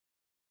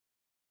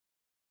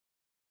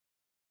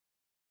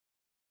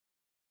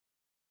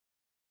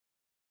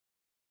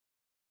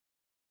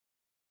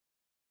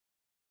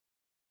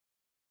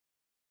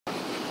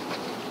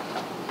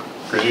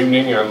Good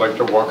evening. I'd like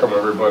to welcome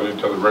everybody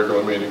to the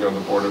regular meeting of the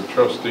Board of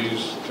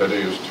Trustees.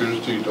 Today is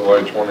Tuesday, July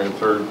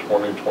 23rd,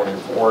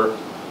 2024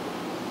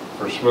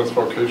 for Smith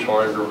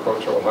Vocational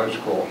Agricultural High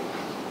School.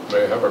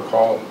 May I have a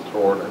call to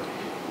order?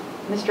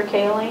 Mr.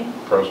 Kaling?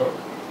 Present.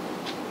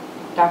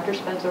 Dr.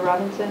 Spencer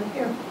Robinson?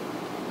 Here.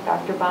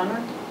 Dr.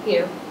 Bonner?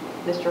 Here.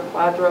 Mr.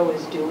 Quadro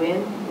is due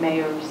in.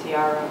 Mayor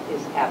Ciara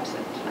is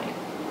absent tonight.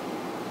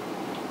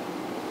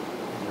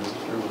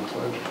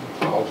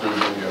 I'll do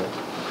the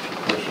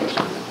mission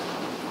statement.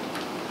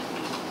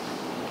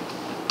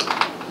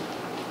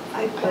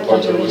 I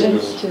pledge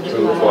allegiance to the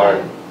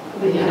flag of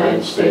the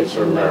United States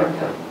of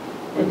America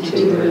and to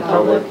the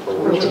republic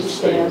for which it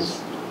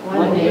stands,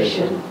 one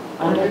nation,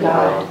 under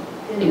God,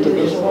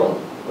 indivisible,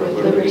 with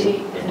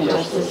liberty and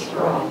justice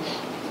for all.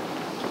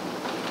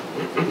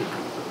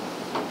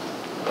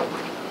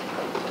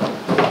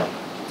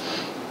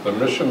 The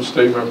mission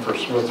statement for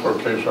Smith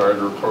Vocational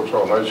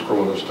Agricultural High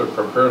School is to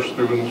prepare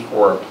students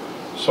for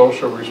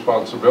social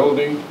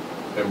responsibility,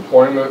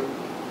 employment,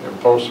 and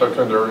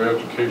post-secondary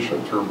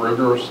education through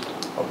rigorous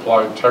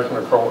applied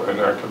technical and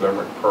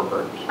academic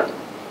programs.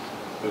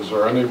 Is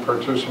there any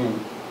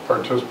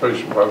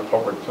participation by the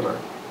public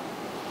tonight?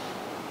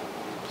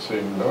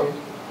 Seeing none.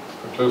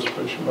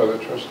 Participation by the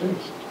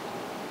trustees.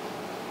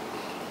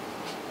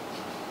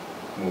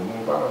 We'll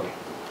move on.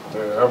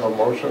 May I have a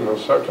motion and a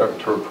second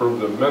to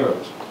approve the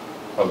minutes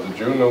of the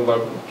June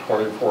 11,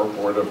 24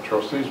 Board of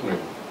Trustees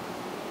meeting?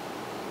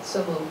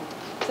 So moved.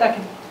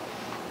 Second.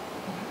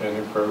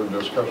 Any further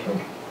discussion?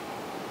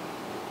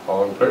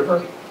 All in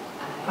favor?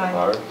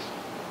 Aye.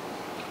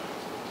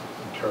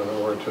 Turn it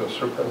over to the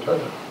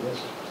superintendent.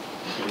 Yes.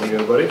 Good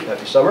evening, everybody.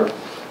 Happy summer.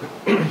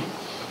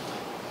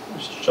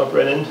 Just jump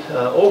right in.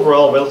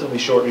 Overall, relatively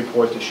short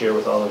report to share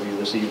with all of you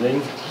this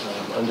evening.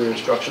 Under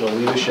instructional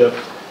leadership,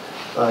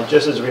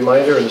 just as a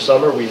reminder, in the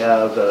summer we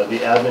have the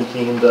admin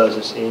team does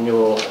this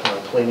annual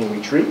planning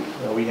retreat.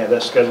 We have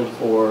that scheduled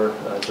for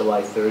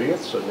July 30th,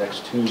 so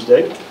next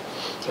Tuesday.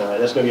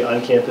 That's going to be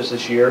on campus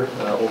this year.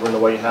 Over in the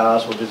White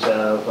House, we'll just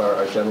have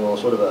our general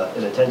sort of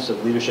an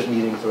intensive leadership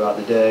meeting throughout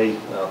the day,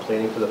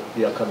 planning for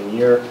the upcoming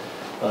year,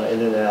 and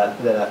then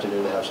that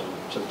afternoon have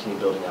some team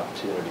building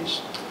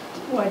opportunities.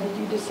 Why did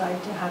you decide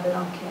to have it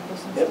on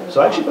campus instead of?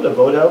 So I actually put a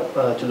vote out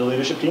to the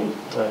leadership team,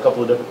 a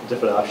couple of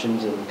different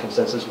options, and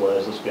consensus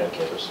was let's be on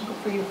campus. Good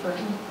for you for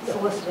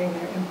soliciting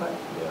their input.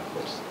 Yeah,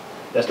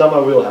 that's not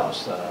my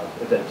wheelhouse,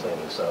 event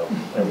planning, so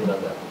I lean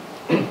on that.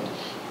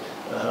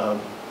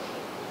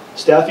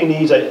 Staffing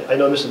needs, I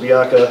know Mr.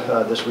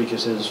 Bianca, this week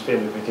is his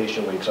family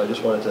vacation week, so I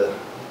just wanted to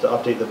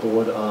update the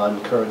board on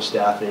current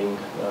staffing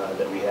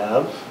that we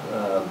have.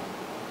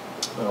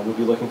 We'll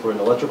be looking for an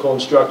electrical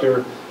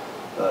instructor,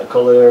 a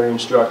culinary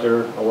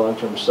instructor, a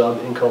long-term sub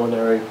in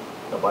culinary,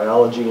 a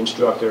biology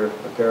instructor,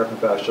 a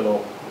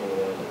paraprofessional,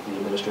 and the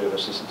administrative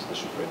assistant to the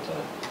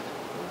superintendent.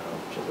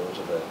 So those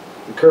are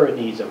the current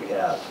needs that we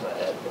have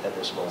at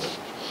this moment.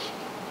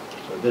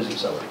 So a busy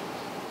summer.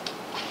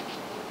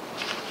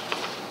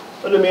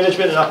 Under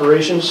management and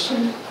operations.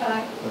 Can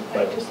I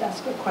just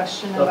ask a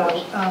question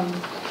about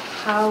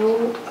how,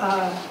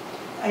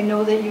 I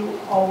know that you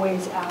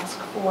always ask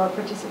for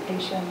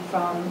participation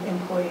from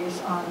employees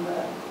on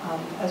the,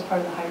 as part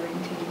of the hiring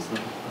teams.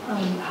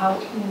 How,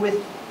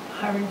 with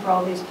hiring for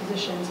all these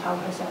positions, how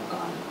has that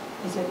gone?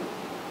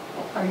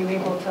 Are you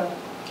able to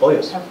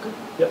have good?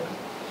 Yep.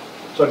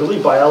 So I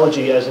believe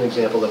biology, as an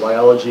example, the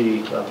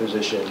biology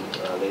position,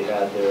 they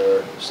had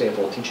their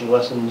sample teaching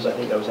lessons, I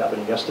think that was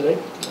happening yesterday,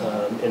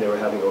 and they were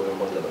having over in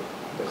one of the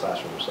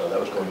classrooms, so that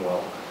was going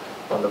well.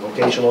 On the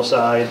vocational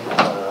side,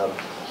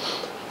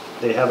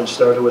 they haven't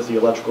started with the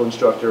electrical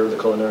instructor, the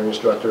culinary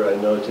instructor. I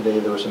know today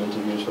there were some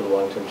interviews for the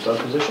long-term sub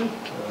position,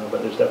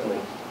 but there's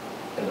definitely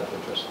enough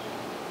interest.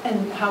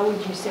 And how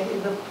would you say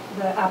the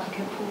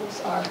applicant pools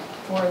are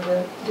for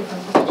the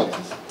different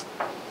positions?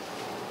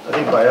 I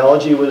think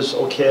biology was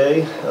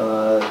okay.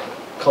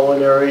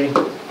 Culinary,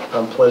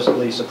 I'm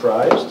pleasantly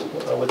surprised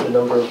with the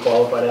number of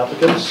qualified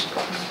applicants.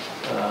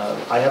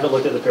 I haven't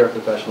looked at the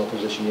paraprofessional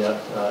position yet.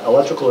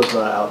 Electrical is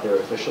not out there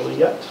officially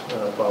yet,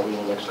 probably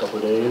in the next couple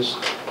of days.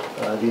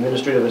 The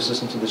administrative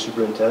assistant to the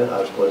superintendent, I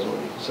was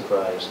pleasantly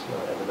surprised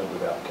at the number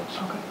of applicants.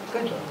 Okay,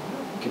 good. So,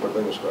 keep our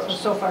fingers crossed.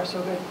 So far,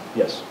 so good.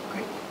 Yes.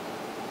 Great.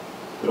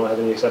 We don't have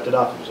any accepted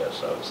offers yet,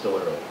 so it's still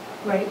early.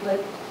 Right,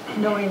 but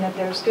knowing that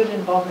there's good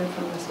involvement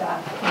from the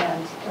staff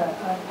and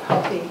a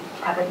healthy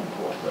applicant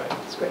pool. Right.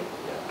 It's great. Yeah.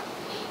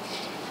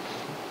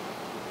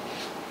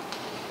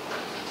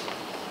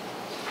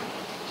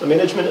 So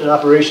management and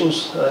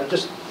operations,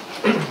 just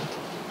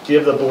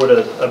give the board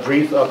a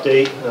brief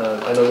update.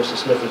 I know Mr.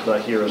 Smith is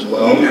not here as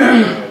well,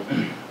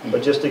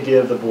 but just to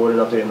give the board an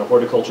update on the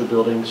horticulture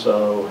building.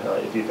 So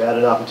if you've had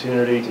an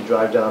opportunity to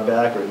drive down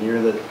back or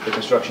near the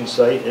construction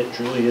site, it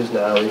truly is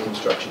now a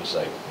construction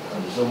site.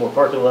 There's no more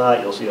parking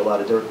lot. You'll see a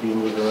lot of dirt being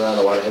moved around,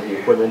 a lot of heavy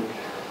equipment.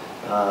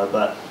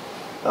 But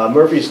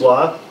Murphy's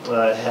Law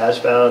has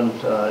found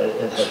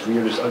and has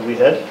reared its ugly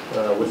head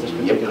with this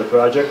particular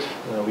project.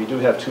 We do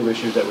have two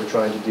issues that we're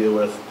trying to deal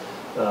with.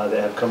 that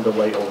have come to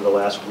light over the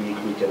last week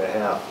and a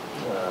half.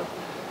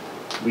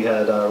 We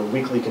had our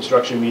weekly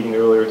construction meeting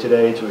earlier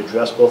today to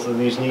address both of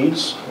these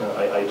needs.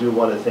 I do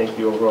want to thank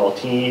the overall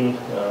team,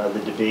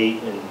 the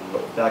debate and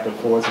back and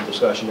forth and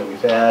discussion that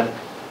we've had,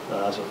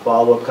 some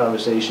follow-up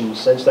conversations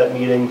since that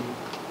meeting.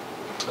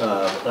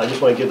 I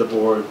just want to give the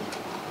board,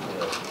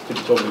 to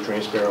be totally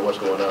transparent what's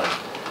going on.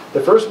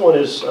 The first one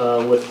is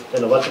with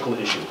an electrical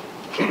issue.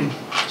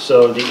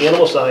 So the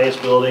animal science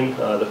building,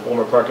 the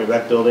former Park and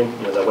Rec building,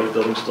 that white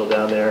building's still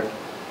down there,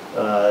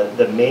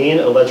 the main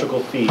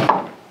electrical feed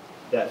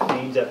that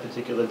feeds that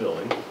particular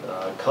building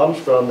comes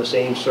from the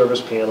same service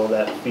panel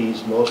that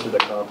feeds most of the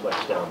complex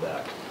down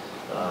back.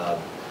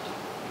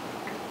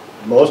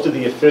 Most of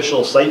the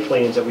official site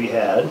plans that we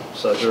had,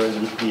 so during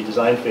the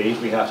design phase,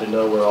 we have to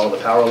know where all the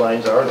power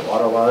lines are, the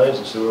water lines,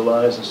 and sewer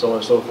lines, and so on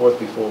and so forth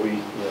before we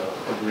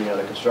agree on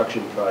a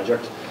construction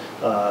project.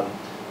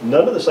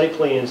 None of the site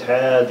plans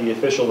had the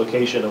official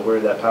location of where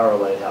that power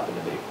line happened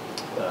to be.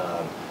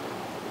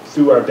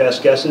 Through our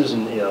best guesses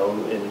and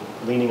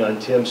leaning on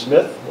Tim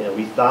Smith,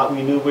 we thought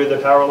we knew where the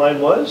power line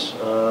was,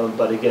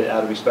 but again,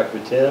 out of respect for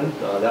Tim,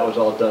 that was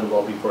all done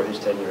well before his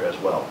tenure as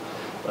well.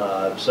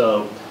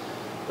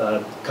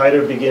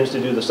 Kiter begins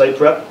to do the site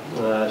prep,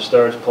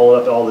 starts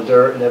pulling up all the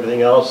dirt and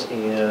everything else,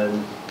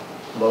 and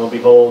lo and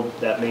behold,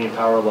 that main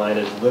power line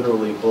is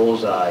literally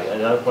bullseye.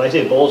 And when I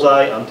say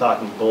bullseye, I'm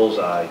talking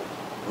bullseye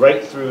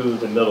right through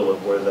the middle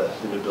of where the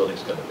new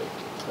building's going to be.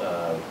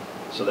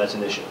 So that's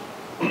an issue.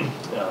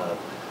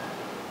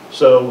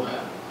 So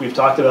we've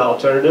talked about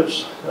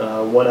alternatives.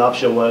 One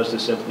option was to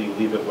simply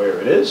leave it where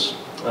it is,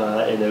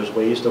 and there's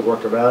ways to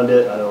work around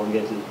it. I don't want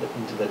to get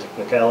into the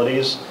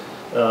technicalities,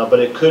 but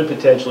it could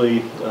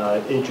potentially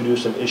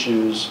introduce some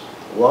issues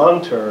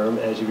long-term.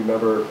 As you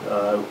remember,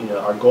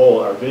 our goal,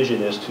 our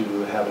vision is to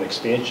have an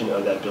expansion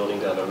of that building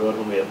down the road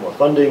when we have more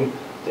funding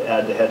to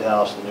add the head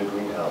house, the new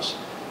greenhouse.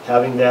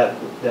 Having that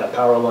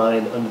power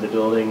line under the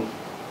building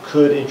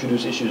could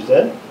introduce issues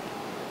then.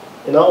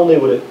 And not only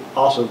would it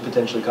also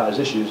potentially cause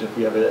issues if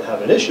we have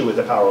an issue with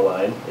the power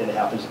line and it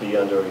happens to be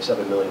under a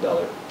 $7 million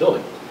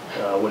building.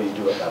 What do you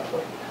do at that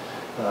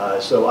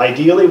point? So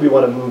ideally, we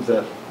want to move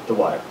the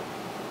wire.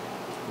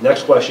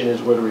 Next question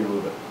is, where do we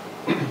move it?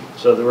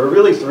 So there were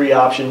really three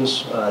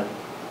options.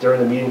 During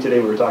the meeting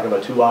today, we were talking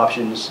about two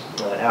options.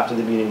 After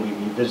the meeting, we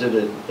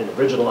revisited an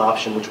original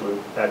option, which we're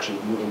actually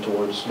moving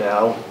towards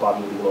now,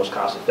 probably the most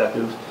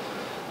cost-effective.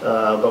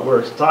 But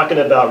we're talking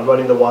about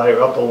running the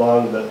wire up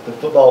along the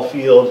football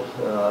field,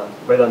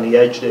 right on the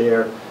edge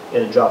there,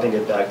 and dropping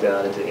it back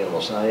down into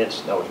animal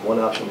science. That was one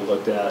option we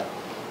looked at.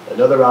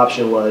 Another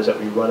option was that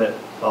we run it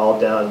all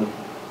down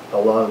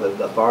along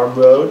the farm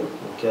road.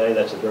 Okay,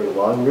 that's a very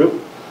long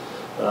route.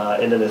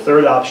 And then the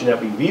third option that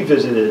we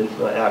revisited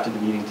after the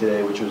meeting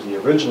today, which was the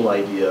original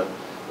idea,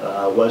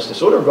 was to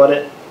sort of run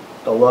it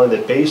along the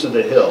base of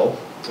the hill,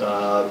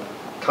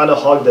 kind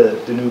of hug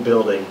the new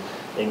building,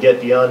 and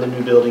get beyond the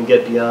new building,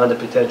 get beyond the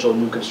potential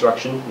new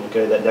construction,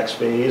 okay, that next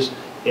phase,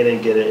 and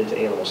then get it into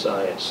animal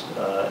science.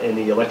 And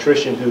the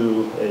electrician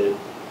who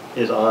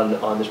is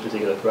on this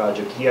particular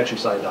project, he actually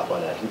signed off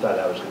on that. He thought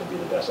that was going to be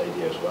the best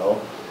idea as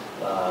well.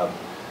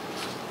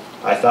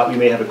 I thought we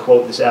may have a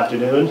quote this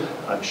afternoon.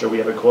 I'm sure we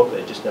have a quote, but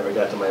it just never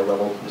got to my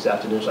level this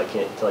afternoon, so I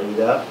can't tell you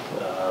that.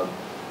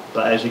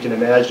 But as you can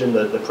imagine,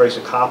 the price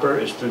of copper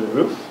is through the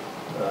roof.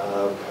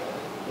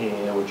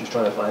 And we're just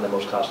trying to find the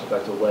most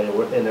cost-effective way.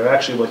 And they're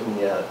actually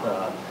looking at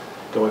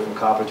going from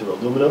copper to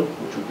aluminum,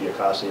 which would be a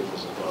cost savings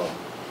as well.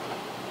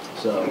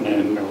 So.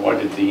 And what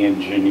did the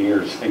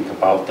engineers think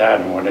about that,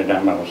 and what did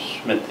M.L.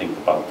 Schmidt think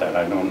about that?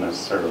 I don't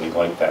necessarily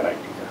like that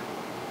idea.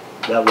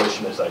 That was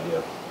Schmidt's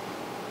idea.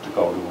 To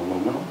go to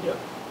aluminum? Yeah.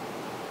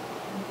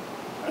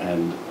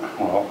 And,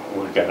 well,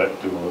 we've got to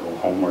do a little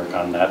homework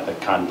on that. The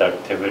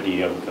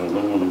conductivity of the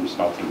aluminum is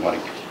nothing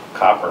like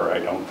copper, I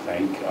don't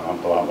think,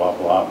 blah, blah,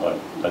 blah, but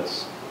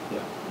let's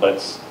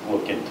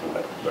look into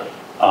it.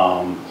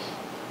 Right.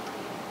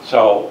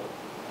 So,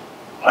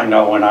 I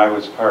know when I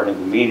was part of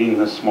the meeting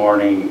this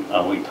morning,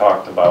 we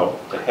talked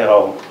about the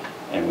hill,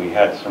 and we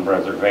had some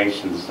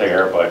reservations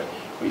there, but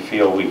we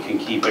feel we can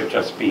keep it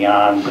just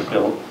beyond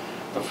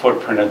the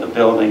footprint of the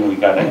building. We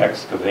got to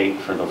excavate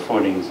for the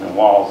footings and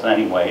walls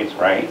anyways,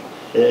 right?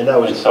 And that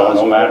was so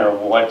no matter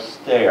what's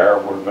there,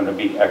 we're going to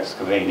be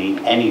excavating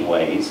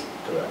anyways.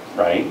 Correct.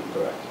 Right?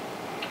 Correct.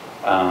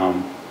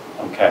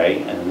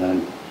 Okay, and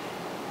then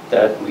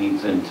that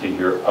leads into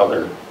your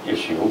other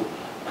issue.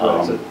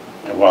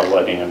 And we'll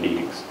let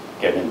Andy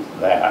get into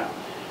that.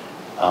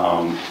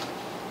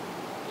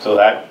 So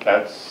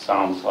that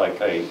sounds like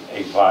a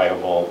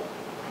viable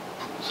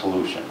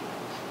solution.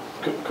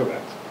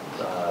 Correct.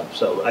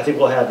 So I think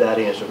we'll have that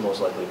answered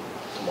most likely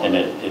tomorrow.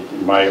 And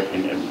in my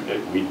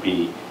opinion, we'd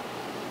be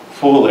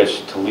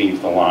foolish to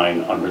leave the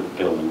line under the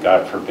building.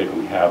 God forbid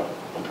we have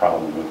a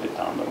problem with it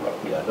down the road.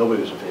 Yeah,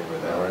 nobody was in favor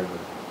of that.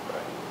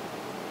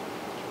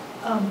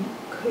 Right.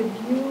 Could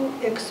you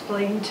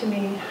explain to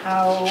me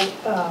how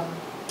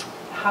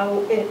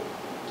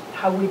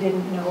we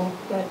didn't know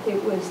that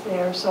it was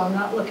there? So I'm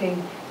not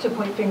looking to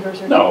point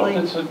fingers or to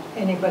blame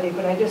anybody,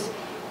 but I just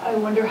I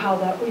wonder how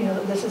that,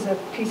 this is a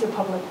piece of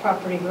public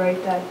property,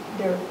 right, that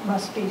there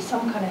must be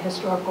some kind of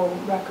historical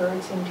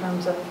records in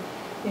terms of,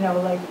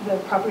 like the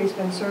property's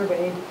been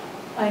surveyed.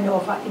 I know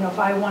if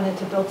I wanted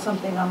to build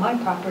something on my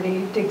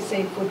property,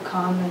 DigSafe would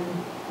come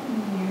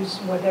and use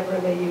whatever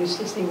they use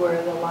to see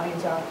where the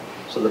lines are.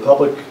 So the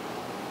public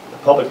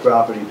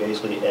property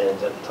basically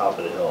ends at the top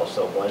of the hill.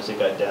 So once it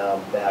got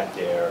down back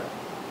there,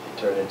 it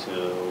turned into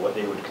what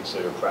they would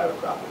consider private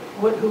property.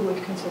 Who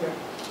would consider?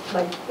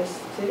 Like the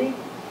city?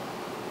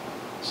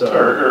 So,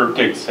 Or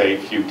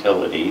DigSafe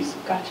Utilities.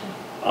 Gotcha.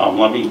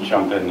 Let me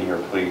jump in here,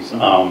 please.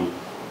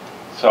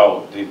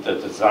 So the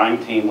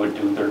design team would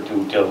do their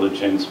due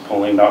diligence,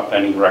 pulling up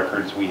any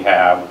records we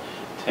have.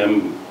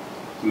 Tim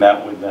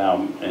met with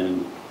them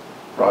and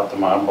brought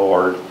them on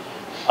board.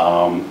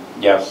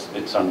 Yes,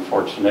 it's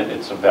unfortunate,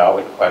 it's a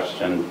valid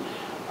question.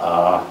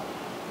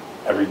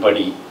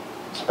 Everybody,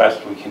 as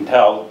best we can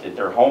tell, did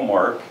their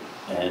homework,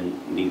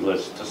 and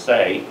needless to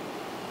say,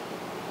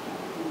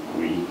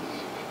 we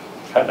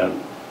had an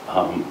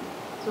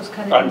So it's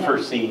kind of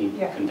unforeseen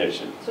yeah.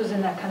 condition. So it's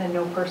in that kind of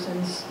no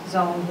person's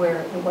zone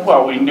where it wasn't.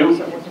 Well, we knew,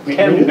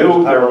 Tim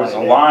knew there was a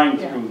line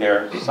Yeah. through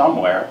there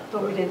somewhere.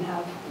 But we didn't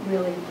have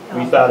really.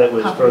 we thought it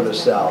was further comprehensive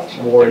south,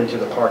 information. more into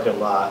the parking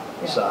lot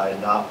Yeah.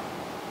 side, not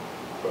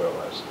where it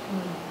was.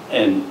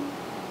 And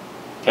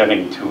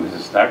getting to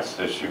his next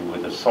issue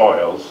with the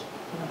soils,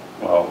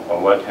 well, I'll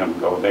let him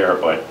go there,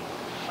 but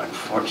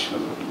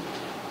unfortunately,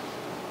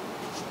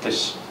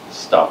 this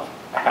stuff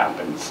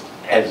happens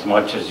as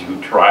much as you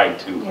try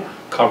to Yeah.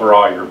 cover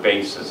all your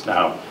bases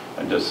now.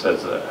 And just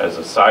as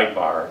a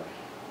sidebar,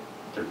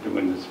 they're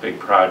doing this big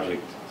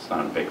project, it's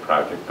not a big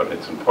project, but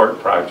it's an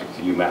important project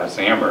to UMass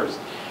Amherst.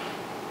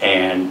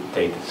 And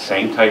they did the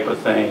same type of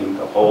thing,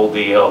 the whole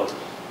deal.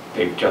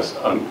 They've just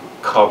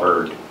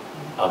uncovered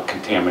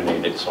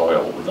contaminated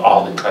soil with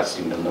all the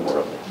testing in the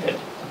world they did.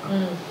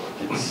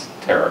 It's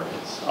terrible.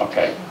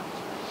 Okay.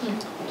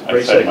 I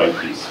Great said my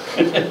segue. piece.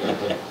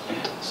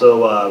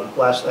 So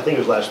I think it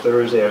was last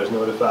Thursday, I was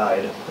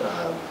notified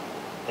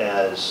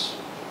as,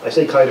 I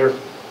say Kiter,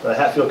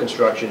 Hatfield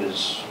Construction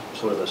is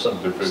sort of a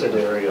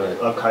subsidiary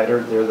of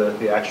Kiter. They're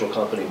the actual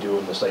company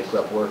doing the site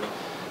prep work.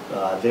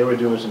 They were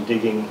doing some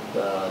digging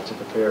to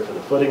prepare for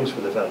the footings for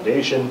the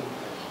foundation,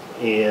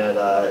 and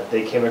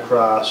they came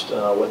across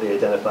what they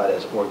identified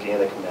as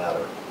organic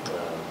matter.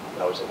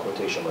 That was in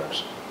quotation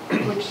marks.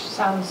 Which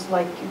sounds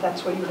like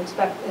that's what you would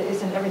expect.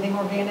 Isn't everything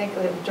organic,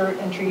 dirt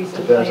and trees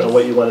and Depends on plants?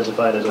 what you want to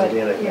define as But,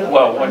 organic yeah, matter.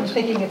 Well, I'm what-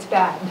 thinking it's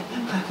bad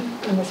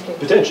in this case.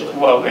 Potentially.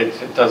 Well,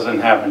 it doesn't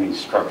have any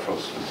structural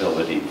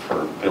stability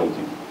for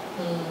building,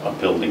 a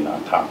building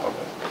on top of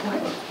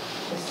it.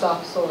 The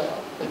soft soil.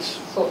 It's,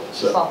 Soft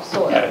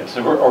soil. yeah, it's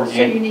So you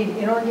organic. need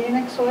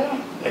inorganic soil?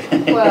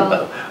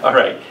 Well- All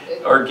right,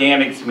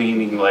 organics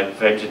meaning like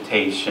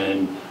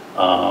vegetation,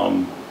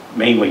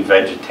 mainly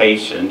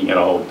vegetation,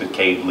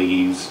 decayed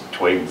leaves,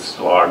 twigs,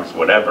 logs,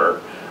 whatever.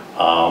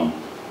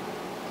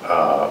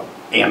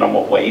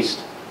 Animal waste,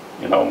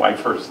 my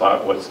first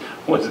thought was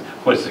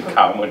it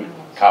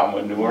cow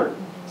manure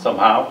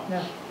somehow?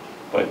 No.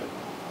 But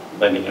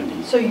then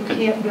again, So you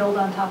can't build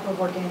on top of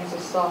organic? It's a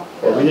soft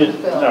Well, we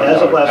didn't- fill.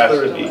 As of it last has to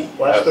Thursday- be-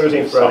 last has to Thursday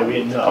be and Friday, we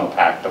something didn't know.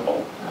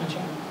 compactable.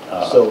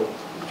 Gotcha. So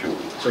Julie.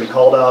 So we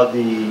called out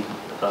the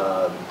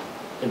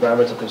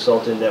environmental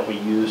consultant that we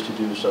used to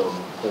do some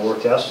bore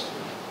tests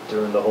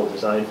during the whole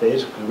design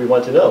phase, because we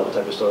want to know what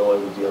type of soil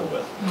we're dealing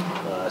with.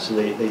 So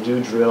they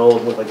do drill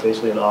with like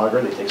basically an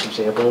auger, they take some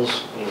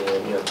samples,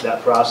 and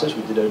that process,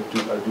 we did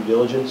our due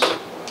diligence,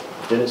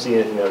 didn't see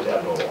anything that was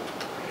abnormal.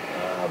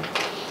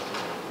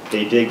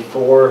 They dig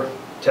 4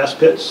 test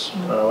pits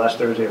last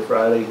Thursday or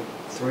Friday.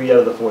 3 out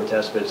of the 4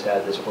 test pits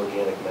had this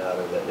organic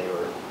matter that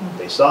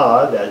they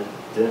saw that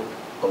didn't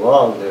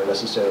belong there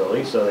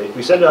necessarily, so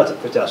we sent it out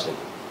for testing.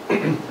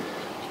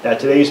 At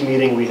today's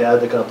meeting, we had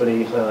the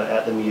company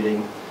at the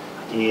meeting,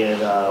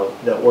 and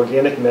the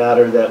organic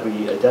matter that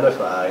we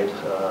identified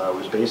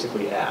was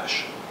basically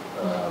ash.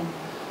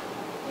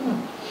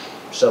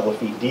 Several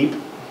feet deep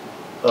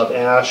of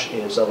ash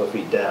and several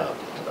feet down.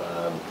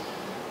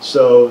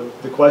 So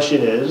the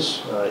question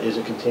is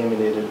it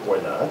contaminated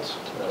or not?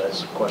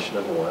 That's question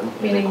number 1.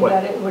 Meaning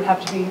that it would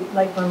have to be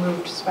like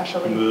removed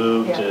specially?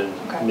 Moved Yeah, and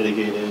okay.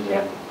 mitigated Yeah,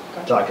 and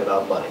gotcha. talking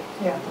about money.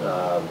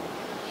 Yeah.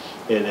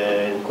 And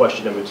then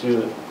question number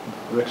 2,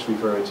 Rick's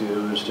referring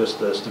to, is just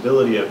the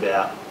stability of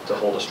that to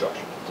hold a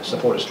structure, to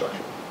support a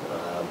structure.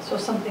 So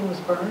something was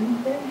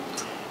burned there?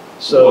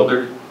 So,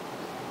 Well,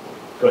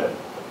 go ahead.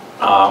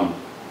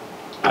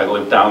 I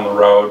live down the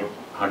road,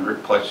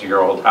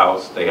 100-plus-year-old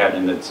house. They had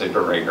an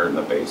incinerator in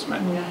the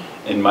basement. Yeah.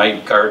 In my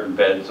garden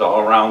beds,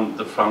 all around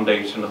the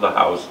foundation of the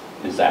house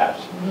is ash.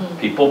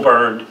 People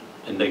burned,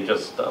 and they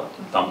just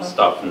dumped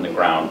stuff in the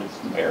ground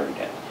and buried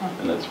it.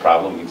 And that's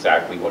probably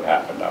exactly what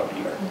happened out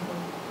here.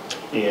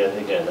 And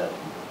again,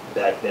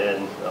 back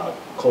then,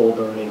 coal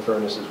burning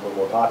furnaces were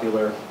more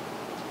popular.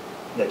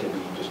 That could be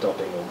just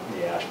dumping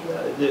the ash from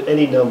that.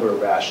 Any number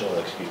of rational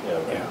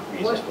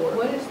reasons for it.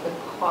 What is the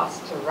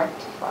cost to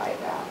rectify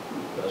that?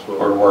 That's what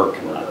We're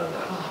working on it.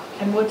 that.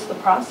 And what's the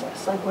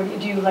process? Like, what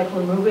do you like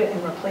remove it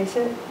and replace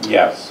it?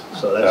 Yes.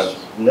 So that's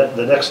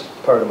the next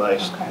part of my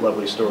Okay.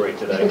 lovely story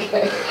today.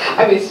 Okay,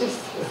 I mean, it's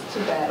too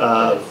bad.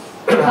 Uh,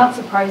 It's not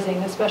surprising,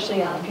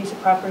 especially on a piece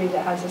of property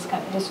that has this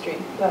kind of history,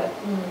 but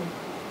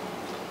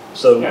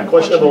So Yeah.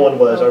 question number one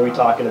was, are we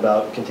talking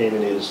about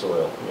contaminated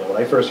soil? You know,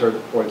 when I first heard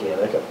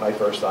organic, my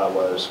first thought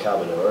was cow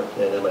manure,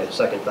 and then my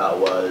second thought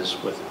was,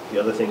 with the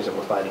other things that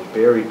we're finding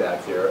buried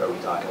back there, are we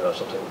talking about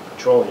something with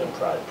petroleum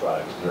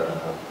products?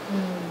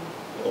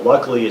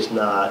 Luckily, it's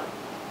not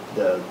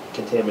the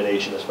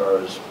contamination as far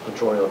as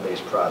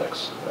petroleum-based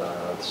products.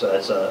 So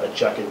that's a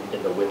check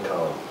in the win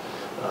column.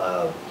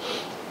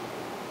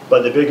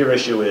 But the bigger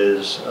issue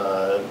is,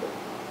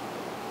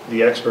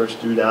 the experts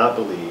do not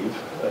believe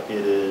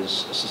it is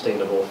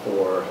sustainable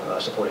for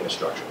supporting a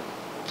structure.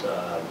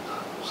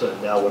 So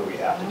now what do we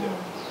have to do?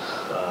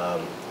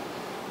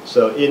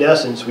 So in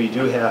essence, we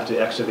do have to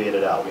excavate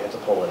it out. We have to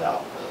pull it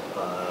out.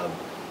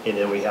 And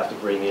then we have to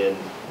bring in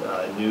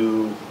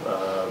new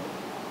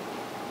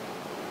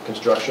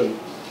construction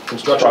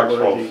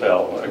Structural worthy-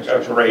 fill, a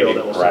construction fill graded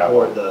that will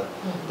gravel. support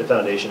the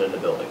foundation in the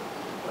building,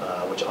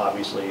 which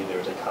obviously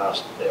there's a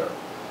cost there.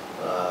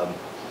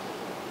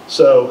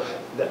 So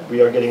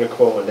we are getting a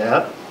quote on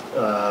that.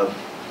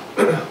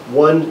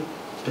 One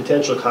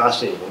potential cost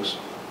savings,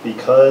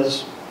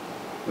 because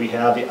we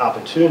have the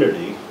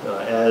opportunity,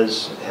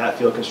 as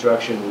Hatfield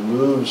Construction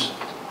removes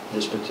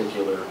this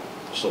particular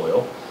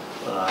soil,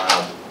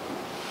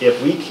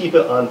 if we keep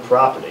it on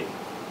property,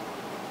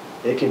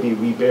 it can be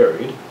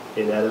reburied,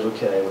 and that is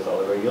okay with all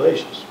the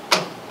regulations.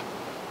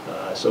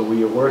 So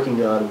we are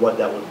working on what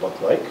that would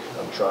look like.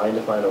 I'm trying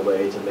to find a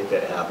way to make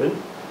that happen.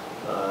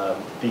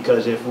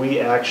 Because if we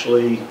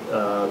actually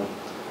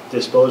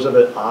dispose of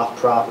it off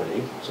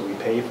property, so we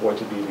pay for it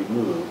to be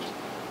removed,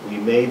 we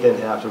may then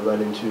have to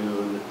run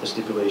into the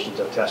stipulations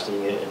of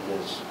testing it and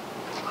there's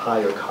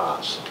higher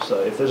costs. So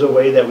if there's a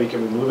way that we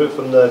can remove it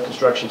from the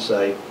construction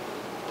site,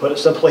 put it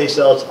someplace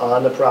else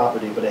on the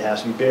property, but it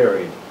has to be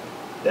buried,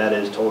 that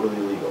is totally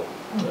legal.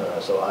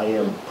 So I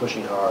am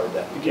pushing hard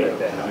that we can make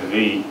that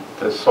happen.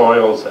 The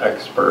soils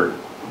expert,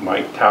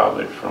 Mike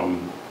Talbot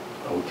from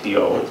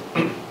OTO,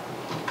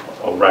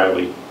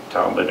 O'Reilly,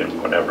 Talbot,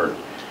 and whatever,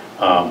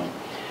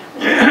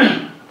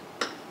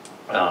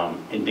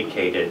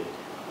 indicated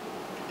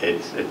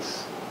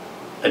it's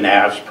an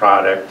ash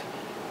product,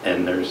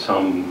 and there's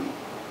some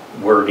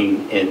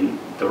wording in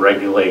the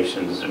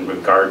regulations in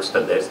regards to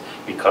this,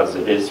 because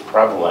it is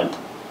prevalent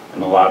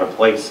in a lot of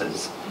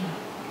places,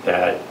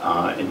 that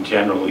in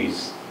generally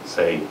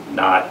say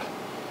not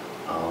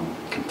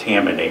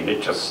contaminated,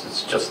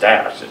 it's just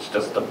ash, it's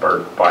just a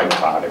burnt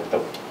byproduct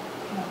of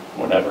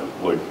whatever,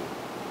 wood,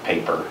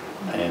 paper,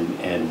 and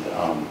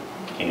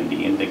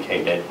Candy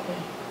indicated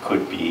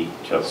could be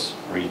just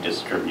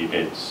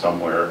redistributed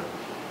somewhere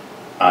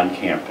on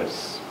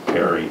campus,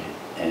 buried,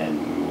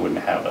 and we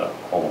wouldn't have a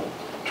whole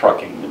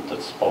trucking and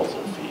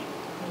disposal fee.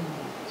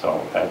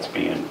 So that's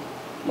being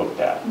looked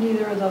at.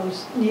 neither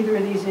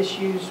of these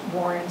issues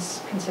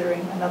warrants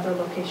considering another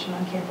location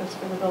on campus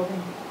for the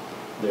building.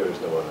 There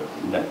is no other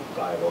No.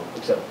 viable,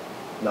 except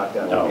knock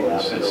down what we No,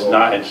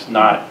 have. it's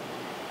not,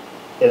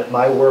 And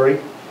my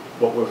worry,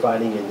 what we're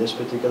finding in this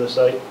particular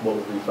site, what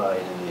would we find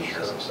in the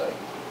existing site?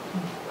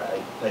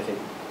 I think,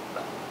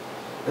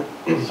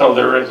 so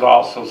there is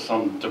also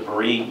some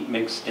debris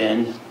mixed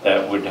in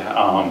that would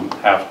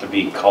have to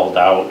be culled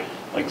out,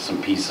 like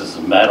some pieces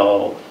of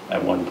metal.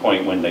 At one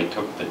point when they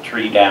took the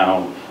tree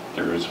down,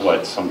 there was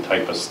some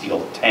type of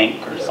steel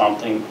tank or Yeah.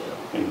 something,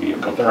 maybe a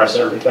we found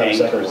compressor a tank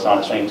second or one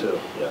last something. week too,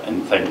 yeah.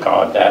 And thank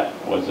God that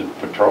wasn't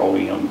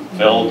petroleum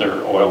filled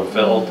or oil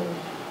filled.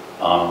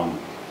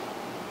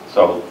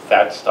 So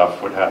that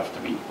stuff would have to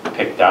be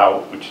picked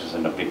out, which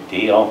isn't a big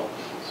deal.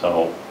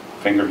 So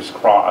fingers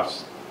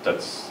crossed,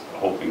 that's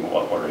hoping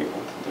what we're able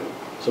to do.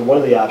 So one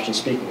of the options,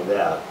 speaking of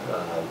that,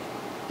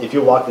 if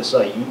you walk the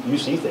site, you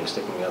see things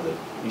sticking out there.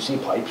 You see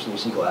pipes and you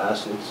see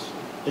glass,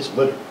 it's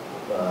littered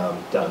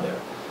down there.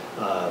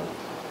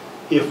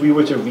 If we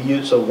were to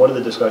reuse, so one of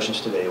the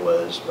discussions today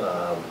was,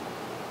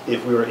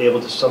 if we were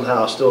able to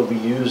somehow still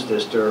reuse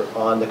this dirt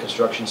on the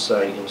construction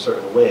site in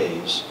certain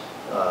ways,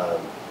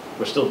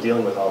 we're still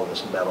dealing with all of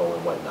this metal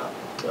and whatnot.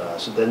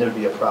 So then there'd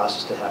be a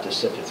process to have to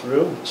sift it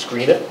through,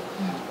 screen it,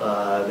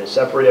 and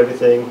separate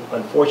everything.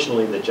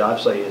 Unfortunately, the job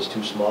site is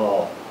too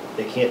small.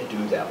 They can't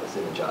do that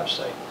within the job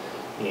site.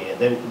 And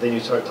then you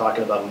start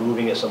talking about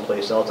moving it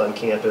someplace else on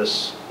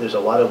campus. There's a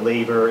lot of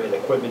labor and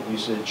equipment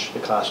usage. The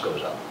cost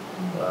goes up.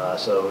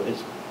 So it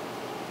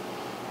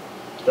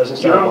doesn't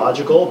sound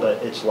logical,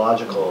 but it's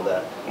logical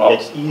that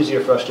it's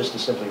easier for us just to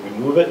simply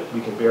remove it.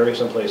 We can bury it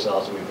someplace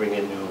else, and we bring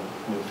in new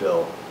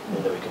fill,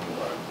 and then we can move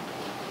on.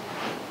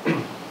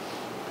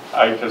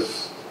 I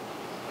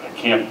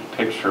can't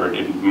picture it.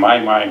 In my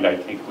mind, I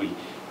think we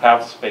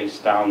have space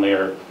down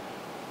there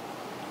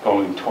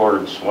going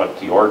towards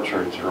the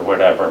orchards or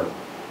whatever,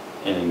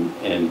 and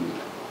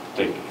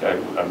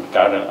I've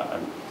got to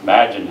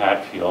imagine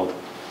Hatfield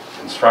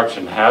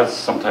construction has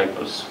some type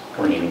of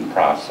screening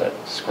process,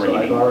 So I've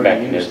screening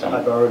already mechanism.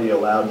 I've already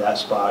allowed that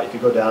spot. If you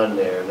go down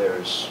there,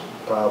 there's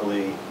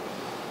probably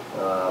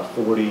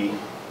 40,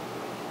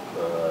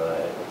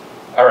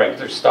 All right,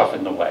 there's stuff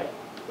in the way.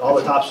 all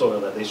the topsoil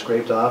that they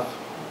scraped off.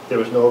 There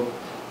was no,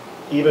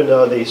 even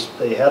though they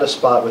had a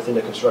spot within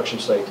the construction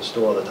site to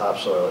store all the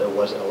topsoil, it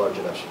wasn't a large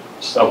enough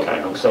site.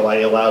 Okay. So I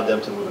allowed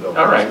them to move it over.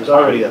 All right, There's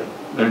already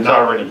There's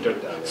already,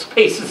 dirt down there.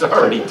 space is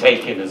already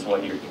taken is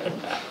what you're getting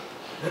at.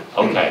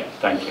 Okay,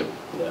 thank you.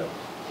 Yeah.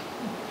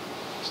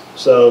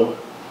 So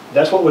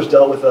that's what was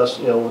dealt with us,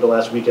 over the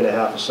last week and a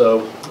half or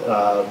so.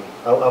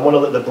 I want to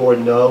let the board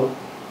know,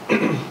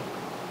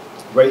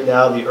 right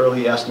now, the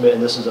early estimate,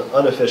 and this is an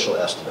unofficial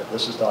estimate,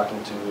 this is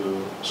talking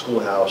to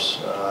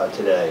Schoolhouse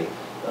today.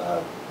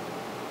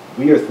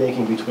 We are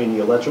thinking between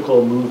the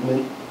electrical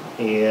movement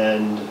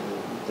and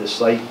the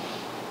site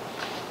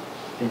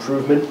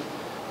improvement,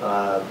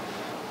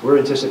 we're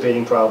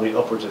anticipating probably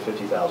upwards of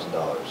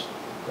 $50,000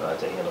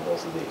 to handle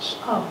both of these.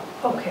 Oh,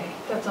 okay,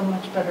 that's a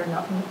much better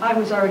number. I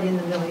was already in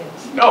the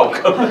millions. No, I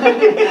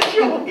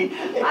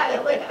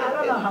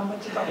don't know how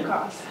much it'll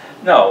cost.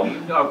 no,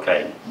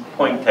 okay,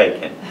 point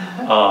taken.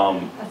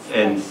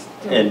 And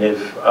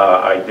if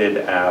I did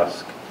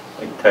ask,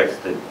 I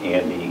texted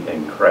Andy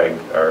and Craig,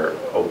 our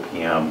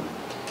OPM,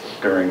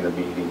 during the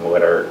meeting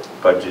what our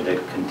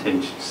budgeted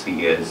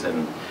contingency is,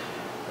 and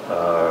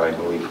I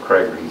believe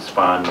Craig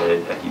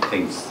responded that he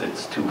thinks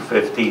it's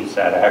 250. Is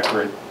that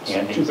accurate,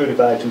 Andy?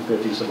 235,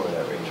 250, somewhere in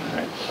that range. All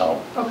right,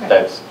 so Okay.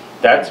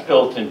 that's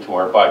built into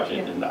our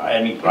budget, Yeah. and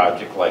any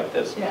project like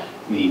this Yeah.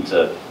 needs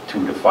a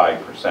 2 to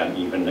 5%,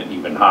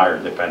 even higher,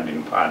 depending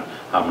upon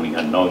how many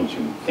unknowns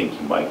you think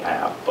you might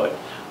have. But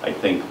I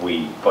think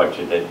we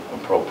budgeted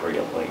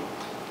appropriately.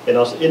 And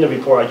also, in the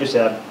report,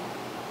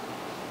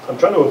 I'm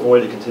trying to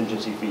avoid a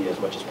contingency fee as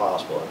much as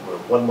possible. We're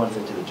 1 month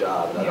into the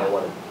job, and I Yeah. don't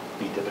want to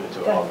be dipping into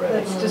it already.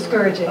 That's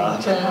discouraging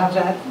to have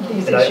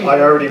these And issues.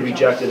 I already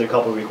rejected a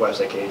couple of requests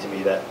that came to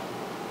me that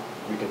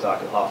we could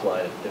talk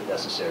offline if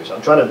necessary. So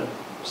I'm trying to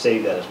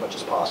save that as much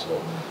as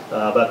possible.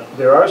 But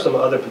there are some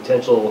other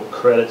potential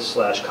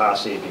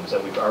credits/cost savings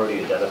that we've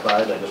already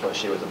identified, and I just want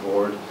to share with the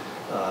board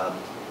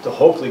to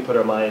hopefully put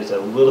our minds a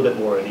little bit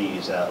more at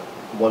ease.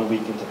 1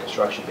 week into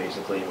construction,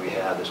 basically, we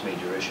have this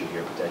major issue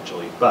here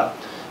potentially. But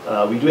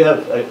we do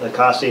have a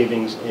cost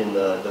savings in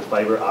the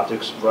fiber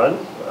optics run.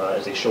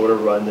 It's a shorter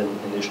run than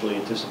initially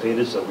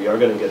anticipated, so we are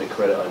going to get a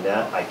credit on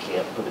that. I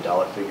can't put a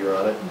dollar figure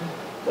on it.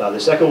 The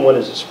second one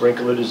is a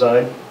sprinkler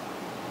design.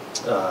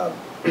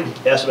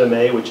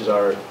 SMMA, which is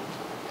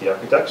the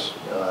architects,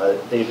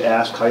 they've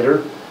asked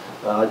Hyder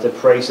to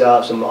price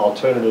out some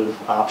alternative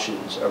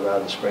options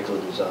around the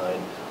sprinkler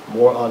design,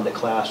 more on the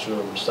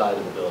classroom side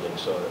of the building.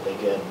 So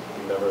again,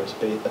 remember, it's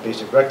a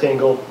basic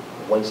rectangle.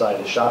 One side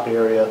is shop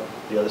area,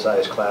 the other side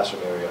is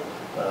classroom area.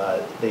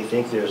 They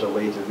think there's a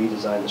way to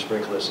redesign the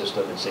sprinkler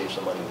system and save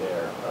some money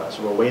there.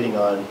 So we're waiting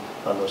on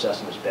those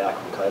estimates back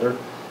from Hyder,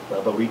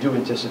 but we do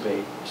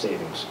anticipate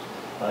savings.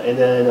 And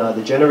then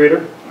the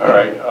generator. All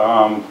right,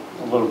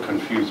 a little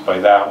confused by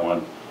that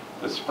one.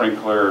 The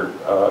sprinkler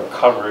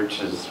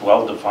coverage is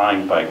well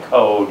defined by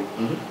code.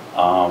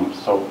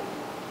 So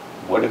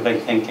what are they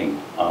thinking?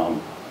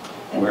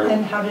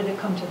 And how did it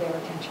come to their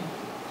attention?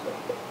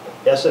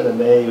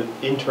 SMMA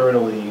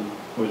internally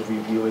was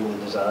reviewing the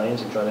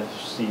designs and trying to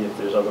see if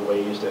there's other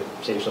ways to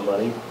save some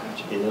money,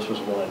 and this was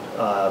one.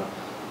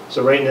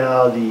 So right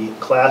now, the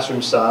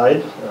classroom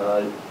side,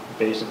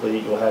 basically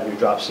you'll have your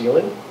drop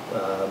ceiling,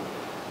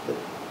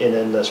 and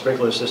then the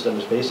sprinkler system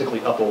is basically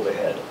up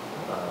overhead.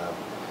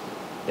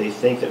 They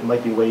think that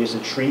might be ways to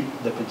treat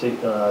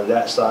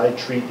that side,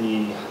 treat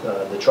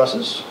the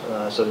trusses,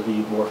 so to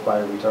be more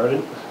fire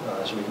retardant,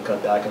 so we can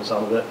cut back on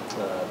some of it.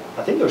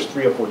 I think there's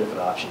 3 or 4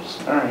 different options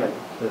that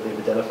they've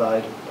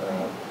identified.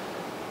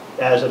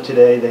 As of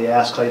today, they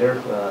asked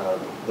Hyder,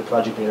 the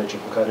project manager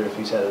from Hyder, if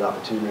he's had an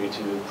opportunity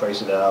to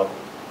price it out.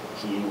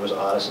 He was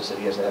honest and said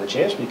he hasn't had a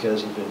chance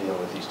because he's been dealing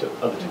with these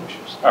other 2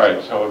 issues. All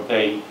right, so if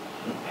they,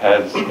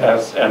 has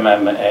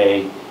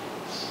SMMA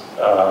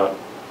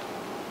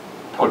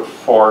put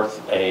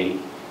forth an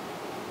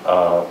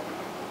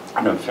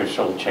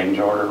official change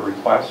order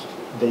request?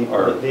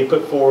 They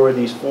put forward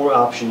these 4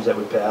 options that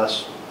would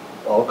pass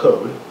all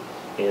code,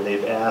 and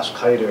they've asked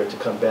Hyder to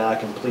come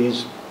back and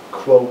please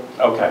quote,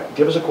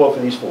 give us a quote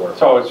for these 4.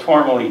 So it's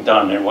formally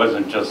done, it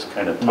wasn't just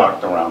kind of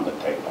talked around the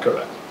table?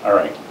 Correct. All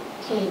right.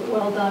 So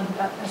well done,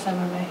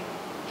 SMMA.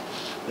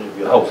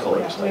 Hopefully.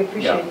 Yeah, we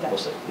appreciate that. We'll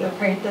see. That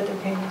they're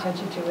paying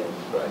attention to it.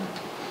 Right.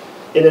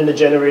 And then the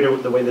generator,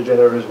 the way the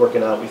generator is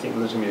working out, we think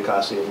there's going to be a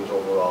cost savings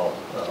overall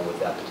with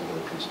that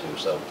particular piece too.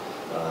 So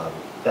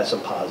that's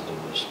some positive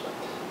news.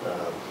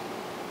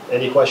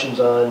 Any questions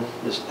on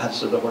this?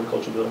 That's the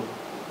horticulture building.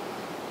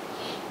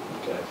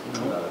 Okay.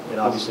 And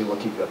obviously we'll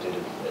keep you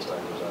updated as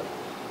time goes on.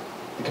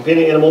 The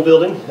companion animal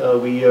building,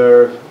 we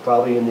are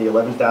probably in the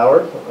 11th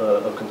hour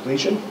of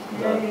completion.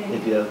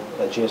 If you have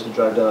a chance to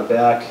drive down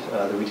back,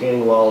 the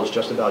retaining wall is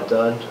just about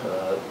done.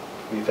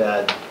 We've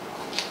had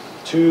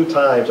 2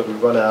 times that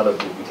we've run out of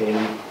the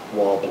retaining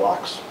wall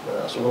blocks.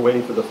 So we're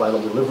waiting for the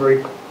final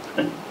delivery.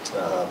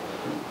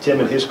 Tim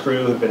and his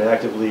crew have been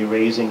actively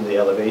raising the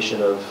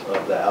elevation of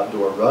the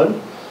outdoor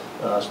run,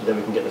 so then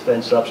we can get the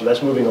fence up. So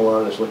that's moving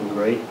along, it's looking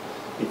great.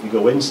 If you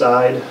go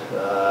inside,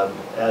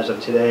 as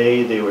of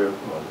today,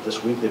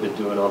 this week they've been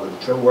doing all the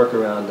trim work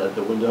around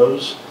the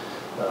windows.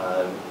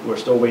 We're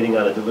still waiting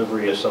on a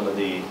delivery of some of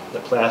the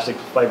plastic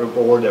fiber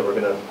board that we're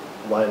going to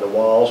line the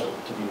walls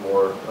to be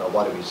more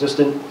water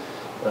resistant.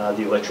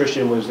 The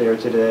electrician was there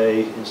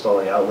today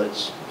installing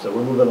outlets, so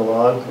we're moving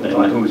along.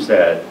 And who's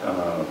that?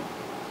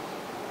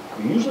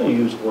 We usually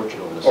use Orchard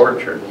over the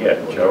Orchard, yeah,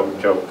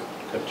 Joe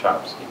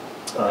Kachowski.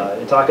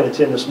 And talking to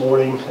Tim this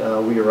morning,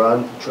 we are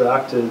on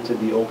track to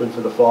be open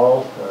for the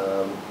fall.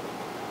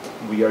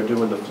 We are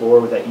doing the floor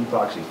with that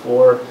epoxy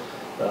floor,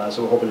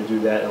 so we're hoping to do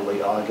that in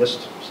late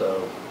August.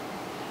 So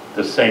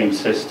The same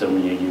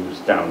system you use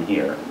down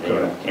here,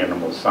 Correct.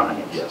 animal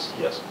science. yes,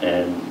 yes,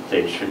 And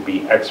they should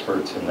be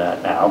experts in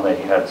that now. They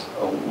had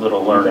a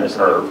little learning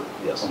curve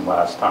yes, from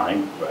last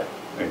time, right,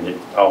 and it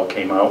all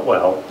came out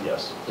well.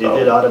 yes. They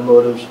did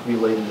automotives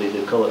related, they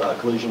did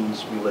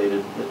collisions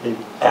related. They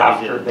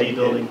After did they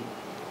rebuilding.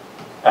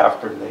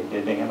 After they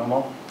did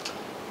animal,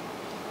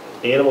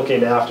 The animal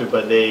came after,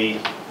 but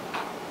they,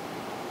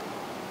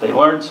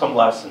 learned some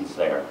lessons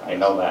there. I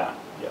know that.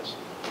 yes.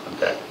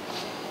 Okay.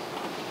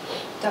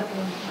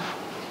 Definitely.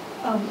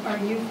 Are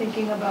you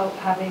thinking about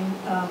having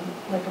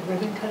like a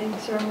ribbon cutting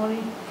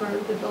ceremony for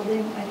the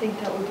building? I think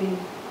that would be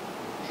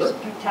Sure.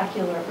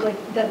 spectacular. Like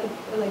that,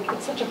 like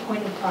it's such a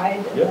point of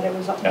pride Yeah. that it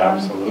was done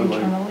Absolutely.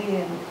 internally,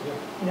 and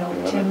you know,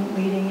 Yeah. Tim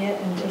leading it,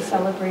 and to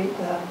celebrate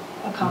the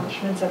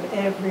accomplishments of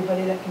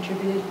everybody that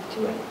contributed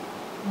to it.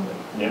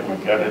 Yeah,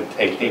 we gotta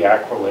take the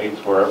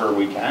accolades wherever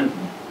we can.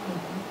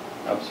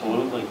 Mhm.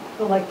 Absolutely.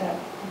 Feel like that,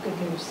 good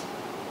news.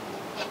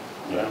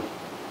 Yeah.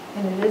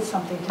 And it is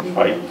something to be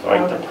Invite really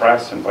proud the of.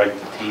 press, invite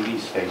the TV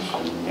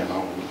station, you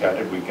know, we got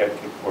the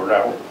word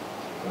out.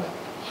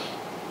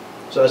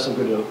 So that's some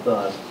good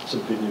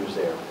news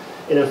there.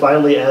 And then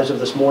finally, as of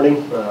this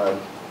morning,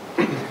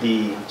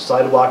 the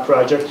sidewalk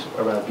project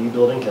around B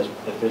Building has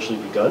officially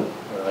begun,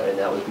 and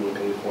that was being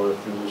paid for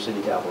through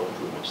city capital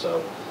improvement.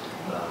 So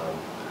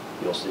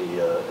you'll see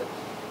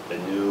a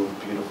new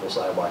beautiful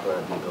sidewalk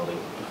around B Building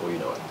before you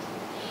know it.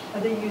 Are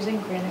they using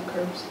granite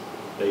curbs?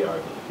 They are, I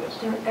believe, yes.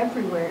 They're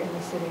everywhere in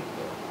the city.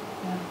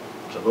 Yeah.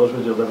 So those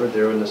were delivered,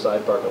 they're in the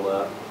side parking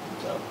lot.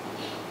 So,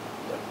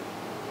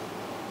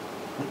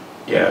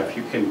 Yeah, if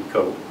you can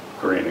go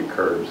granite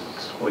curves,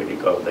 it's the way to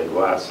go. They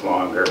last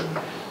longer.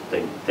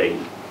 They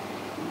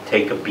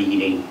take a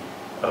beating.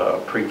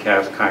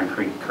 Precast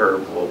concrete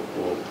curb will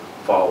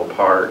fall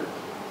apart.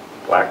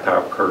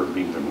 Blacktop curb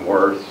even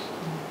worse.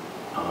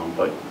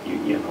 But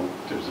you know,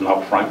 there's an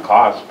upfront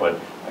cost, but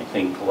I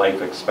think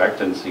life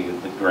expectancy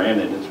of the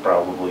granite is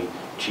probably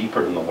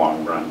cheaper in the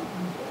long run.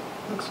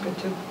 Looks good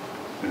too.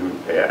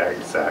 Yeah,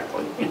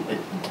 exactly.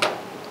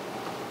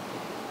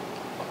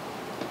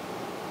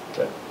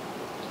 Okay.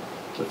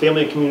 So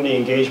family and community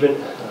engagement,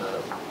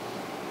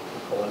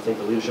 I want to thank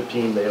the leadership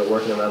team. They are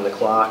working around the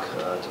clock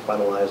to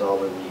finalize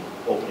all of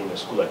the opening of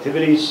school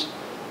activities.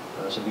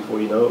 So before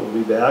you know it, we'll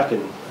be back,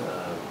 and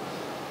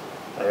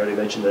I already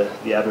mentioned the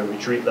admin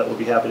retreat that will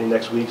be happening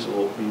next week,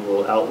 so we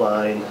will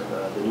outline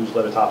the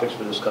newsletter topics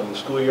for this coming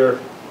school year.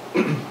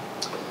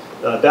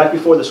 Back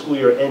before the school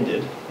year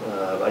ended,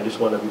 I just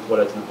want to report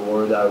out to the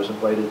board, I was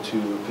invited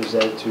to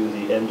present to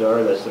the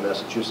MDAR, that's the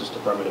Massachusetts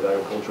Department of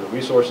Agricultural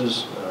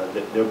Resources,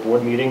 their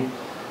board meeting.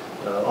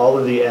 All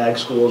of the ag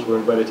schools were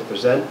invited to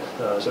present,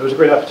 so it was a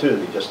great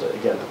opportunity just to,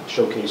 again,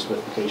 showcase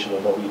smithfication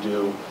of what we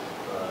do,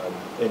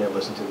 and then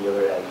listen to the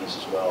other Aggies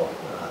as well.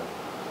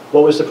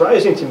 What was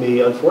surprising to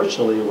me,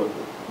 unfortunately,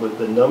 was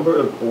the number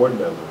of board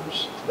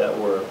members that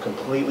were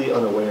completely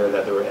unaware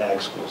that there were ag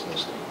schools in the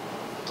state.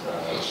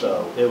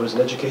 So it was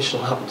an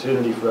educational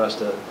opportunity for us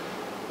to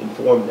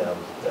inform them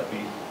that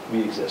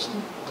we exist.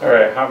 All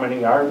right, how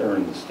many are there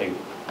in the state?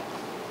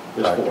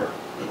 There's 4.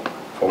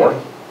 4?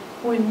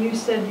 When you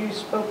said you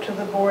spoke to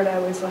the board, I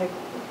was like,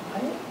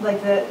 what?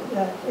 Like that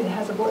it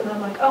has a board, and I'm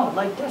like, oh,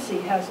 like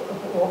DESI has a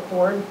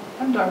board,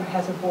 MDAR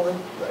has a board.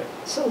 Right.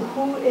 So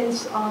who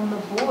is on the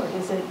board?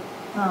 Is it,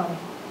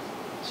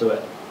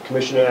 So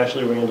Commissioner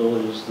Ashley Randall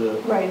is the,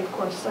 right, of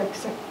course, like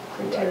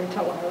Secretary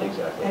Tutwiler.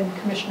 Exactly. And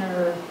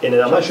Commissioner. and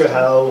I'm not sure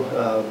Johnston.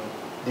 how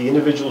the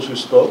individuals who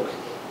spoke,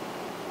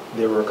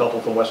 there were a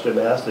couple from Western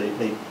Mass,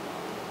 they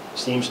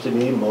seems to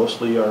me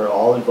mostly are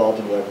all involved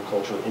in the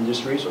agricultural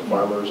industry, so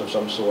farmers of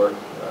some sort.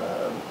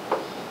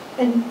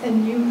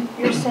 And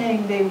you're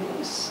saying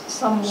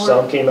some were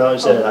Some came out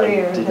and said, I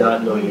aware did that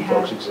not know we you had-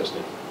 folks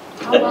existed.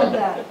 How about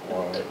that?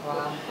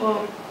 Wow.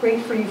 Well,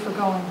 great for you for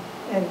going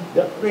and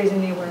Yep.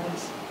 raising the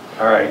awareness.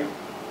 All right.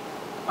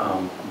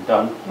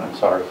 Done? I'm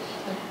sorry.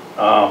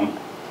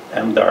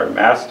 MDAR,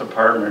 Mass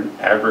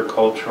Department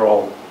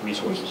Agricultural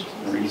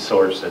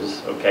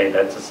Resources, okay,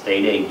 that's a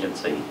state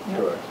agency. Yep.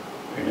 Correct.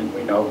 And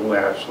we know who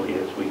Ashley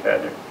is. We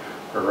had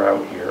her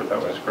out here.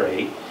 That was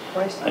great.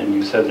 Twice. And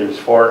you said there's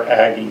 4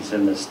 Aggies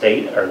in the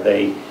state. Are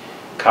they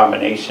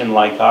combination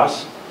like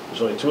us?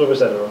 There's only 2 of us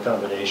that are a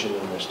combination,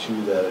 and there's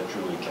 2 that are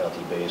truly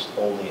county-based,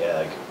 only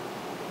ag.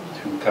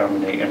 To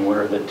accommodate, and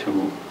where are the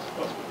 2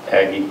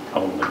 Aggie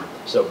only?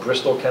 So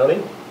Bristol County,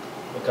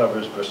 it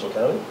covers Bristol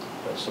County,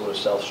 that's sort of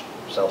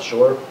South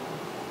Shore.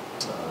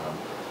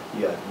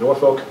 You got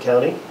Norfolk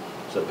County,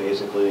 so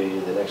basically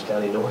the next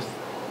county north,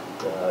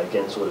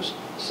 again sort of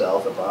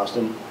south of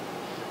Boston.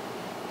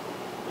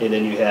 And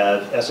then you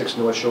have Essex,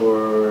 North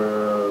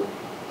Shore,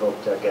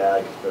 Tech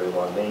Ag, very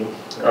long name.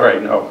 All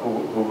right, now,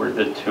 who were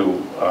the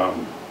 2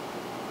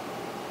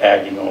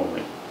 Aggie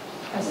only?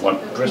 One,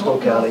 Bristol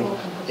County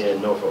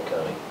and Norfolk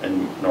County.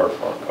 and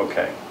Norfolk,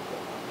 okay.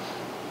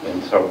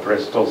 And so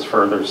Bristol's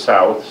further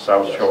south,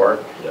 South Yes. Shore,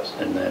 Yes.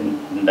 and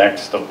then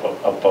next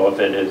above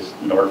it is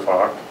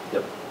Norfolk.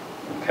 Yep.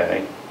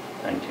 Okay,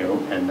 thank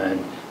you. And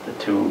then the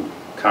 2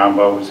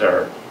 combos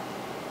are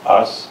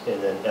us.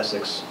 And then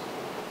Essex,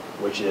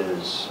 which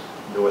is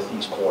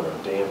northeast corner,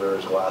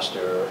 Danvers,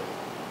 Gloucester.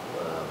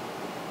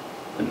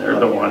 And they're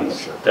the New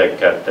ones Hampshire. that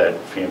got that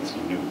fancy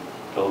new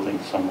building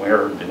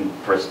somewhere. Didn't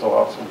Bristol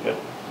also get?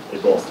 They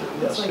both do,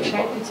 yes.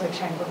 It's like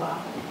Shangri-La.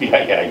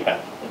 Yeah.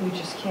 We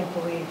just can't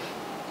believe.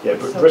 Yeah,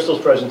 So- Bristol's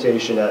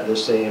presentation at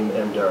this same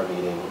MDR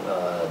meeting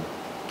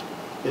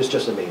is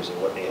just amazing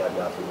what they have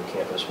now through the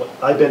campus.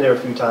 I've been there a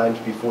few times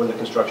before the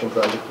construction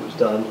project was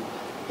done,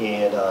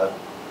 and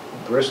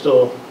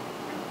Bristol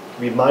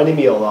reminded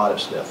me a lot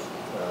of Smith.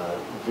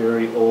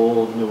 Very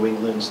old New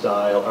England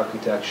style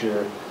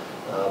architecture,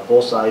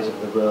 both sides of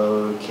the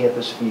road,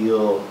 campus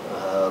feel,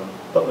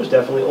 but was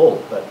definitely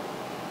old, but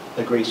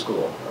a great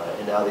school.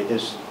 And now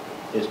this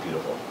is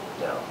beautiful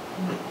now.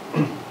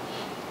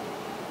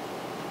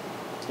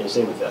 And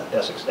same with that,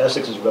 Essex.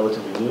 Essex is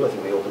relatively new. I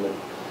think they opened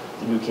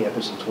the new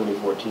campus in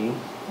 2014.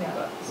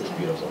 Yeah. It's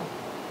beautiful.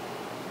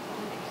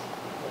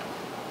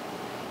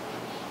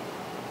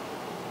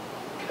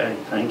 Okay,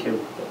 thank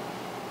you.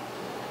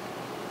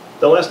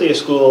 The last day of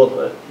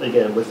school,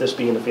 again, with this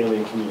being a family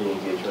and community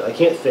engagement, I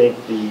can't thank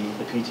the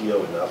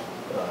PTO enough.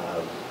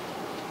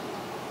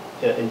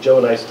 And Joe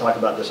and I talk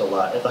about this a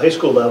lot. At the high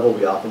school level,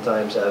 we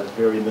oftentimes have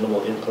very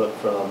minimal input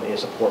from and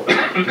support from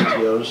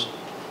PTOs.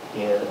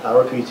 And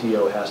our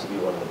PTO has to be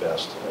one of the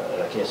best,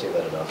 and I can't say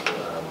that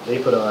enough. They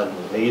put on an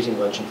amazing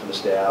luncheon for the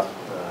staff.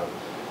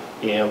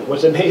 And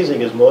what's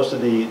amazing is most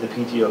of the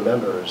PTO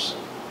members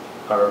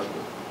are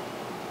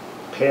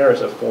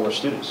parents of former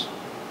students,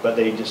 but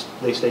they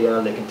stay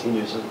on, they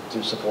continue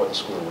to support the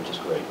school, which is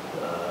great.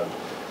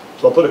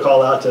 So I'll put a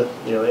call out to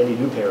any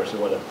new parents who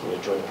want to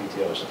join the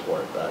PTO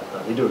support.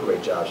 They do a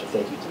great job, so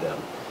thank you to them.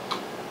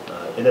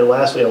 And then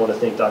lastly, I want to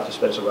thank Dr.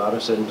 Spencer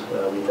Robinson.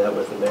 We met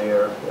with the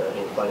mayor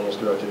and finance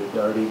director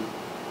Nardi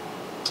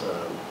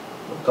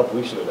a couple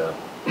weeks ago now,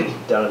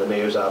 down in the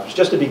mayor's office,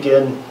 just to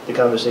begin the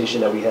conversation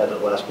that we had at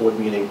the last board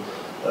meeting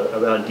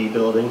around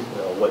D-building.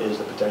 What is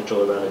the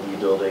potential around a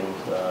D-building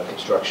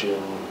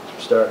construction?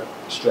 Start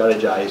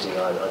strategizing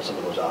on some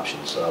of those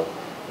options. So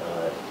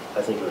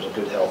I think it was a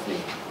good, healthy,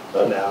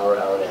 about an hour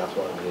and a half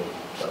long meeting.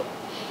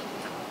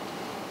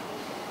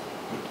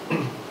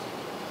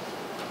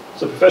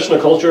 So professional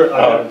culture.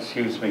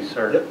 Excuse me,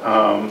 sir.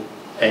 Yep.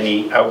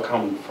 Any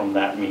outcome from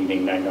that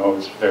meeting? I know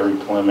it's very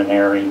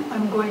preliminary.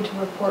 I'm going to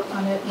report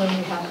on it when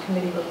we have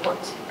committee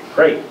reports.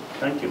 Great,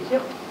 thank you.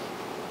 Yep.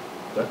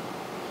 Okay.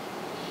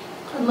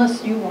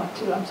 Unless you want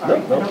to, I'm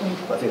sorry. No, I don't need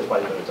to. I think it's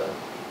probably a better time.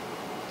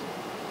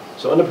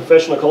 So under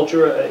professional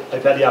culture,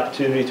 I've had the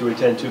opportunity to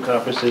attend 2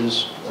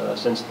 conferences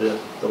since the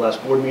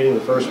last board meeting.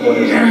 The first one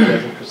is the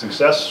Connecting for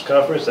Success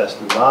Conference. That's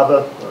through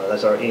MAVA.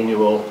 That's our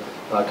annual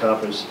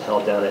conference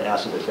held down at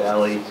Assabet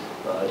Valley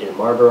in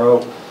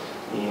Marlborough.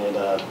 And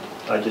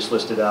I just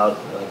listed out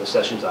the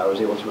sessions I was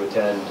able to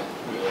attend.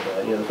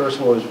 And, the first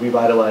one was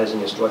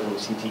Revitalizing a Struggling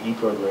CTE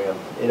Program.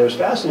 And it was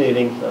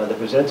fascinating. The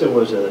presenter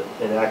was an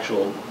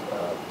actual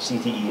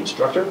CTE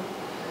instructor.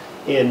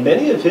 And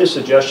many of his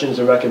suggestions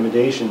and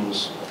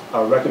recommendations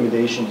are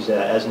recommendations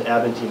that as an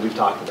admin team we've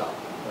talked about.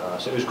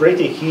 So it was great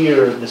to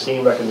hear the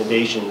same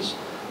recommendations,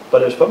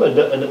 but it was from a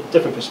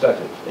different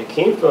perspective. It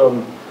came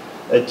from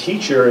a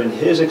teacher and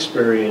his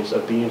experience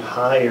of being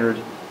hired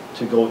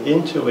to go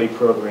into a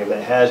program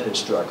that has been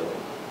struggling.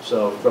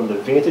 So from the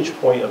vantage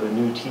point of a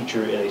new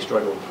teacher in a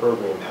struggling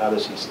program, how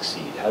does he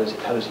succeed? How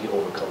does he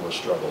overcome those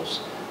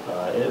struggles?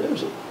 And it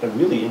was a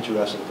really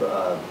interesting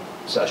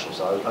session,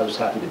 so I was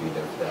happy to be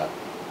there for that.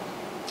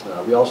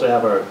 We also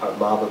have our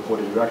MAVA Board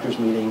of Directors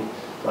meeting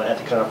at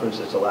the conference.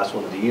 It's the last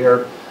one of the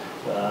year.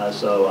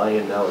 So I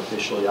am now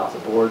officially off the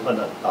board, not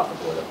off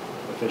the board,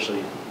 I'm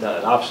officially not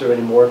an officer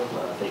anymore,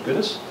 thank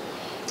goodness.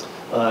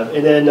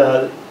 And then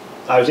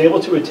I was able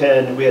to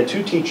attend, we had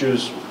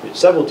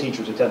several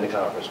teachers attend the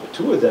conference, but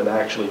 2 of them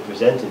actually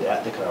presented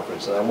at the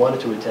conference, and I wanted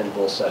to attend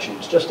both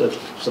sessions just to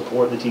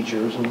support the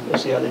teachers and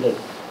see how they did.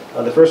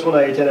 The first one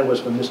I attended was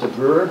from Mr.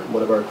 Brewer,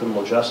 one of our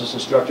criminal justice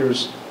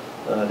instructors.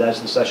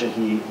 That's the session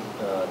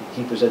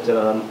he presented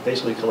on,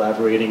 basically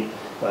collaborating.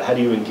 How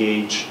do you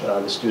engage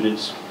the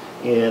students?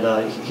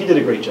 And he did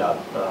a great job.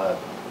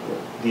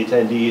 The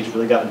attendees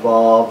really got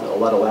involved, a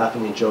lot of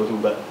laughing and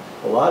joking, but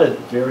a lot of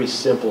very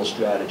simple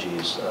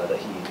strategies that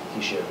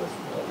he shared with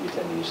the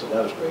attendees, so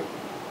that was great.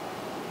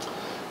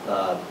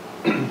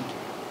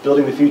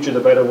 Building the Future, the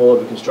Vital Role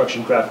of the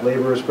Construction Craft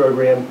Laborers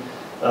Program.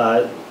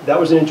 That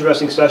was an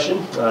interesting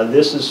session.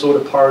 This is sort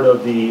of part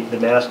of the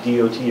Mass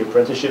DOT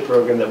apprenticeship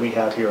program that we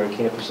have here on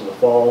campus in the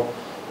fall.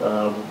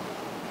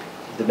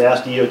 The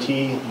Mass DOT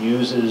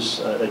uses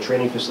a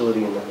training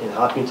facility in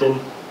Hopkinton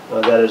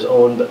that is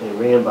owned and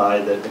ran by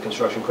the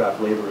Construction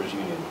Craft Laborers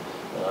Union.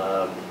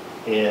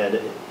 And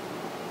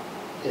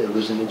it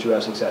was an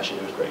interesting session.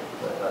 It was great.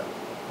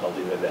 I'll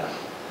leave it at that.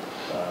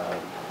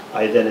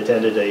 I then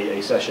attended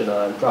a session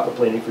on proper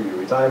planning for your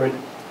retirement.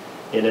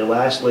 And then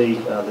lastly,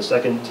 the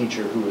second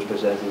teacher who was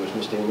presenting was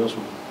Ms. Daniels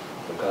from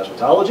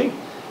cosmetology.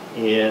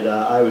 And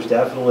I was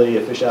definitely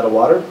a fish out of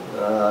water,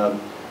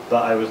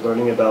 but I was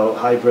learning about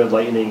hybrid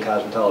lightning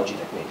cosmetology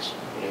techniques.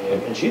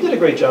 And she did a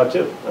great job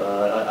too.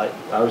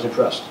 I was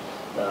impressed.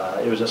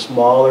 It was a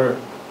smaller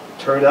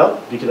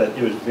turnout because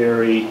it was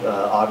very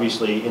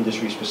obviously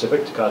industry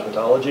specific to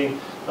cosmetology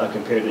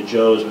compared to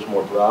Joe's, was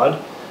more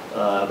broad.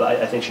 But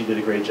I think she did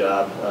a great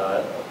job.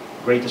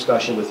 Great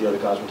discussion with the other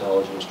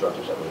cosmetology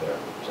instructors that were there.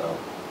 So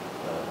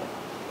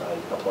I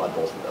applaud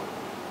both of them.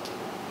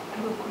 I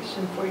have a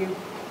question for you.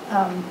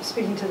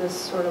 Speaking to this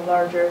sort of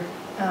larger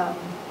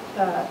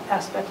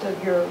aspect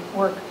of your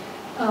work,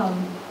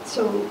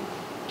 so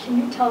can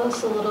you tell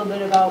us a little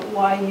bit about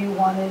why you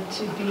wanted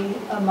to be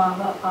a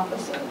MAVA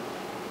officer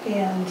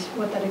and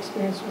what that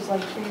experience was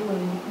like for you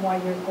and why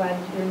you're glad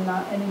you're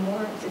not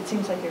anymore? It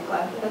seems like you're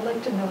glad, but I'd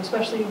like to know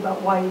especially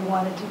about why you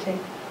wanted to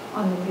take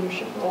on the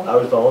leadership role. I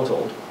was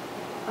voluntold.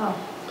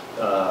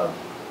 Oh.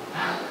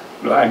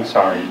 I'm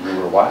sorry, you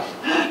were what?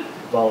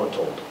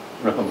 Voluntold.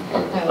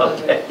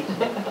 Okay.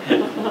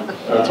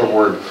 That's a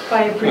word.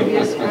 By a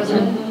previous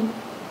president?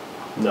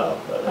 No,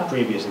 a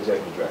previous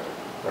executive director.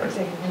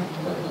 Executive.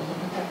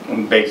 Okay.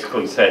 And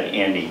basically said,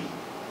 Andy,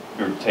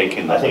 you're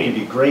taking the I think lead.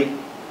 you'd be great.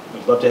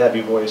 We'd love to have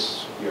your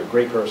voice. You're a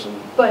great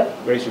person. But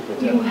Great you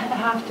superintendent.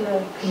 have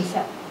to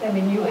consent. I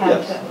mean, you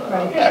have Yes. to,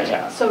 right?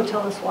 Yeah. So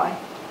tell us why.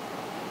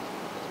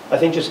 I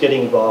think just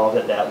getting involved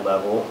at that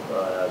level,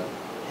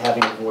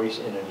 having a voice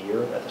and an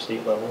ear at the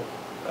state level,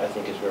 I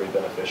think is very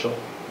beneficial.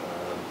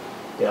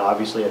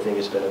 Obviously, I think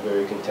it's been a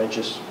very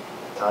contentious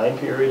time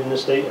period in the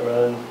state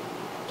around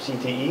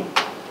CTE.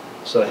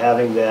 So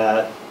having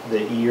that,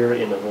 the ear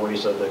and the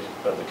voice of the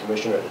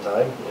commissioner at the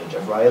time,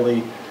 Jeff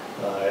Riley,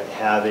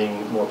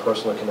 having more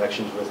personal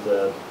connections with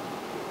the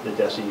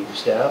DESE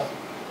staff,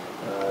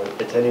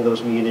 attending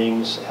those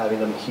meetings, having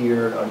them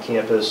here on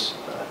campus,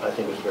 I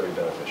think was very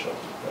beneficial.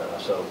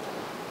 So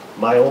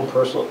my own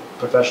personal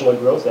professional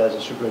growth as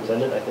a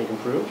superintendent, I think,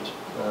 improved.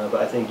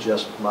 But I think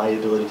just my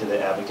ability to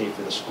then advocate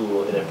for the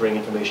school and then bring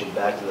information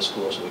back to the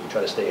school so we can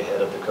try to stay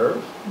ahead of the curve,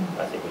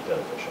 I think was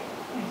beneficial.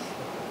 Nice.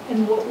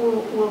 And what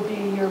will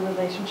be your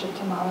relationship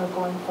to MAVA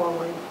going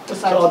forward?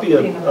 So I'll be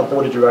a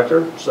board of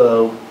director.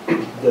 So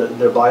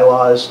their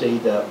bylaws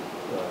state that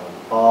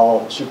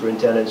all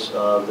superintendents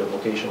of the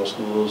vocational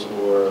schools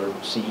or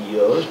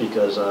CEOs,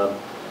 because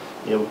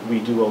we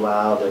do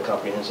allow the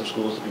comprehensive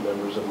schools to be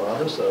members of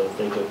MAVA. So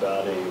think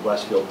about a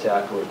Westfield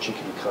Tech or a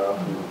Chickadee Comp,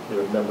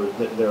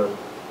 they're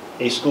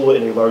a school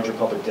in a larger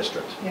public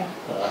district. Yeah.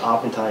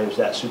 Oftentimes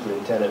that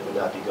superintendent would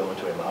not be going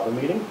to a MAVA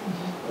meeting.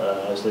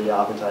 So they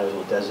oftentimes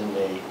will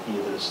designate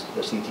either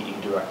the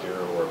CTE director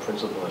or a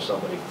principal or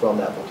somebody from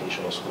that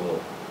vocational school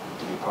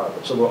to be part of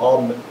it. So we're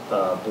all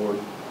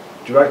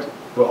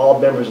we're all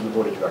members of the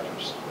board of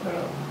directors.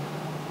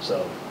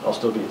 So I'll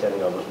still be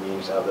attending all those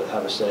meetings, have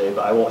a say,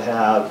 but I won't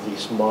have the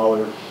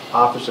smaller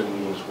officer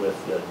meetings with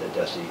the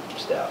DESE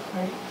staff.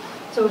 Right.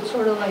 So it's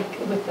sort of like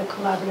with the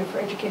Collaborative for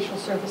Educational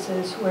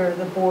Services, where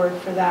the board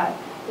for that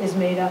is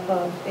made up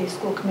of a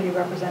school committee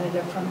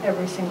representative from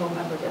every single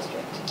member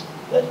district.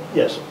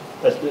 Yes,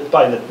 that's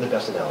probably the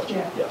best analogy.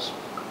 Yeah. Yes.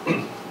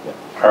 Yeah.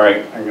 All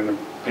right, I'm going to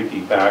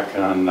piggyback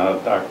on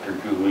Dr.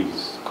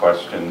 Julie's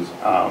questions.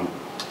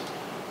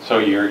 So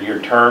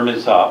your term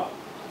is up.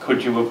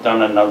 Could you have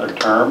done another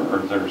term,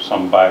 or is there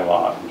some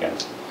bylaw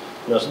against it?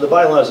 No, so the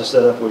bylaws are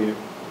set up where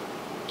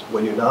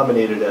when you're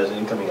nominated as an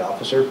incoming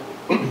officer,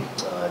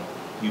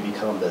 you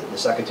become the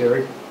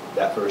secretary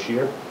that first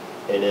year.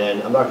 And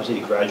then, I'm not going to say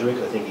you graduate,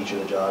 because I think each of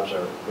the jobs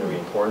are very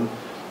important,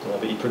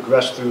 but you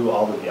progress through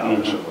all of the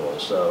officer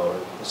roles. So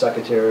the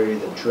secretary,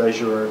 then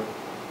treasurer,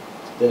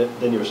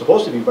 then you're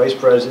supposed to be vice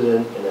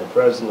president, and then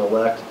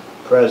president-elect,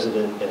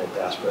 president, and then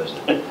past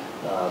president.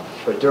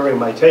 But during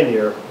my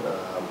tenure,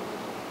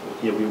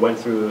 we went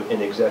through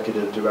an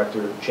executive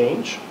director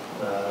change,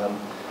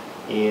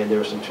 and there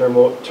was some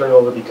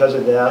turnover because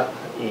of that,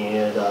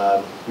 and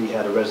we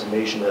had a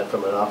resignation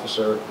from an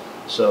officer,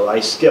 so I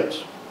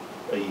skipped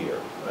a year.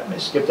 I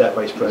skipped that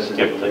vice president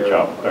Skipped the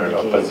job, or and the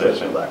became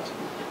position. president-elect.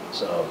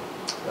 So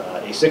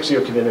a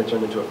 6-year commitment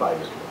turned into a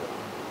 5-year commitment.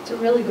 It's a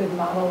really good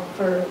model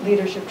for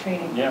leadership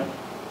training. Yeah,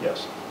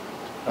 Yes.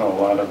 a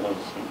lot of those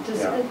things,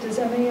 yeah. Does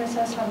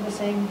MASS have the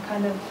same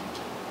kind of,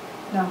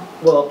 no?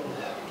 Well,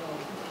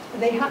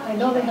 I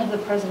know they have the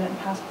president and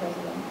past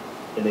president.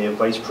 and they have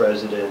vice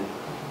president.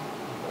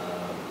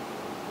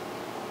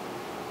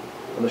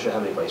 I'm not sure how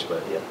many vice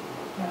president.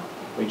 Yeah. Yeah.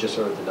 We just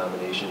heard the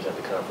nominations at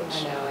the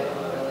conference. I know, I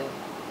didn't really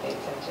pay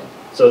attention.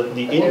 So But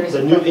there is the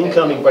a new perfect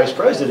incoming vice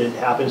background. president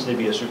happens to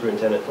be a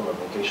superintendent from a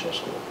vocational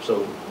school.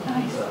 So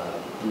Nice.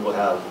 we will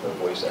have a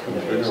voice at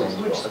MAS as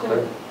Which well. school?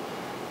 Okay.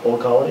 Old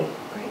Colony,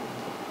 Great.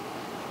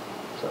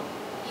 so,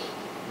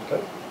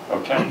 okay.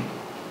 Okay.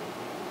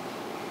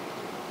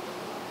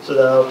 So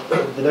now,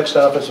 the next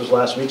conference was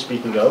last week,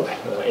 speaking of,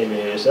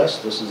 MASS.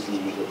 This is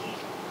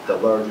the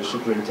larger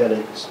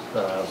superintendent's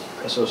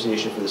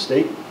association for the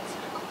state.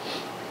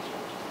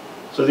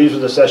 So these were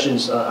the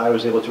sessions I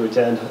was able to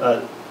attend.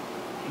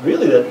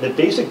 Really, the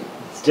basic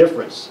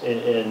difference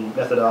in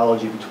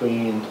methodology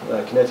between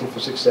Connecting for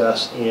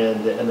Success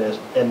and the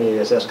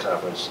MASS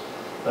conference.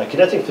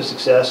 Connecting for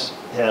Success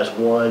has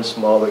one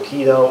smaller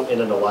keynote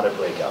and then a lot of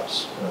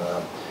breakouts.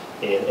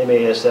 And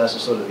MASS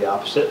is sort of the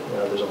opposite.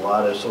 There's a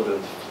lot of sort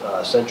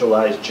of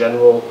centralized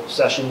general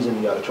sessions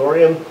in the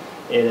auditorium,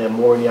 and then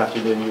more in the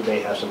afternoon you may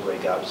have some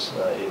breakouts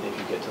if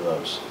you get to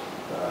those.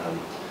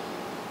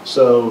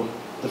 So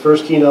the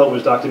first keynote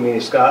was Dr. Manny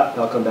Scott.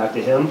 I'll come back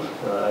to him.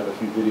 I have a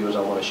few videos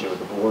I want to share with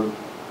the board.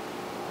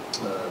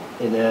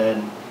 And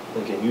then,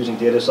 again, using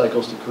data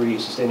cycles to create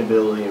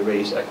sustainability and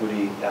raise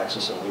equity,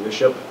 access, and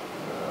leadership.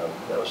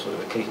 That was sort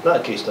of a case, not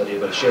a case study,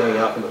 but sharing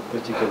out from a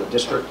particular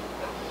district.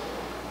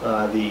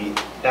 The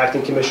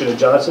acting commissioner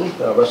Johnson,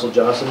 Russell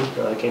Johnson,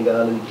 came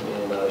down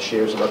and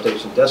shared some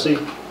updates from DESE.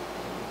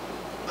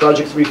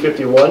 Project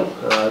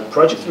 351.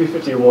 Project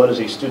 351 is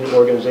a student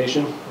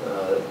organization.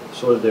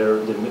 Sort of their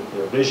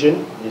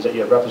vision is that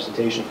you have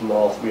representation from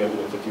all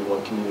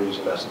 351 communities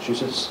in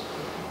Massachusetts.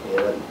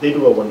 And they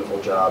do a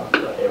wonderful job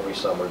every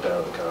summer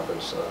down at the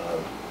conference.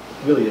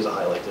 Really is a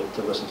highlight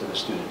to listen to the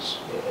students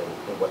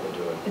and what they're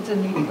doing. It's a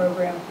neat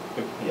program.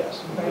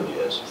 Yes, it really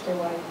is.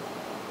 Statewide.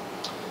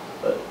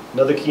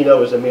 Another keynote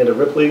was Amanda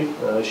Ripley.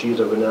 She's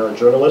a renowned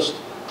journalist,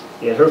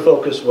 and her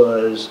focus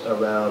was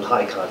around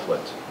high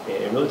conflict,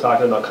 and really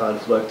talking about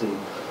conflict, and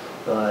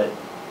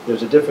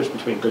there's a difference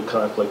between good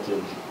conflict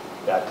and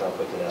bad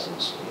conflict in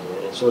essence,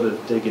 and sort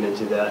of digging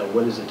into that, and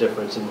what is the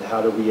difference, and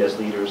how do we as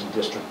leaders and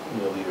district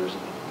leaders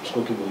and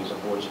school committees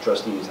and boards of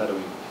trustees, how do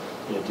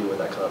we deal with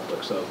that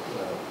conflict? So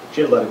she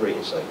had a lot of great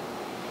insight.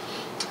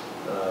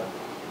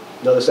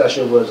 Another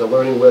session was a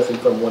learning with and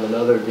from one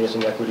another,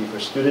 advancing equity for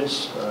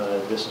students.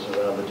 This is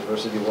around the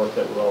diversity work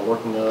that we're all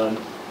working on.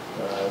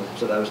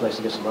 So that was nice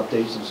to get some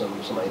updates and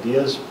some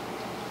ideas.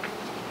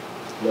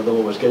 Another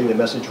one was getting the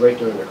message right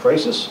during a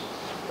crisis.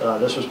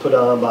 This was put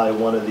on by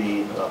one of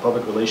the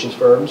public relations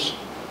firms.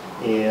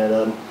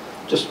 And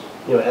just,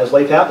 as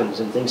life happens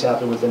and things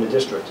happen within a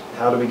district,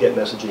 how do we get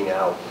messaging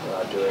out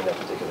during that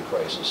particular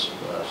crisis?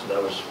 So that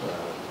was,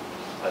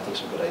 I think,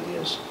 some good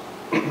ideas.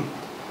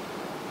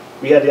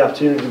 We had the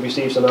opportunity to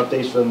receive some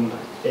updates from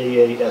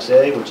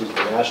AASA, which is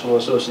the National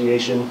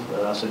Association.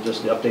 So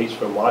just the updates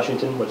from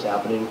Washington, what's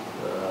happening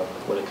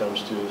when it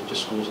comes to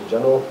just schools in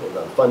general, and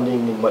on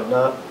funding and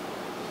whatnot.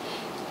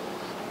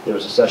 There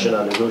was a session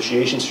on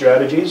negotiation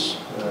strategies.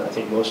 I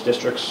think most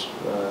districts,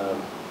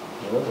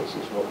 this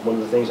is one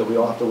of the things that we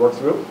all have to work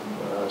through.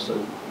 So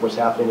what's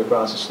happening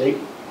across the state.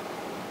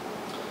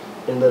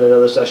 And then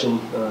another session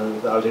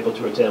that I was able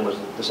to attend was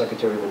the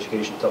Secretary of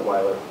Education,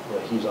 Tutwiler.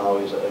 He's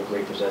always a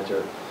great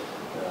presenter,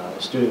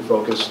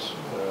 student-focused.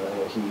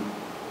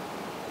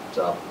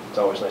 So it's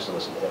always nice to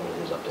listen to him and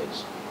his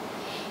updates.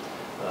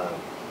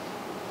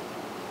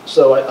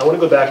 So I want to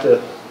go back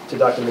to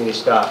Dr. Manny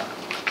Scott.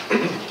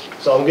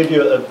 So I'll give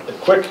you a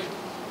quick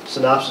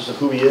synopsis of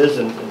who he is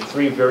in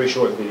 3 very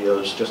short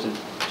videos, just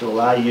to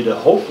allow you to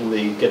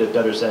hopefully get a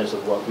better sense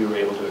of what we were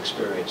able to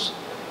experience.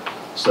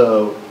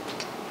 So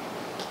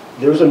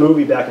there was a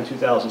movie back in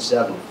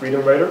 2007,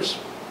 Freedom Writers.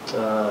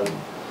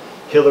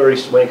 Hilary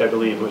Swank, I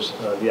believe, was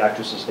the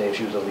actress's name.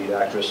 She was a lead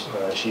actress.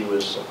 She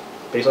was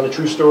based on a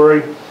true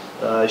story.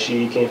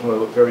 She came from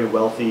a very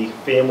wealthy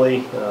family.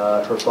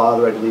 Her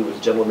father, I believe, was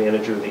general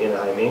manager of the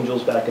Anaheim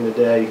Angels back in the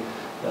day.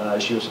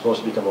 She was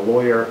supposed to become a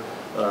lawyer,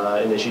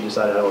 and then she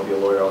decided, I don't want to be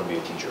a lawyer, I want to be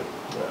a teacher.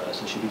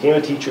 So she became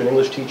a teacher, an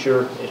English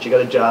teacher, and she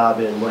got a job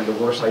in one of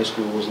the worst high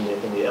schools in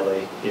the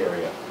LA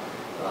area.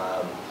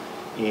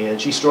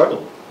 And she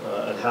struggled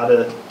on how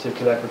to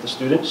connect with the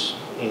students,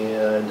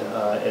 and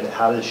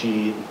how did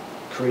she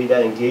create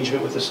that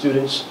engagement with the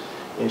students,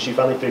 and she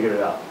finally figured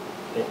it out.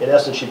 In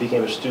essence, she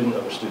became a student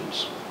of her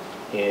students.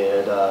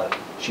 And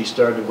she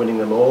started winning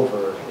them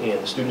over,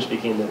 and the students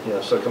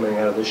started coming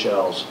out of their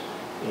shells.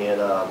 And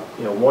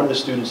one of the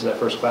students in that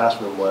first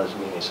classroom was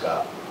Manny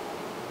Scott.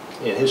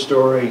 And his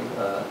story,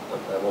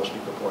 I won't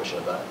speak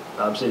proportionate, but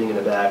I'm sitting in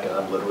the back and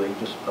I'm literally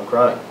I'm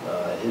crying.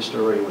 His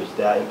story was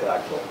that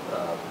impactful.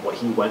 What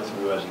he went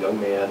through as a young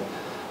man,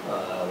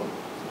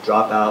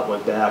 dropped out,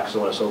 went back,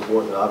 so on and so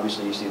forth. And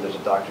obviously you see there's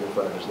a doctor in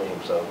front of his name,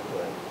 so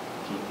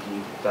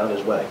he found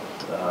his way.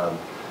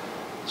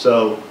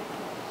 So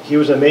he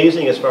was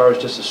amazing as far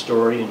as just the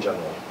story in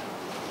general.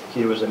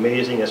 He was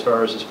amazing as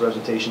far as his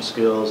presentation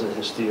skills and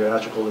his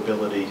theatrical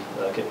ability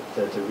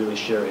to really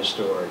share his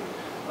story.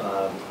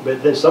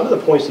 But then some of the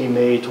points he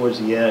made towards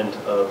the end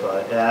of,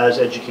 as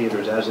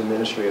educators, as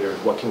administrators,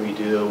 what can we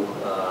do?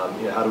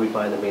 How do we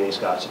find the Manny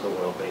Scotts of the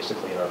world,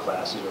 basically, in our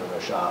classes or in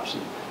our shops,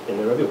 and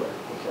they're everywhere,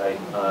 okay?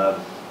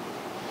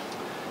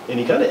 And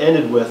he kind of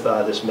ended with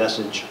this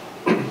message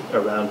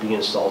around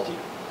being salty,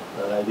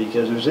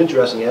 because it was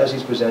interesting, as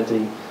he's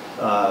presenting,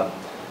 I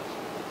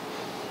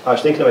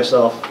was thinking to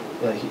myself,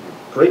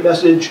 great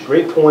message,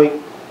 great point,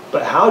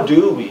 but how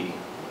do we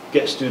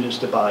get students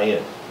to buy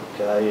in,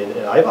 okay?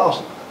 And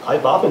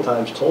I've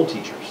oftentimes told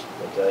teachers,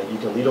 okay, you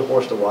can lead a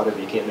horse to water,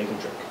 but you can't make him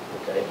drink,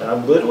 okay? And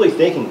I'm literally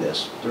thinking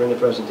this during the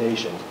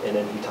presentation, and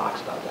then he talks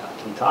about that.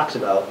 He talks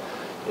about,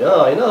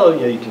 I know,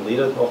 you can lead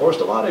a horse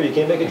to water, but you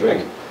can't make it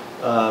drink.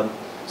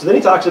 So then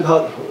he talks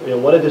about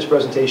one of his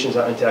presentations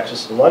out in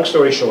Texas. Long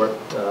story short,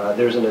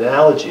 there's an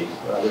analogy.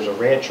 There's a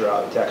rancher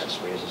out in Texas,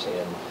 raised his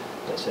hand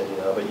and said,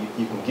 but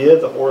you can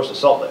give the horse a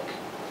salt lick.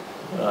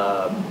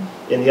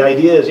 And the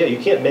idea is, you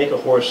can't make a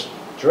horse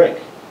drink.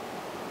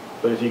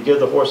 But if you give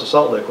the horse a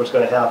salt lick, what's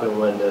going to happen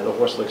when the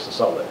horse licks the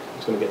salt lick?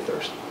 It's going to get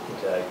thirsty,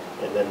 okay?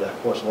 And then the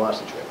horse wants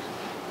to drink.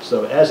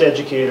 So as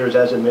educators,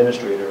 as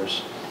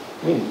administrators,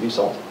 we need to be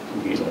salty.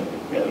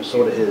 That was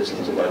sort of his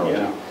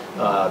analogy.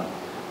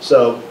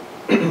 So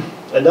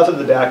enough of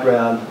the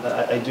background.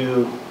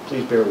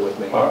 Please bear with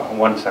me.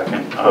 1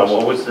 second.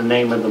 What was the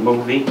name of the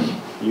movie?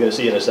 You're going to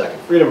see in a second.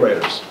 Freedom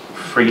Riders.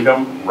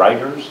 Freedom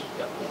Riders?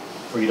 Yeah.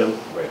 Freedom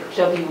Riders.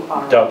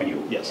 W-R.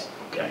 W. Yes.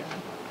 Okay.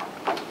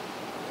 I'm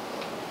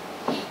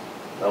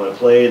going to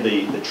play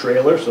the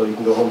trailer so you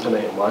can go home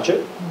tonight and watch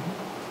it.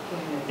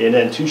 And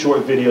then 2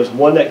 short videos.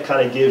 One that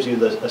kind of gives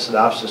you a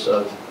synopsis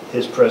of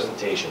his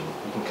presentation.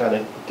 You can kind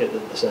of get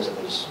the sense of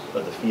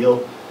the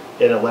feel.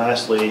 And then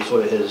lastly,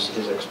 sort of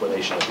his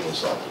explanation of being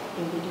salty.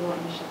 Do you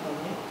want me to play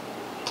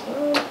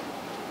it?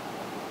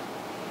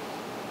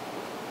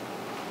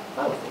 I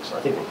don't think so.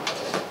 I think we'll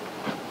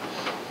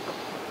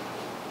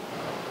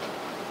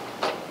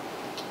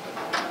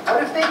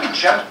What if they could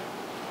just...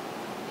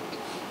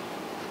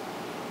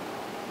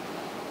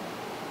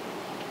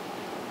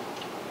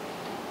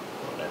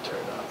 Oh, that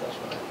turned off, that's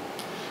why.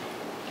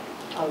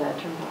 Oh, that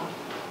turned off.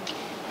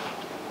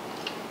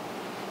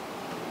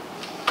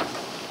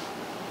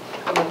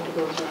 You have to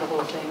go through the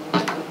whole thing.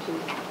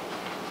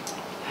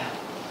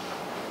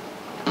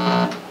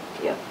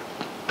 Yep.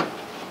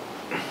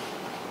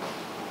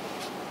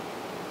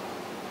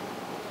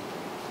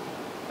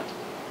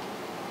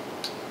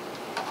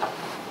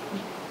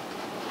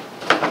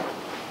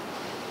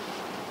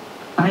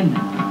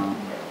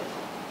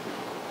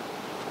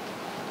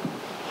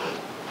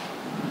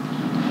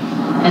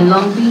 In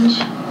Long Beach,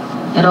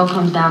 it all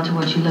comes down to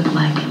what you look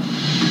like.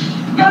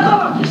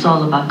 It's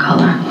all about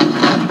color.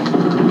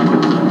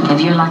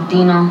 If you're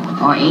Latino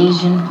or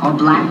Asian or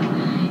black,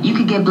 you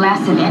could get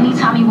blasted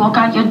anytime you walk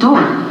out your door.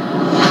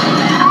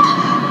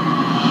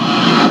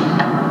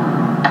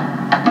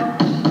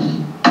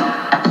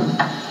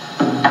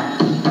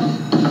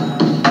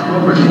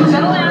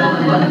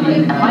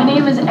 My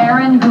name is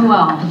Erin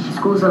Guel.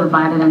 Schools are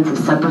divided into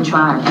separate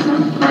tribes.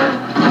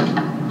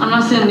 I'm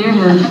not sitting near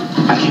him.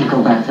 I can't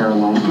go back there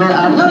alone. Man,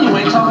 I know you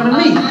ain't talking to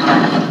me.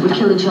 We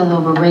kill each other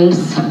over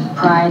race,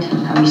 pride,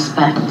 and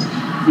respect.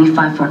 We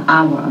fight for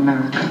our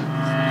America.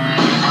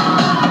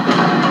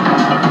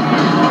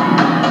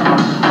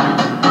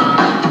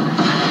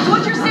 So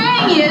what you're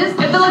saying is,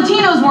 if the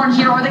Latinos weren't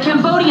here, or the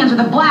Cambodians, or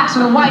the blacks,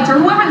 or the whites, or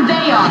whoever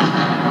they are,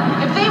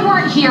 if they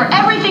weren't here,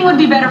 everything would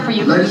be better for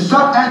you. Lady,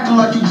 stop acting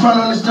like you're trying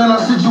to understand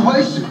our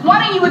situation. Why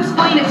don't you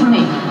explain it to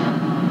me?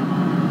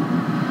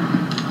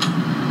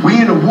 We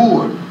in a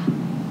war.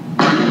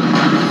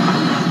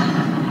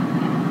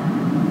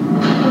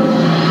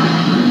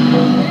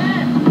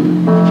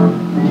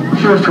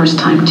 You're a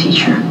first-time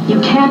teacher. You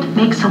can't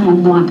make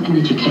someone want an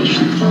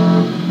education.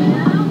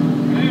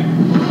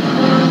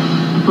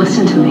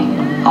 Listen to me,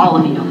 all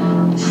of you.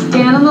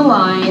 Stand on the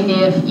line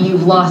if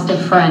you've lost a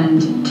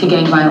friend to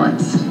gang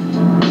violence.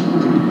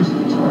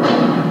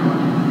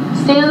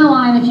 Stay on the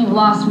line if you've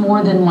lost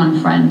more than one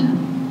friend.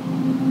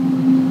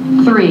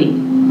 3,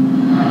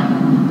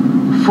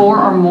 4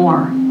 or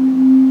more.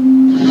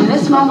 From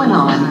this moment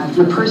on,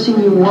 the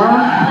person you were,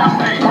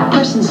 that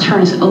person's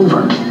turn is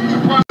over.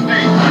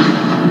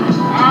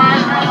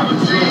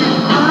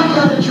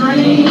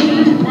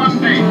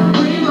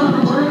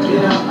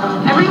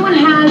 Everyone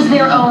has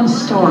their own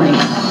story.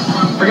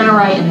 We're gonna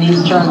write in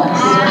these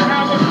journals.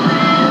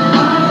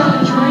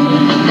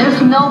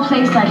 There's no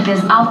place like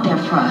this out there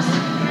for us.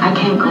 I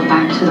can't go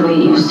back to the way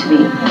it used to be.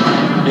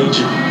 Need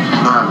you.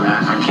 Nah,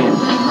 man, I can't.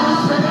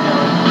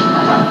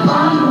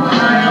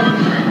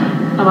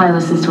 Nobody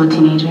listens to a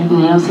teenager. And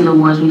they don't see the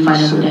wars we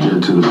fight every day. I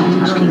don't even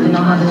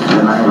know how this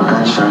And I heard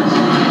gunshots.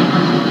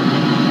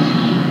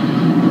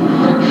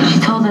 She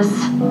told us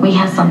we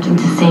had something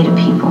to say to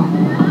people.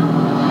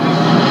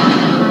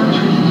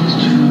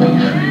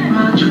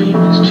 My dream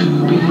is to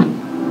be.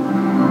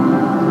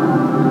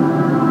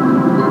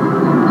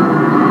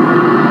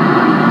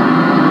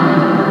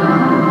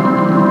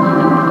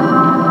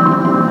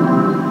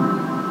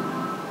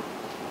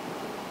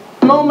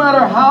 no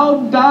matter how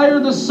dire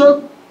the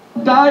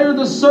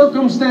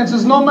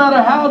circumstances, no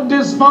matter how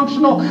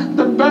dysfunctional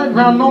the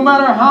background, no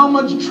matter how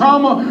much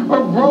trauma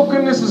or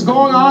brokenness is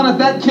going on at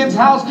that kid's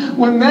house,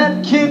 when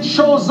that kid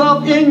shows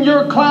up in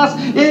your class,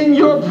 in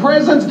your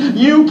presence,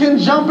 you can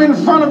jump in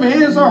front of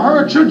his or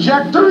her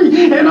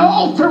trajectory and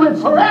alter it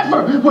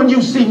forever when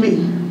you see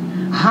me.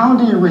 How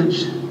do you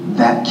reach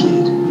that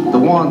kid? The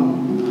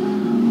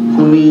one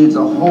who needs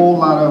a whole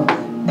lot of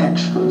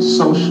extra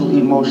social,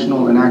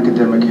 emotional, and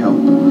academic help.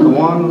 The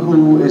one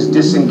who is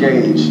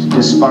disengaged,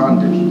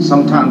 despondent,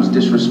 sometimes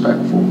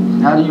disrespectful.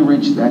 How do you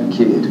reach that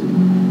kid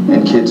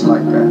and kids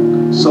like that?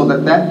 So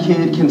that that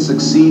kid can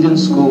succeed in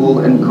school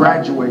and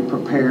graduate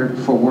prepared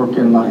for work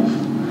in life.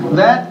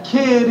 That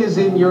kid is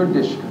in your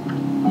district.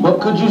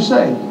 What could you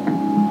say?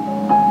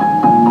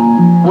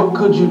 What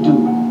could you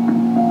do?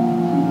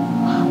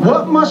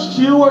 What must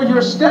you or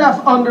your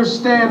staff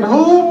understand?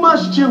 Who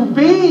must you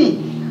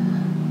be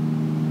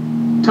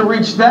to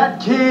reach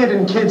that kid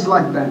and kids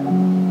like that?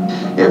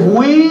 If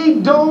we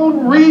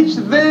don't reach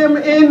them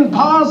in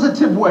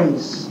positive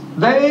ways,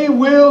 they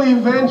will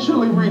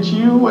eventually reach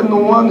you and the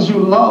ones you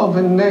love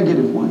in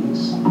negative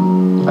ways.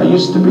 I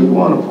used to be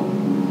one of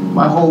them.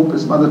 My hope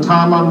is by the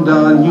time I'm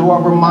done, you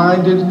are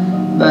reminded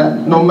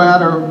that no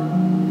matter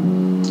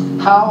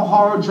how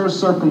hard your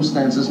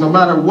circumstances, no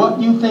matter what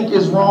you think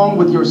is wrong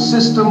with your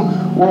system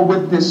or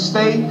with this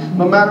state,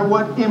 no matter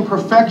what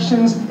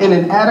imperfections and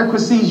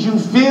inadequacies you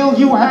feel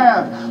you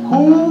have,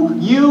 who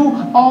you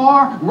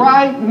are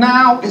right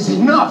now is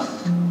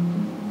enough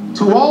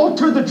to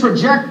alter the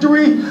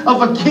trajectory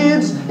of a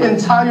kid's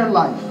entire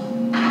life.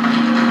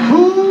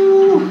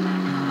 Who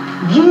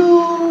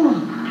you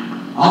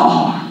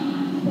are.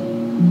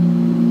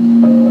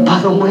 By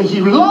the way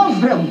you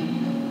love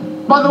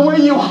them, by the way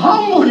you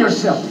humble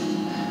yourself,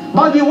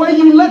 by the way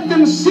you let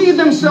them see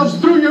themselves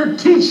through your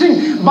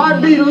teaching, by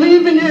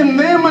believing in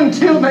them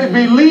until they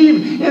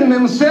believe in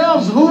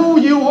themselves. Who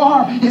you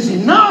are is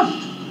enough.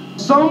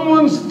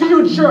 Someone's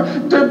future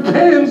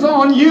depends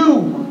on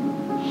you.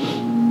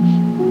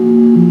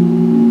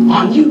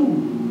 On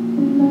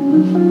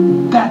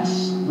you.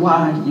 That's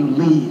why you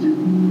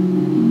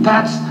lead.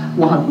 That's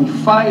why we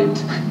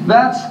fight.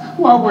 That's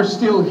why we're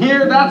still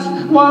here. That's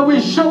why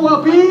we show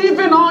up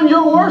even on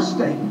your worst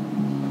day.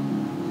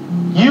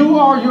 You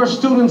are your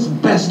students'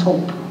 best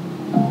hope.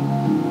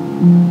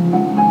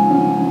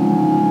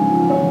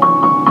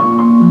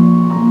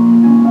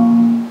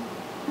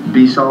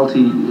 Be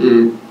salty.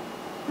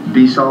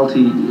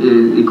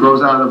 It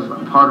grows out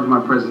of part of my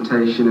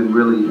presentation and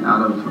really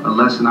out of a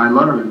lesson I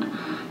learned.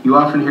 You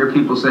often hear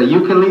people say,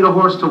 you can lead a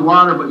horse to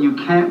water, but you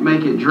can't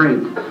make it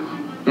drink.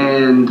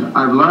 And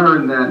I've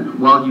learned that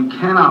while you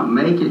cannot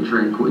make it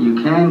drink, what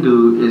you can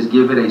do is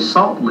give it a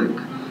salt lick.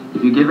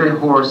 If you give a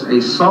horse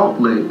a salt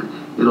lick,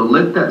 it'll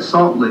lick that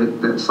salt lick.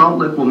 That salt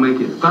lick will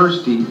make it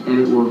thirsty, and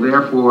it will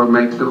therefore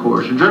make the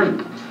horse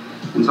drink.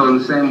 And so in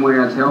the same way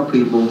I tell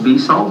people, be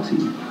salty.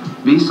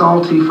 Be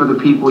salty for the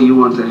people you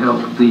want to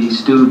help, the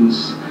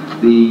students,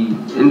 the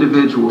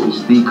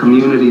individuals, the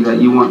community that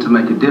you want to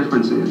make a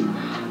difference in.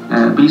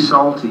 Be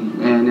salty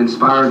and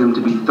inspire them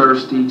to be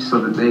thirsty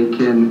so that they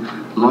can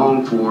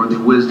long for the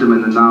wisdom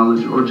and the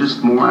knowledge or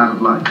just more out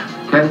of life.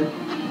 Okay?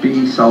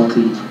 Be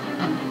salty.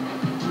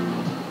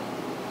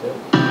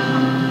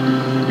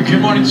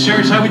 Good morning,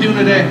 church. How are we doing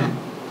today?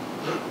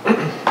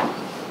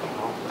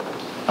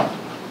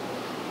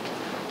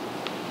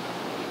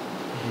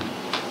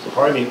 So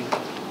part of me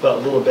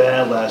felt a little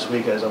bad last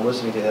week as I'm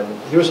listening to him.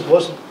 He was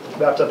supposed to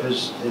wrap up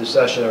his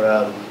session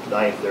around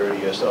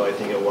 9:30 or so, I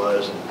think it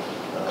was. And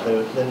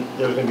then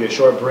there was going to be a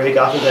short break.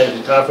 Oftentimes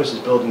the conference is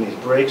building these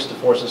breaks to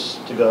force us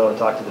to go and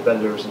talk to the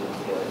vendors and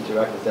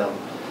interact with them.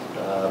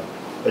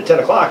 At 10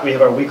 o'clock we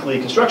have our weekly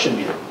construction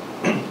meeting.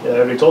 I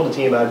already told the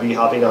team I'd be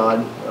hopping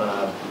on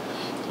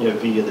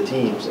via the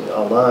teams and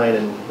online,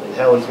 and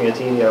Helen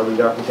Fantini, our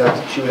lead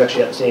architect, she was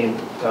actually at the same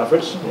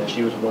conference.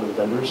 She was one of the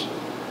vendors.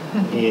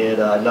 And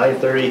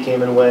 9:30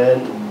 came and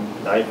went,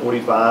 and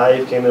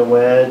 9:45 came and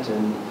went,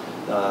 and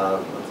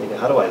I'm thinking,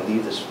 how do I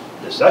leave this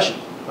session?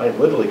 I am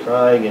literally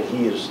crying, and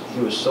he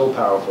was so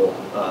powerful.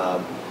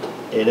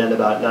 And then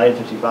about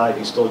 9:55,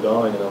 he's still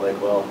going, and I'm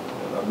like, well,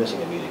 I'm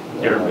missing a meeting.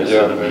 You're missing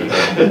a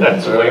meeting.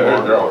 That's way more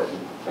important.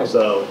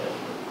 So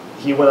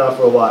he went out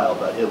for a while,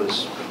 but it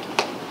was.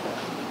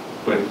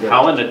 But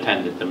Helen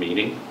attended the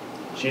meeting.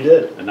 She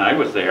did. And I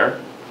was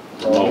there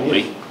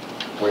remotely.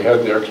 We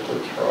had the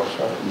experts for us.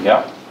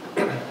 Yeah.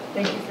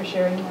 Thank you for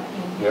sharing that.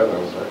 Yeah, that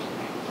was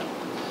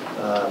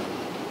excellent.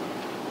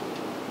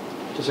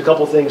 Just a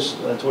couple things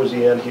towards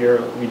the end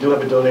here. We do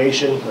have a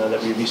donation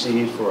that we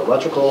received for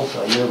electrical.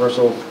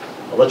 Universal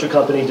Electric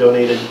Company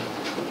donated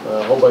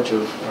a whole bunch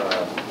of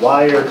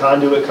wire,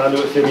 conduit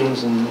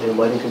fittings, and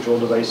lighting control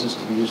devices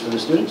to be used for the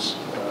students,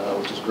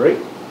 which is great.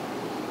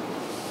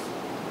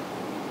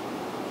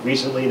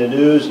 Recently in the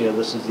news,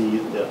 this is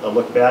a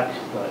look back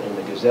in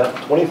the Gazette.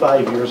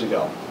 25 years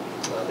ago,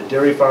 the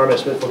dairy farm at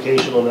Smith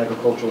Vocational and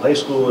Agricultural High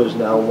School is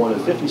now one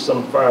of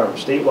 50-some farms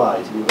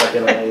statewide to be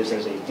recognized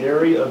as a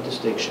dairy of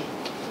distinction.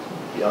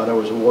 The honor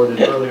was awarded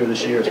earlier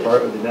this year as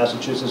part of the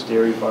Massachusetts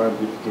Dairy Farm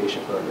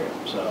Beautification Program,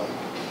 so,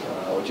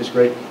 which is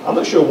great. I'm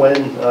not sure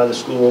when the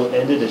school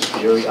ended its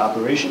dairy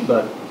operation,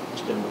 but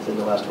it's been within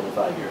the last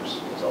 25 years,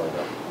 that's all I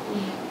know.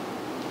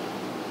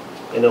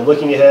 And then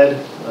looking ahead,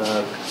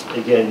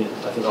 again,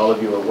 I think all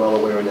of you are well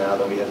aware now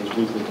that we have these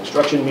weekly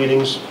construction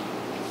meetings.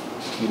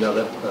 You know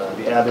that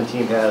the admin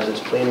team has its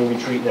planning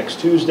retreat next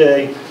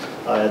Tuesday.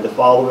 The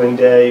following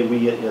day,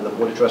 the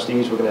Board of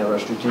Trustees, we're going to have our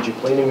strategic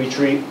planning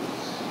retreat.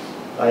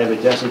 I have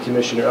a density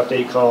commissioner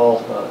update call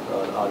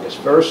on August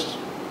 1st.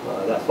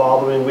 That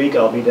following week,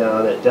 I'll be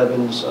down at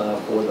Devon's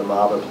for the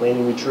Malvern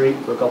planning retreat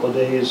for a couple of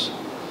days.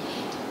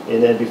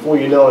 And then before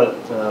you know it,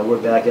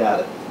 we're back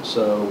at it.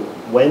 So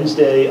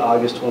Wednesday,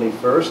 August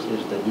 21st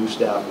is the new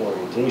staff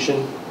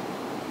orientation.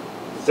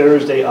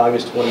 Thursday,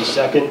 August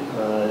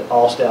 22nd,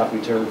 all staff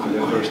return for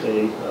their first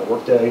day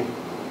workday.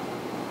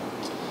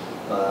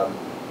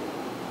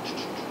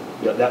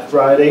 That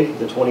Friday,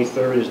 the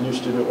 23rd, is new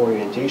student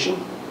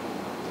orientation.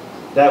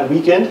 That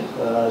weekend,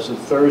 so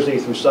Thursday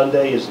through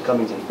Sunday, is the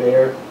Cummington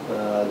Fair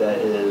that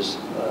is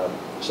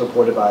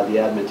supported by the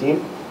admin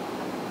team.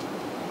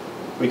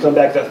 We come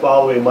back that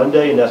following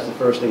Monday, and that's the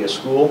first day of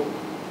school.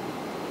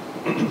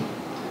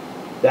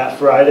 That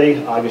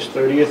Friday, August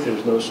 30th,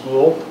 there's no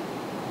school,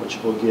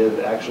 which will give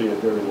actually a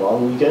very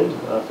long weekend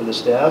for the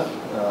staff.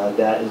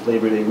 That is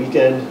Labor Day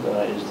weekend,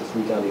 is the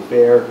Three-County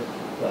Fair,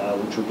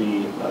 which will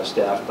be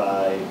staffed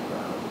by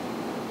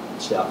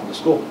staff from the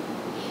school.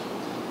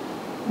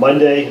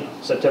 Monday,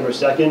 September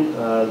 2nd,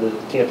 the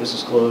campus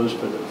is closed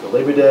for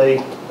Labor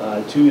Day.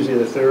 Tuesday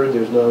the 3rd,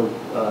 there's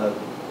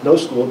no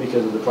school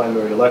because of the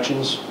primary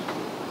elections.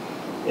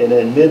 And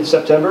then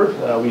mid-September,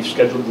 we've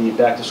scheduled the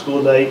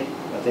back-to-school night.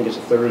 I think it's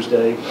a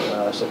Thursday,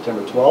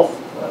 September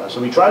 12th.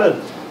 So we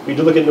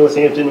do look at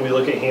Northampton, we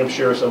look at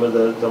Hampshire, some of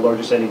the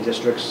larger sending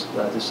districts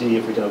to see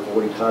if we can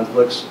avoid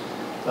conflicts.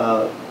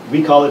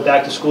 We call it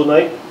back-to-school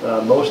night.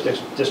 Most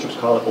districts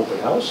call it open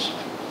house,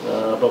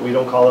 but we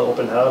don't call it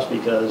open house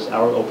because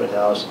our open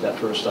house that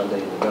first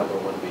Sunday in November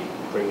when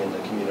we bring in the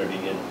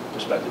community and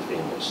prospective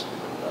families.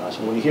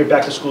 So when you hear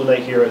back-to-school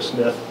night here at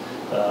Smith,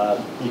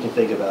 you can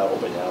think about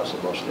open house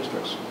in most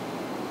districts.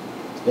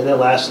 And then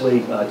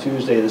lastly,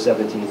 Tuesday the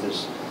 17th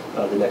is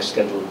the next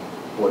scheduled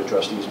Board of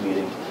Trustees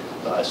meeting,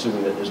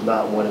 assuming that there's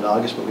not one in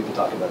August, but we can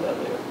talk about that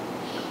later.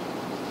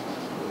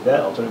 With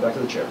that, I'll turn it back to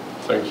the chair.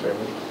 Thanks,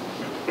 Amy.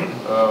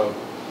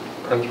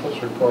 Principal's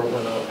report,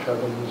 we're not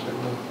having this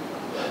evening?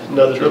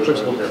 No, there's no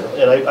principal.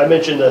 And I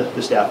mentioned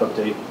the staff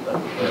update.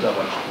 There's not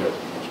much. Yeah,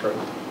 that's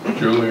great.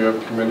 Julie, you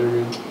have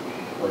committee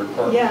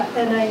report? Yeah,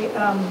 and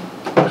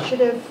I should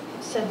have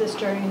said this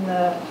during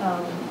the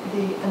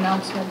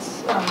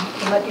announcements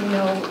to let you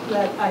know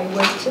that I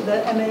went to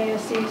the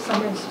MASC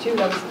Summer Institute.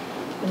 I was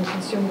been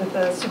consumed with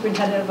the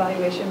superintendent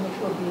evaluation,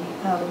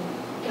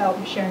 which I'll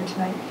be sharing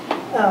tonight.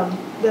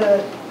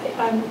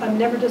 I'm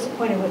never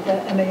disappointed with the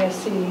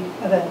MASC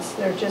events.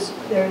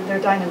 They're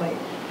dynamite.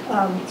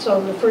 So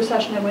the first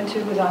session I went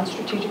to was on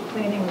strategic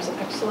planning. It was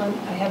excellent.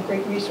 I had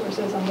great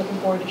resources. I'm looking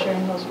forward to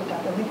sharing those with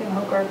Dr. Lincoln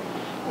Hooker.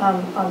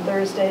 On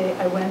Thursday,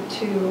 I went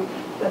to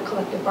the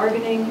collective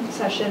bargaining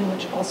session,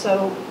 which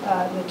also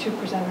the two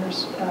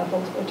presenters,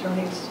 both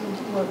attorneys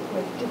who work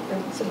with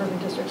different suburban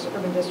districts,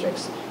 urban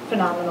districts,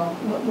 phenomenal.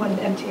 One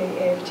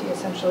MTA, AFT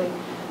essentially.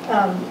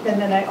 And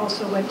then I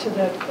also went to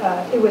the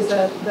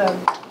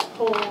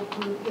whole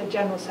group, the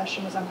general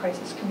session was on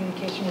crisis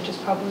communication, which is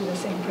probably the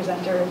same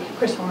presenter,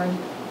 Chris Horn.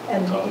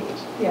 And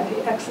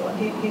excellent.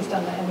 He's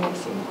done the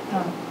MAC,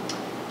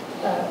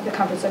 the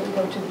conference that we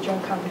go to, the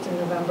joint conference in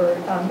November.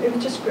 It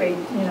was just great,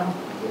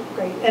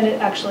 great. And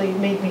it actually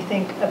made me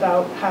think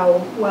about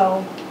how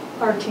well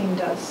our team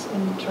does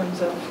in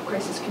terms of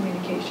crisis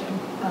communication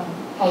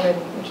already,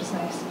 which is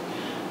nice.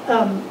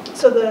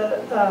 So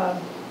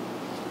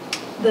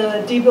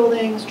the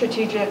debuilding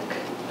strategic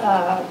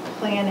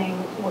planning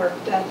work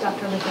that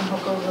Dr. Lincoln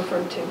Hooker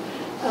referred to,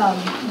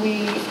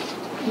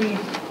 we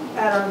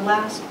at our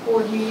last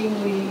board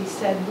meeting, we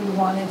said we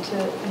wanted to,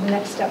 the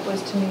next step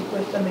was to meet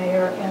with the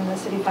mayor and the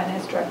city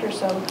finance director.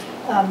 So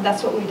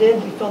that's what we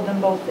did. We filled them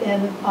both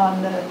in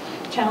on the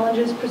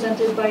challenges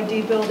presented by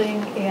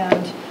debuilding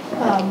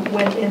and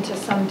went into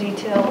some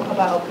detail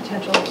about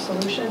potential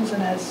solutions.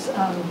 And as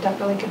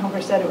Dr. Lincoln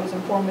Hooker said, it was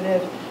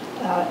informative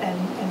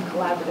and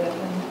collaborative,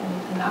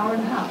 and an hour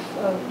and a half,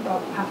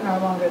 about half an hour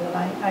longer than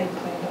I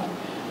planned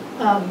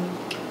on.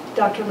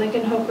 Dr.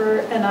 Lincoln Hooker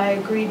and I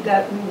agreed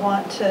that we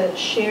want to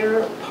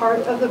share part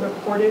of the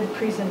recorded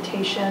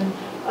presentation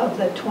of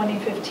the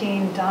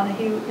 2015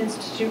 Donahue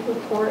Institute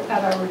report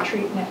at our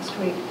retreat next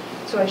week.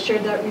 So I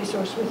shared that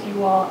resource with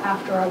you all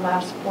after our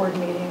last board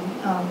meeting.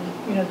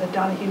 The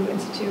Donahue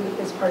Institute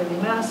is part of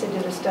UMass. They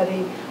did a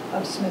study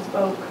of Smith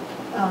Oak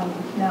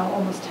now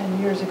almost 10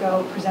 years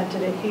ago,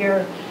 presented it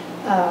here.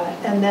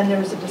 And then there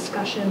was a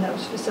discussion that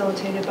was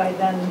facilitated by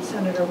then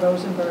Senator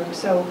Rosenberg.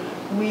 So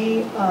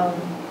we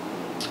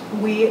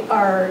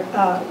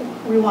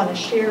want to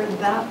share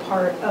that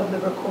part of the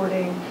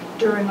recording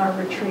during our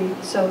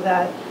retreat so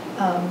that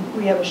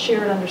We have a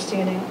shared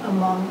understanding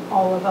among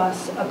all of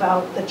us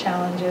about the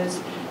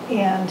challenges,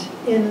 and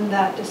in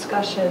that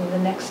discussion, the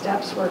next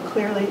steps were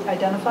clearly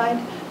identified,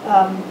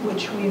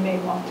 which we may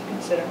want to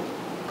consider.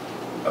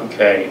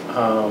 Okay,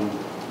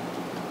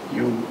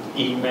 you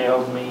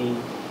emailed me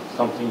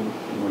something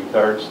in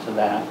regards to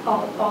that?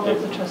 All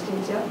of the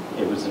trustees, yeah?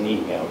 It was an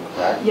email,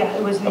 correct? Yeah,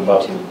 it was the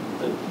About YouTube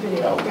the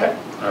video. Okay,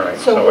 yeah. all right,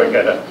 So so I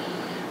gotta...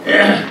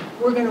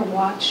 We're going to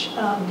watch,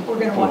 that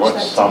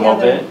Watch some of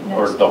together it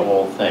or next the week.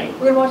 whole thing?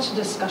 We're going to watch the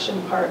discussion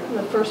part.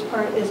 The first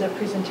part is a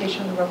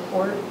presentation of the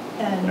report,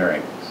 and All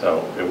right,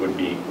 so it would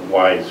be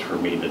wise for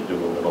me to do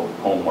a little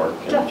homework.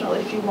 And definitely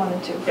if you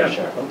wanted to, for yeah,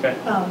 sure. Okay.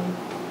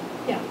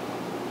 Yeah.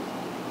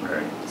 All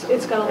right.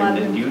 It's got a lot And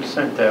of... then you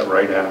sent that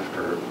right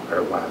after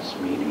our last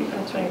meeting, I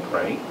That's think,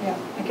 right? Yeah,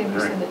 I can All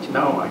right. resend it to you.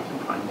 No, I can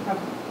find it. Okay.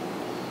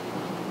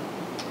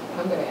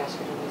 I'm gonna ask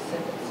you to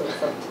resend it so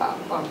it's up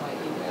top on my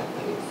email,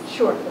 please.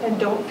 Sure, and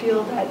don't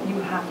feel that you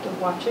have to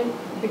watch it,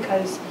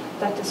 because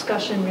that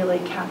discussion really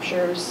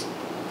captures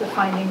the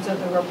findings of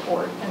the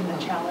report and the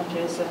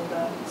challenges and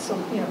the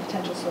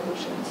potential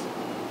solutions.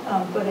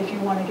 But if you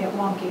want to get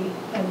wonky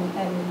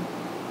and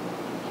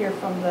hear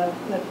from the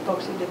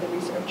folks who did the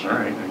research. All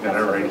right, I got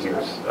it right here.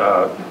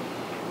 part.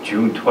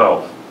 June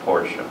 12th,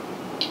 Portia.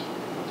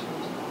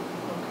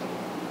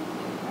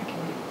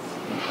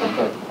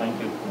 Okay,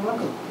 thank you. You're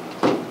welcome.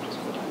 Just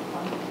put on,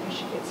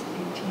 she gets 18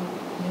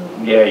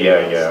 million. Yeah.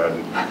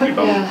 You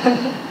don't,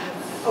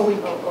 Oh, we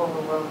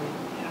Overwhelming.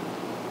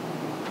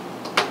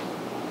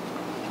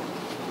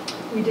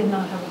 We did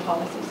not have a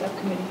policy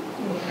subcommittee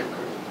meeting.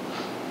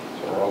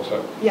 So we're all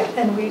set. Yeah,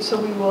 and we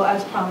will,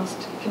 as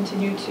promised,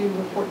 continue to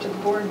report to the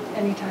board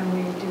anytime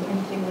we do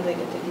anything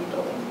related to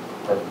debuilding.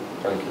 Perfect.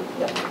 Thank you.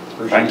 Yeah.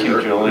 thank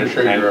you, Julie.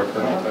 Appreciate your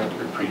effort.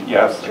 Thank you.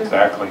 Yes, Sure.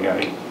 exactly.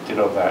 I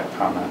ditto that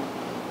comment.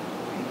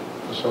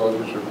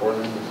 Facilities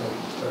reporting,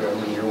 I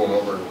mean, you went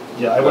over.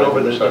 Yeah, I went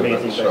over the main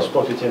 90%, things. I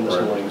spoke to Tim this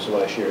right. morning,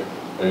 so I shared.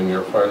 And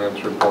your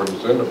finance report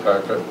is in the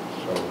packet,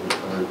 so we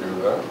can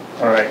review that.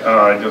 All right,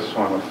 I just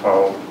want to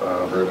follow,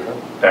 Right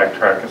ahead.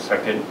 backtrack a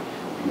second.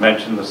 You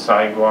mentioned the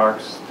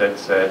sidewalks,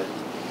 that's at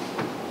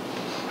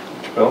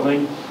which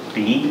building?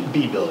 B?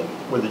 B building,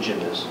 where the gym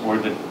is. Where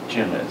the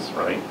gym is,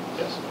 right?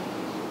 Yes.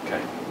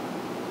 Okay.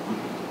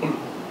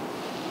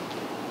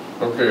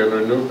 Okay,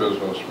 under new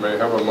business, may I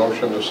have a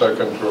motion to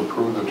second to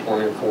approve the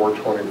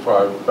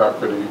 24-25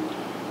 faculty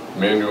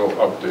manual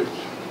updates.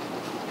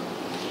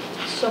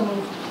 So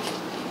moved.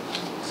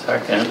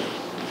 Second.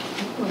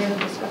 We're going to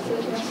discuss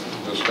it,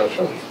 yes?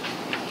 Discussion?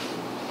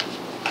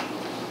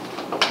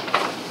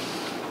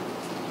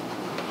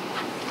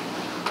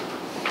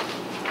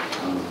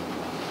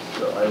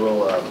 So I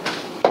will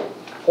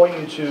point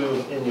you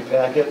to, in your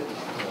packet,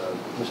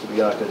 Mr.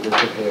 Bianca did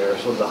prepare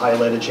sort of the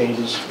highlighted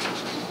changes.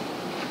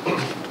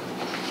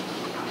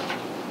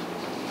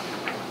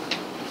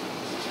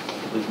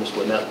 I believe Ms.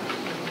 Lynette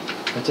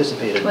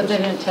participated. Was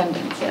in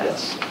attendance,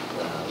 yes.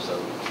 Yes. So,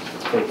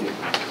 thank you.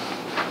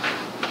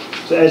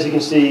 So as you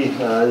can see,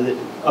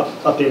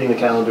 updating the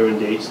calendar and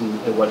dates and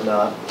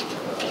whatnot,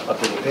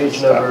 updating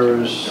page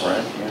numbers,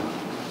 Correct,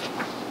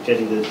 yeah.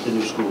 getting the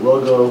new school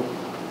logo,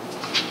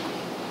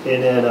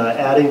 and then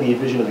adding the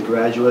vision of the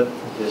graduate.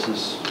 This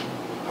is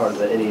part of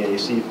the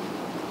NEAC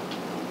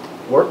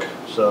work.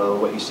 So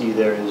what you see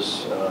there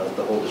is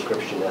the whole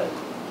description that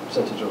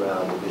centers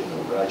around the vision of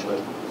the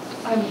graduate.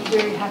 I'm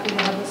very happy to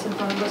have this in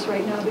front of us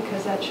right now,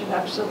 because that should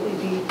absolutely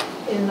be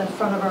in the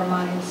front of our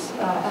minds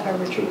at our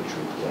retreat,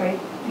 Yeah. right?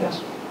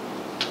 Yes.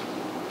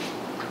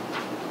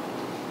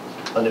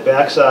 On the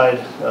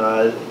backside,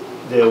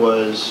 there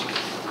was,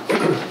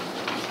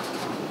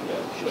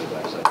 show the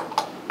backside.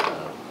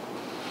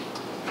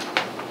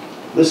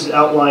 This is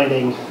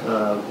outlining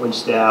when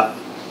staff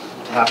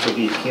have to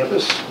leave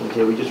campus.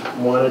 Okay, we just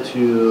wanted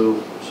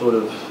to sort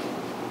of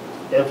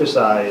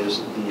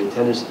emphasize the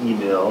attendance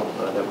email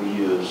that we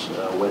use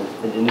when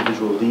an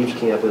individual leaves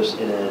campus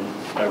and then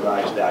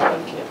arrives back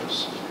on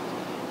campus.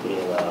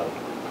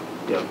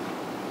 And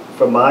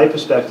from my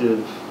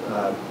perspective,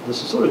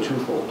 this is sort of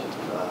twofold,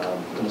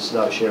 and this is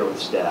how I share with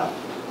staff.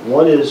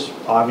 One is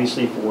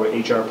obviously for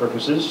HR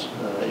purposes.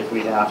 If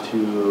we have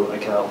to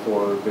account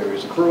for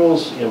various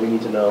accruals, we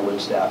need to know when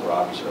staff are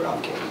obviously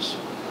off campus.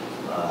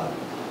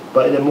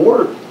 But in a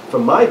more,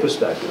 from my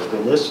perspective,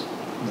 and this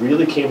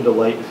really came to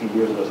light a few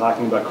years ago,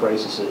 talking about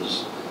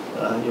crises.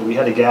 We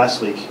had a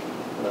gas leak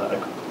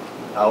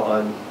out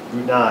on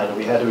Route 9, and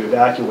we had to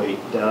evacuate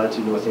down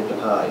to Northampton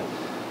High.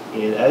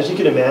 And as you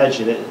can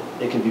imagine,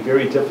 it can be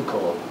very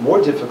difficult,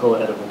 more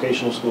difficult at a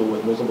vocational school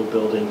with multiple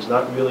buildings,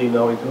 not really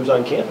knowing who's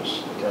on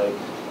campus, okay?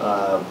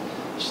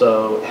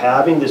 So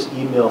having this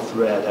email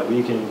thread that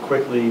we can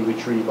quickly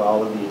retrieve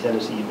all of the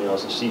attendance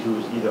emails and see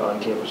who's either on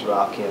campus or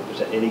off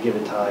campus at any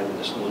given time in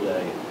the school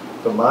day,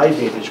 from my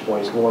vantage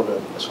point, it's more of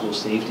a school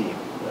safety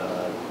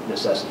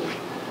necessity.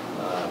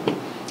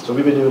 So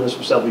we've been doing this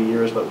for several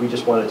years, but we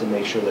just wanted to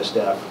make sure that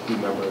staff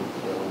remember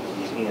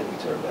when we leave and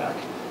return back.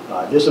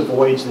 This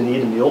avoids the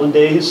need in the olden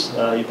days.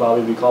 You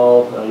probably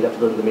recall you'd have to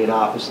go to the main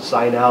office and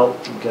sign out,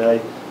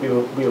 okay?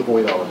 we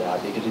avoid all of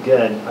that, because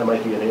again, I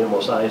might be an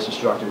animal science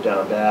instructor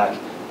down back,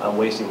 I'm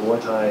wasting more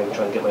time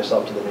trying to get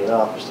myself to the main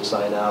office to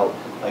sign out.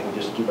 I can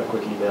just do my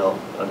quick email,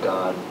 I'm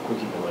gone, quick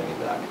email when I get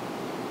back.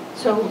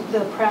 So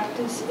the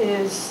practice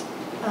is,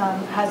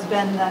 has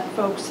been that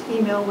folks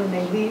email when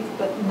they leave,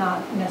 but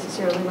not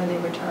necessarily when they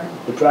return.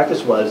 The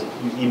practice was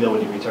you email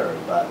when you return,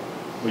 but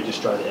we're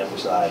just trying to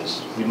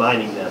emphasize,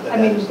 reminding them that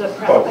I mean, that is... the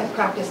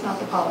practice, not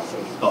the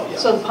policy. Oh, yeah.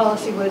 So the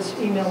policy was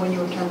email when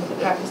you return, but the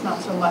practice not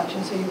so much,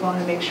 and so you want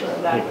to make sure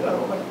that, Yeah.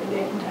 or whatever the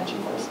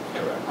intention was.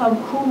 Correct.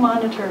 Who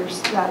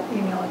monitors that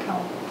email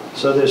account?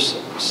 So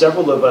there's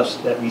several of us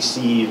that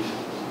receive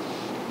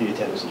the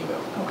attendance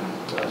email.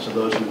 Okay. So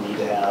those who need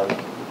to have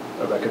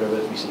a record of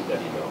it receive that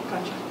email.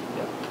 Gotcha.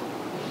 Yeah.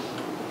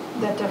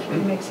 That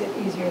definitely makes it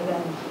easier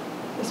than,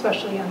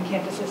 especially on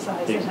campuses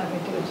size, than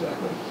having to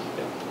Exactly.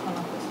 Yeah. come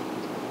up with.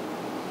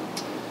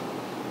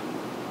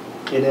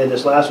 And then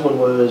this last one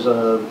was,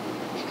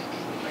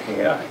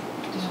 AI.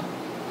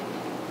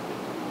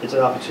 it's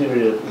an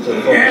opportunity to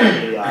focus on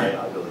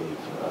AI, I believe.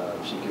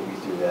 So you can read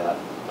through that.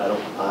 I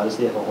don't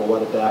honestly have a whole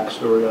lot of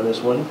backstory on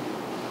this one.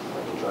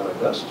 I can try my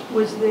best.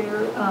 Was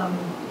there,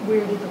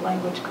 where did the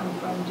language come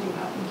from? Do you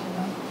happen to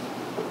know?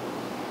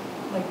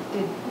 Like,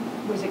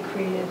 was it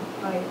created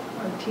by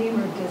our team,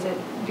 or does it,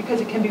 because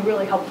it can be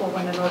really helpful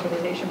when an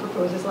organization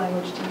proposes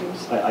language to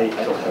use? I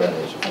don't have that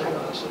answer for you,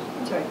 honestly.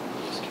 That's right.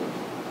 Just curious.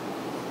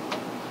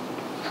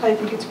 I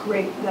think it's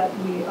great that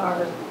we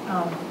are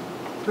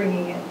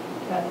bringing it,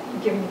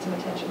 giving it some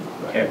attention.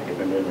 Yeah,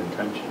 giving it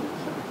attention,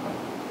 exactly.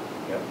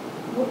 Yep.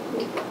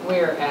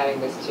 We're adding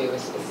this too.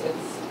 It's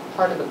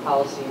part of the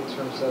policy in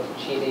terms of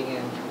cheating,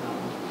 and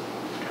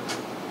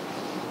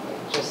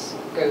it just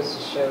goes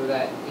to show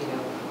that, you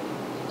know,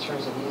 in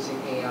terms of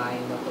using AI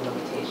and what the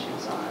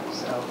limitations are.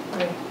 So.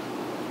 Right.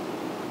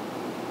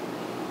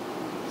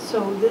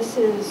 So this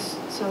is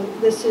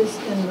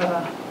in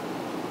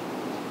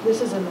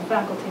the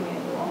faculty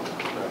manual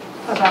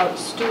about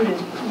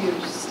student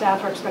use.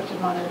 Staff are expected to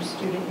monitor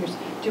student use.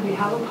 Do we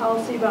have a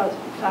policy about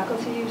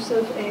faculty use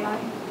of AI?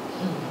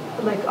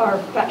 Like,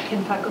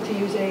 can faculty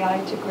use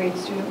AI to grade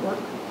student work?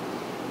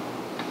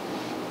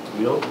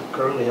 We don't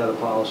currently have a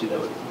policy that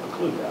would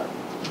include that.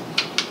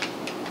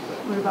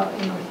 What about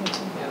in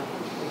Northampton? No,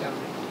 we don't have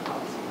a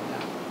policy for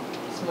that.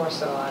 It's more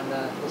so on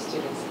the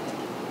students' end.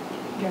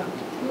 Yeah.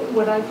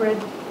 What I've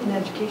read in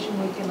Education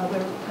Week and other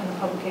kind of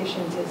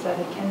publications is that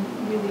it can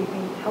really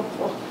be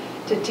helpful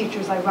to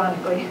teachers,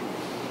 ironically.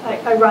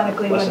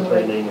 Lesson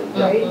planning and...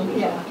 Right?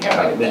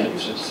 Yeah, many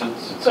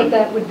it's But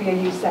that would be a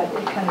use that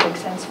it kind of makes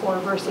sense for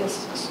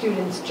versus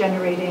students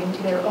generating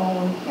their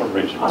own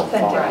original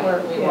authentic thought.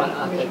 work. We want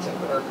authentic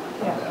work.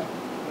 Yeah.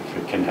 If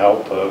it can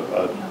help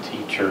a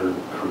teacher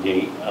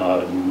create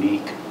a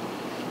unique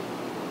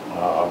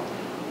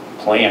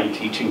plan,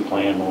 teaching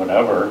plan,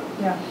 whatever,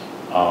 Yeah.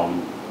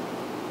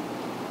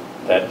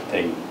 that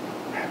they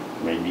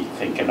may be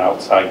thinking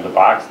outside the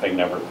box they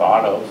never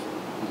thought of.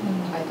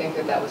 I think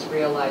that was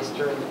realized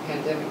during the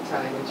pandemic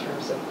time in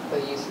terms of the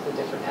use of the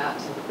different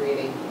apps and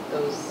creating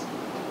those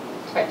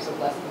types of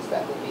lessons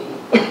that will be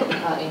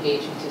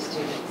engaging to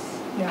students.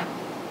 Yeah.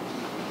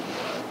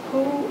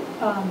 Who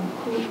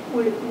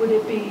would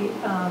it be,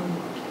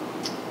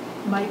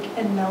 Mike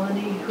and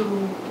Melanie,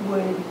 who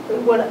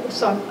would,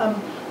 so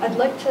I'd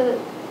like to,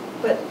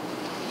 but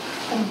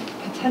I'm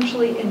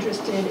potentially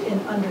interested in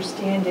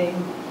understanding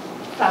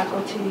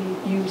faculty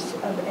use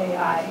of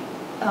AI.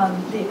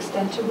 The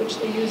extent to which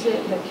they use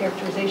it, the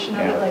characterization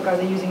of it, like, are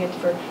they using it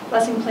for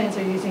lesson plans,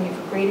 are they using it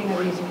for grading,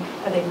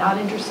 are they not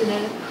interested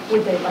in it?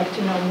 Would they like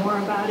to know more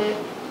about it?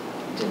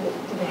 Do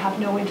they have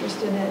no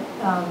interest in it?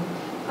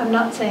 I'm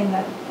not saying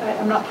that,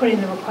 I'm not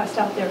putting the request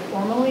out there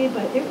formally,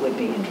 but it would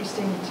be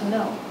interesting to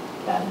know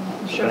that.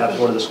 I'm sure perhaps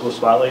one of the school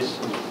spotlights?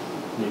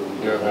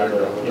 Yeah, there you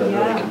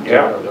go.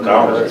 Yeah,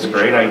 no, it's a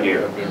great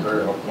idea. That'd be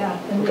very helpful. Yeah,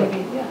 and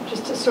maybe,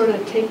 just to sort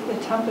of take the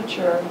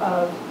temperature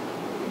of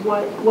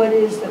what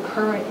is the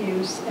current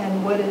use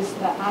and what is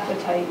the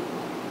appetite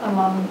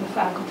among the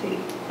faculty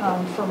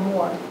for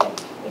more,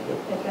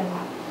 if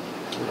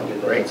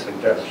any. Great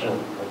suggestion.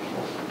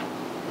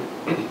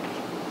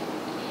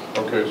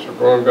 Okay, so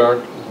going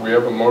back, we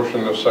have a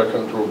motion, a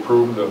second, to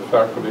approve the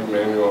faculty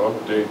manual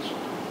updates.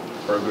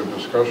 Further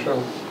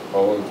discussion?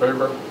 All in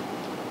favor?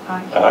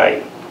 Aye.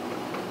 Aye.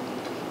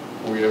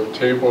 We have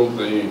tabled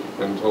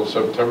until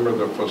September,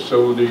 the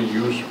facility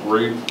use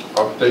rate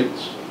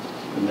updates.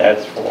 And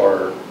that's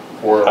for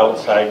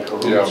outside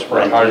groups, Yeah, for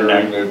renting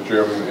hiring them. the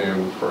gym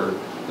and for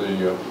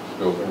the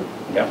building.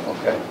 Yeah,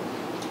 okay.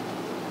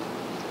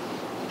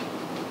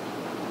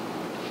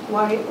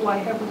 Why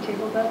have we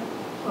tabled that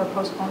or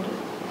postponed it?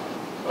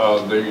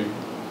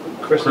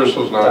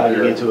 Crystal's not diving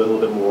here. into it a little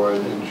bit more,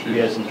 and She's she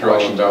has some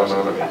drawing questions. down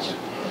on it. Gotcha.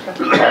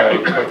 All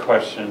right, quick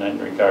question in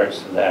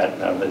regards to that.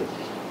 Now,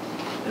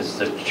 is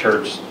the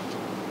church,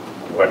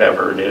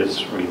 whatever it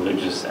is,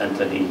 religious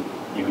entity,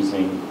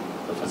 using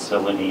the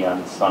facility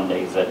on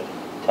Sundays at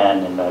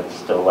 10, and that's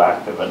still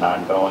active and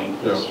ongoing?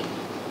 Yes.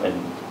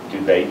 And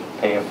do they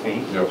pay a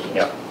fee? Yes.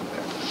 Yeah.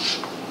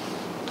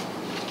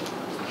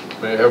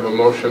 May I have a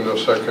motion and a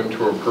second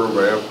to approve?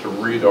 I have to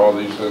read all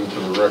these into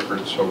the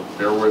record, so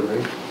bear with me.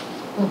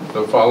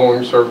 The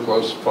following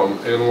surplus from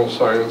Animal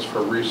Science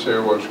for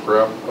resale or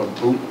scrap: a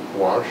boot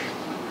wash.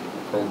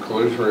 From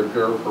Collision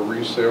Repair for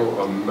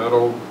resale: a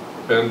metal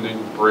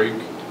bending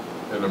brake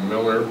and a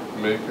Miller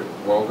Make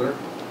welder.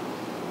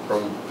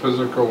 From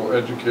Physical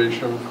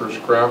Education for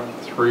scrap: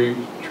 3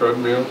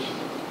 treadmills,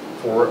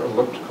 4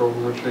 elliptical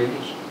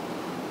machines.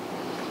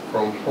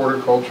 From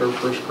Horticulture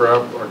for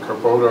scrap: a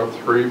Kubota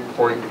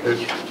 3-point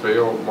hitch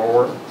bale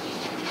mower,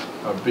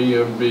 a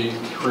B&B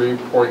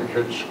 3-point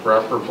hitch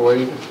scrapper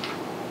blade,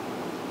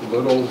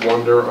 Little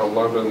Wonder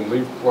 11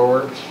 leaf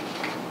blower,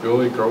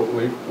 Billy Goat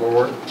leaf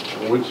blower,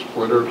 wood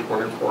splitter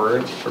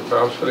 24-inch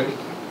capacity,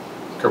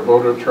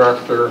 Kubota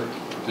tractor,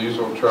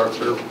 diesel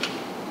tractor,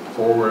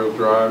 4-wheel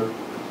drive,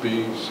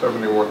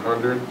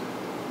 B7100,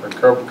 a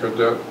Cub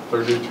Cadet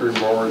 33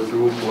 mower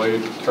dual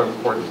blade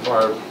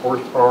 10.5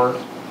 horsepower,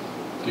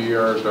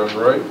 DR done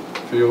right,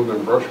 field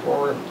and brush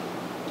mower,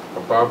 a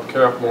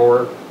Bobcat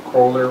mower,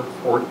 Kohler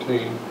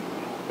 14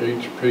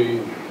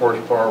 HP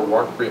horsepower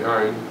walk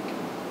behind,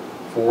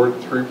 Ford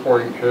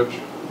 3-point hitch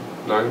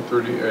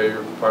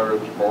 930A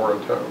 5-inch mower,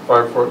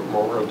 5-foot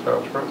mower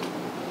attachment.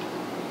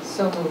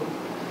 So moved.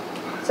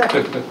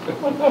 Second.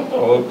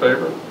 All in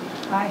favor?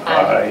 Aye.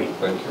 Aye.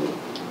 Thank you.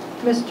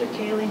 Mr.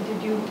 Kaling,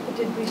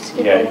 did we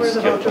skip Yeah, you over the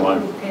skipped voucher one.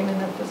 approved payment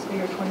of fiscal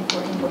year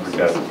 24 invoices?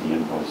 Forgot the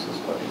invoices,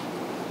 buddy.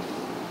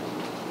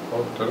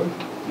 Oh, did I?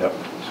 Yep.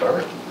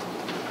 Sorry.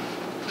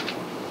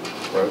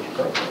 Glad you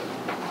got that.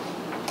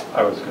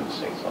 I was going to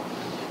say something.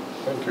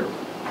 Thank you.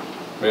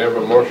 May I have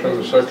a motion and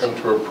a second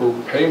to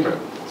approve payment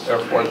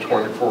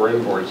FY24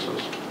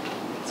 invoices?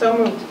 So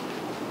moved.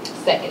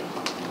 Second.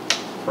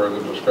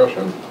 Further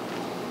discussion?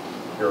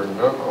 Hearing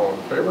none, all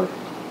in favor?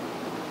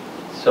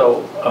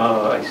 So,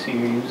 I see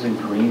you're using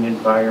Green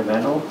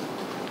Environmental.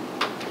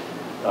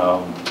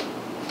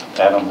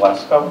 Adam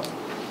Lesko?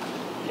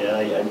 Yeah,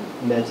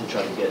 I meant to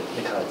try to get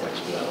the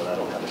context for that one. I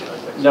don't have the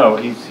context. No,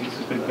 he's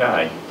a good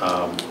guy.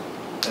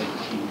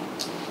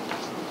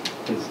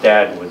 His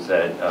dad was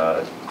at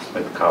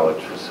Smith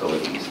College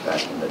facilities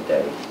back in the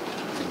day.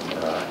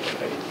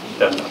 He'd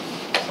done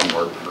some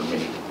work for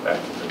me back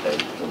in the day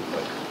too,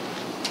 but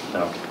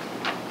no.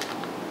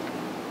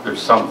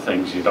 There's some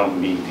things you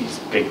don't need these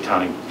big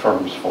time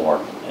firms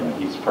for, and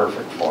he's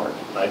perfect for it.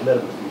 I've met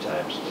him a few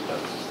times.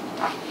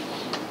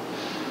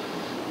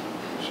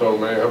 So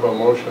may I have a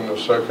motion, a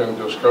second,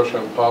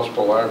 discussion,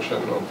 possible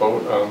action, a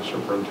vote on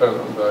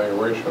superintendent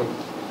evaluation?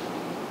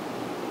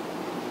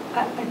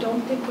 I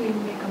don't think we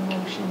make a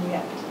motion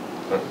yet.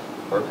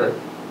 Okay.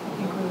 I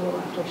think we will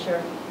after,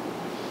 sure.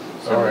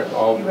 All right,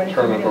 I'll you ready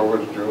turn for it me? over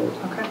to Julie.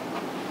 Okay.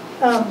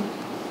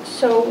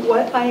 So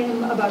what I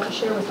am about to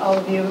share with all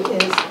of you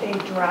is a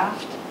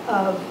draft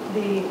of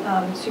the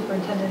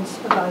superintendent's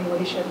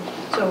evaluation.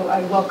 So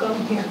I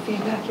welcome your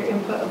feedback, your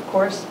input, of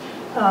course.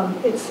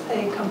 It's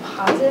a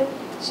composite,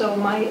 so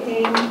my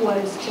aim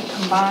was to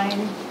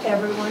combine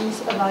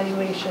everyone's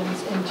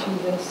evaluations into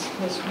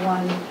this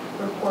one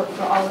report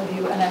for all of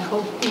you, and I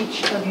hope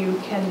each of you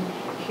can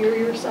hear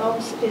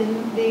yourselves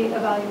in the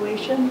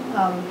evaluation.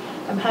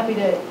 I'm happy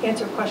to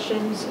answer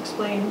questions,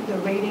 explain the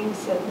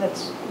ratings.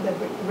 The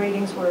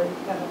ratings were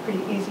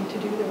pretty easy to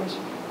do. There was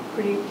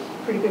pretty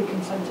good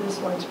consensus,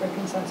 widespread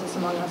consensus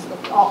among us,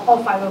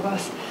 all 5 of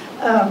us.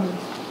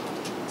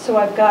 So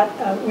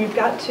we've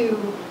got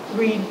to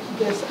read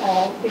this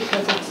all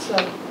because it's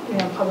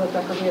public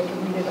record. We have to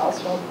read it all,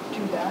 so I'll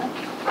do that.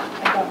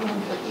 I've got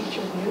one for each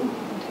of you. You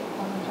can take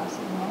one and pass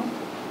it along.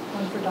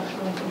 One for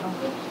Dr. Lincoln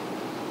Humphrey.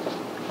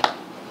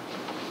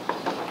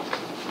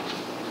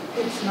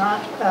 It's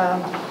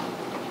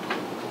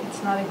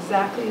not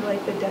exactly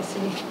like the DESE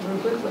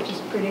rubric, which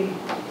is pretty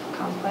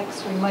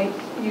complex. We might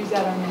use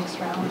that our next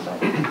round,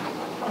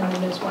 and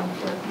then there's one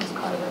for Ms.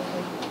 Carter.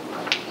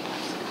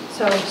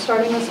 So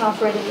starting us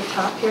off right at the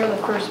top here, the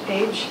first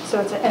page. So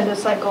it's an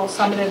end-of-cycle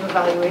summative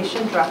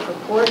evaluation draft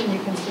report, and you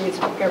can see it's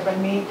prepared by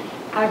me,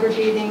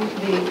 aggregating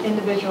the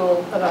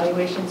individual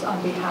evaluations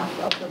on behalf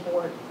of the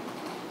board.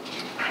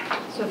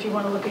 So if you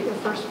want to look at your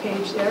first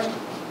page there,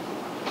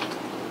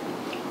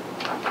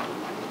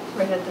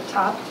 right at the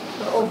top,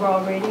 the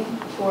overall rating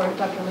for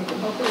Dr. Lincoln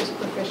Hofer is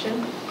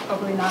proficient,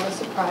 probably not a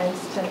surprise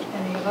to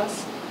any of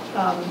us.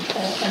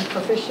 And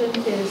proficient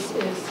is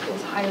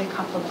highly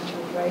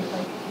complimentary, right?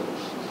 Like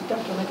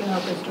Dr. Lincoln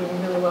Hofer is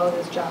doing really well at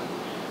his job.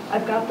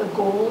 I've got the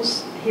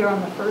goals here on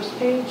the first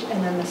page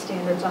and then the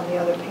standards on the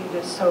other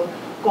pages. So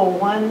goal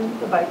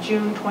 1, by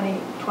June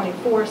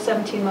 2024,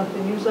 17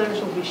 monthly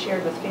newsletters will be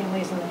shared with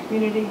families in the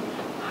community,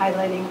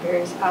 highlighting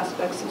various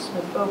aspects of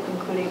Smith Voc,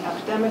 including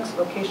academics,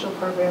 vocational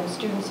programs,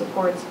 student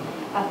supports,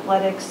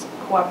 athletics,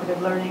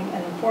 cooperative learning,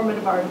 and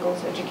informative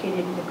articles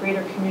educating the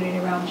greater community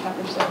around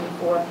Chapter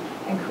 74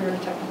 and career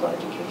and technical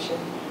education.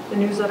 The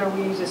newsletter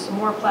we use is a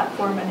more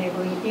platform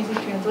enabling easy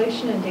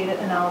translation and data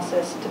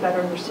analysis to better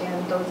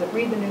understand those that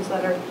read the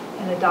newsletter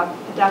and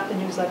adapt the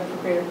newsletter for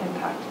greater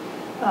impact.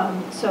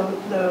 So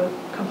the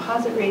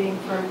composite rating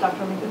for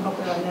Dr. Lincoln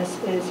Hofer on this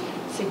is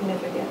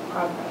significant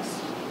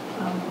progress.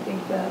 I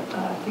think the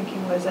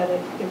thinking was that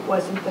it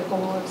wasn't the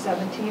goal of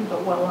 17,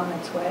 but well on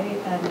its way,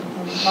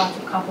 and lots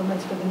of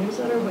compliments for the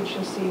newsletter, which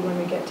you'll see when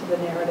we get to the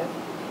narrative.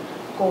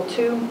 Goal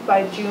 2,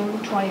 by June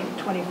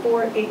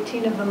 2024,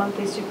 18 of the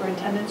monthly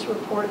superintendent's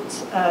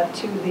reports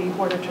to the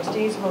Board of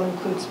Trustees will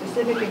include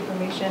specific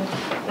information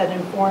that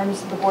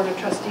informs the Board of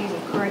Trustees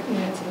of current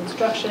units of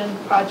instruction,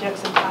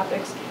 projects, and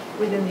topics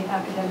within the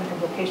academic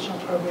and vocational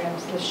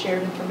programs. This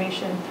shared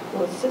information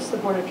will assist the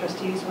Board of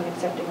Trustees when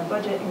accepting a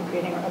budget and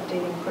creating or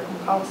updating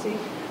pertinent policy.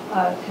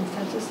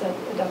 Consensus that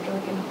Dr.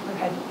 Lincoln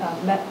had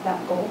met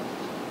that goal,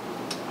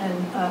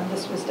 and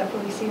this was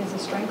definitely seen as a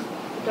strength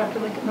of Dr.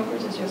 Lincoln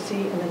Hooker's, as you'll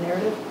see in the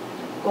narrative.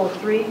 Goal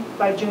 3,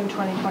 by June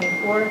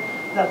 2024,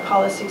 the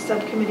policy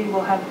subcommittee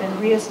will have been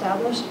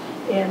reestablished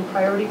and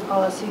priority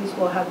policies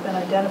will have been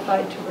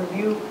identified to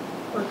review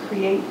or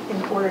create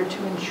in order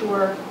to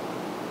ensure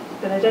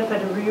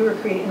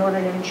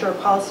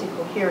policy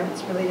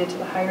coherence related to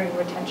the hiring,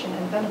 retention,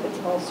 and benefits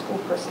of all school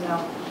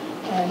personnel,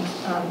 and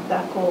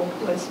that goal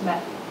was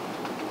met.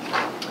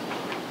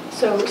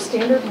 So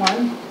standard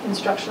 1,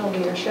 instructional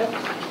leadership.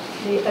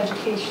 The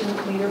education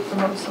leader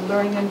promotes the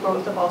learning and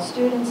growth of all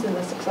students and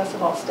the success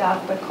of all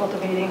staff by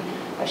cultivating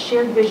a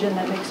shared vision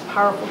that makes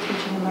powerful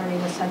teaching and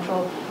learning the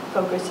central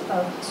focus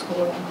of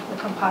schooling. The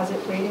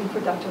composite rating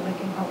for Dr.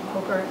 Lincoln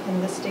Hooker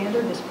in this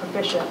standard is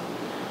proficient.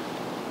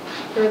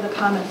 Here are the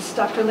comments.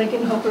 Dr.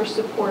 Lincoln Hooker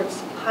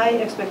supports high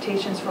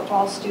expectations for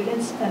all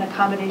students and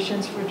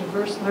accommodations for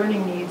diverse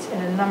learning needs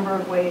in a number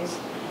of ways.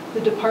 The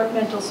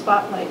departmental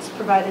spotlights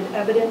provided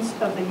evidence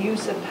of the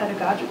use of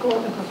pedagogical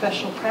and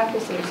professional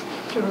practices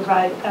to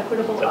provide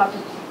equitable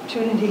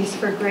opportunities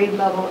for grade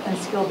level and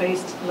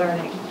skill-based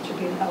learning. Should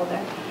be an L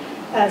there.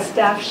 As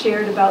staff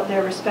shared about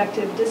their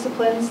respective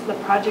disciplines, the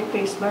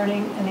project-based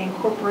learning and the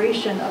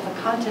incorporation of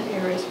the content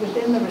areas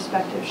within the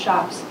respective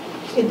shops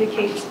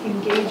indicates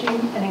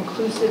engaging and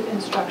inclusive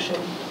instruction.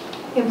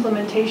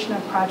 Implementation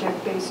of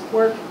project-based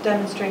work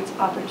demonstrates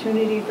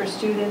opportunity for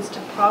students to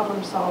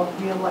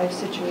problem-solve real-life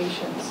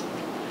situations.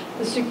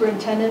 The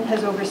superintendent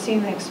has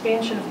overseen the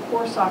expansion of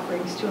course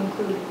offerings to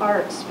include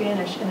art,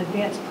 Spanish, and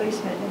advanced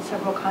placement in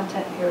several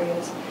content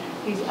areas.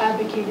 He's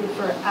advocated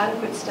for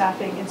adequate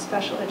staffing in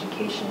special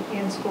education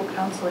and school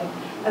counseling,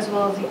 as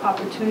well as the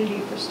opportunity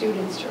for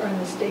students to earn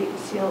the state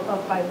seal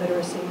of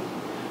biliteracy.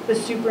 The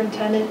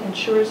superintendent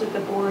ensures that the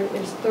board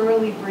is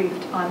thoroughly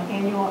briefed on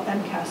annual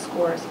MCAS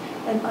scores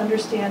and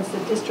understands the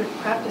district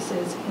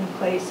practices in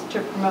place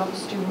to promote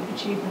student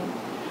achievement.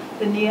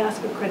 The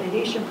NEASC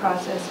accreditation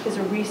process is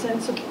a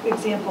recent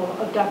example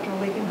of Dr.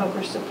 Lincoln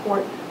Hooker's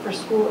support for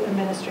school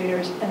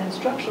administrators and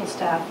instructional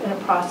staff in a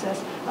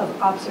process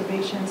of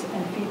observations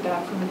and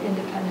feedback from an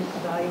independent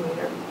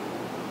evaluator.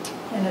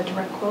 And a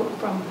direct quote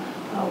from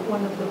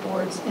one of the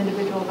board's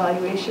individual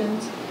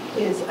evaluations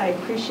is, "I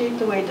appreciate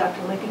the way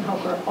Dr. Lincoln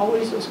Hooker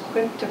always was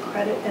quick to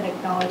credit and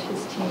acknowledge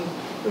his team,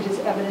 which is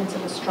evidence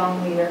of a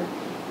strong leader.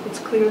 It's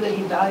clear that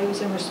he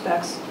values and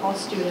respects all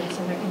students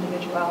and their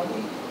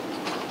individuality."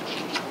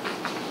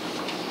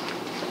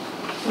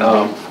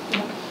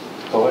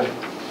 Go ahead.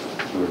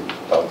 You were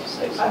about to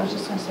say something. I was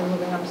just going to say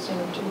moving on to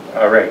standard 2.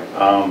 All right.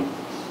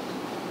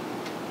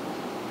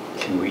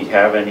 Can we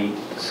have any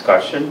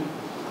discussion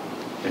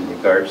in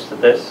regards to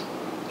this?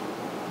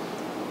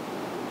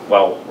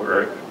 Well,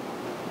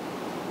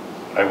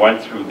 I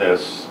went through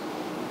this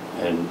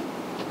and...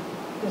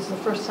 This is the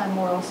first time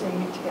we're all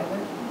seeing it together.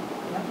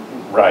 Yeah.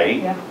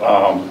 Right. Yeah.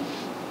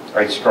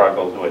 I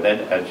struggled with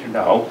it, as you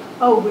know.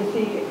 Oh,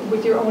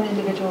 with your own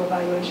individual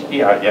evaluation.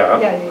 Yeah.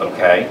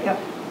 Okay.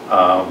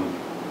 Yeah.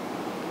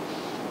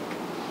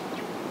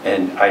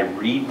 And I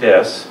read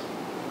this,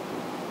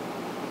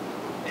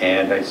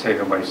 and I say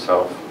to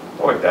myself,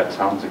 boy, that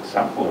sounds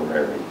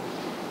exemplary.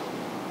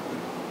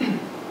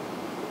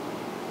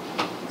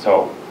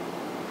 So,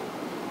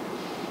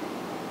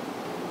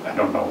 I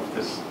don't know if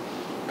this,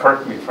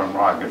 correct me if I'm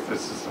wrong, if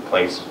this is the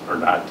place or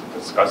not to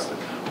discuss it.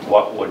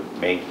 What would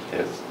make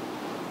this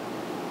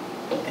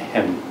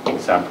him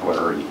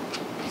exemplary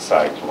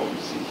besides what we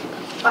see here?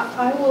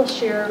 I will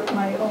share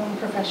my own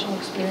professional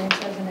experience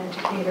as an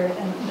educator,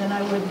 and then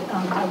I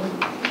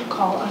would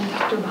call on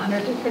Dr.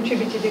 Bonner to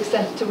contribute to the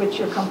extent to which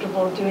you're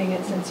comfortable doing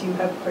it, since you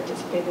have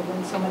participated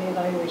in so many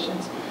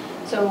evaluations.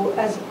 So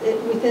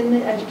within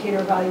the educator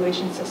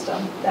evaluation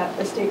system that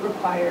the state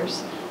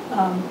requires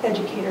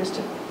educators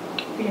to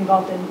be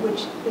involved in,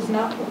 which is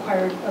not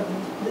required of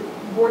the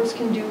boards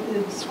can do,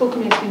 the school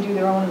committees can do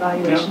their own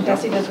evaluation.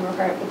 DESE doesn't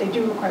require it, but they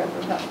do require it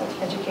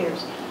for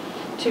educators.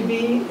 To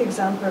be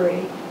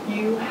exemplary,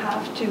 you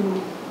have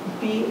to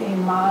be a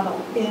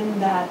model in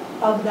that,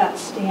 of that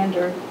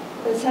standard,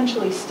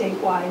 essentially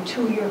statewide,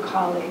 to your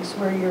colleagues,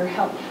 where you're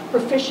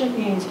proficient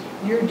means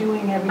you're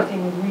doing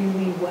everything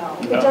really well.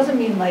 Yeah. It doesn't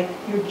mean like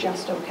you're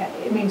just okay.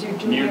 It means you're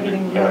doing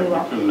everything really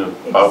well. You're doing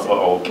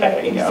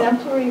okay.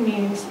 Exemplary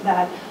means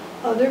that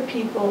other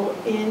people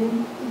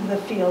in the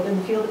field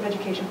of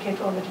education,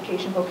 K-12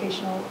 education,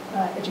 vocational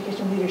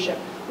education leadership,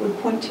 would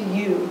point to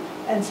you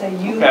and say,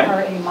 you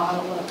are a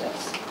model of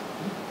this.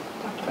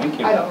 Thank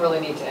you. I don't really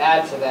need to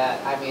add to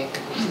that. I mean, I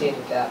think we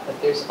stated that, but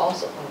there's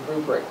also a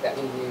rubric that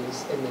we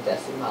use in the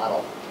DESI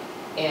model.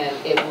 And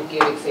it will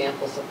give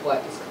examples of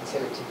what is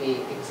considered to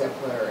be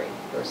exemplary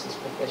versus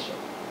proficient.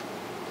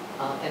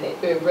 And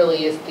it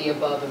really is the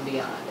above and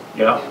beyond.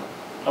 Yeah.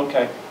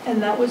 Okay.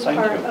 And that was Thank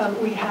part,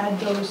 you. we had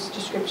those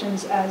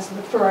descriptions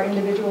for our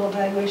individual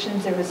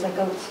evaluations. There was like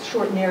a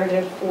short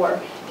narrative for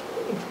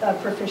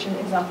proficient,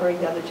 exemplary,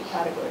 the other two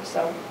categories.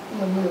 So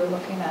when we were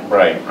looking at it.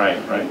 Right.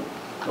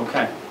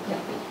 Okay. Yeah.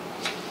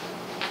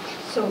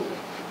 So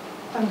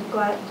I'm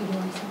glad, did you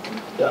want something?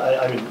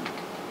 Yeah, I mean,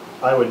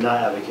 I would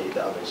not advocate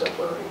that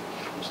exemplary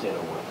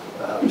standard work.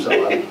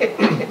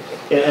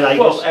 And I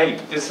Well, guess, hey,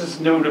 this is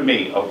new to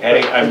me,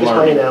 okay? I I'm guess my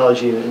learning.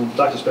 analogy, and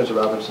Dr. Spencer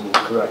Robinson is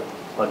correct,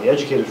 on the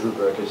educator's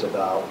rubric is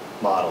about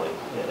modeling,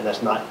 and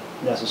that's not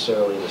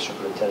necessarily the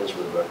superintendent's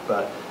rubric,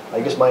 but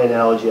I guess my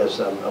analogy as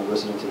I'm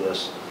listening to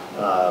this,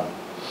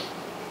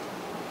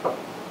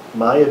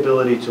 my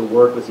ability to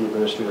work with the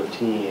administrative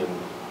team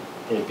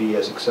and be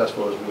as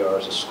successful as we are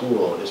as a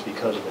school is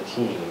because of the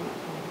team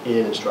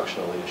in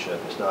instructional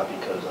leadership. It's not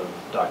because of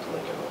Dr.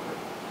 Lincoln over.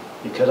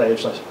 Because I have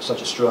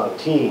such a strong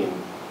team,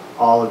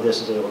 all of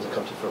this is able to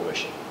come to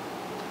fruition.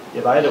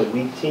 If I had a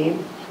weak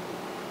team,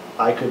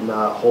 I could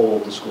not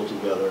hold the school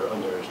together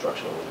under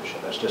instructional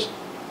leadership. That's just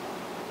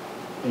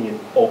being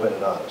open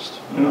and honest.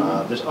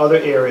 There's other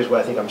areas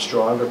where I think I'm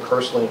stronger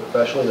personally and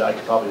professionally that I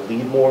could probably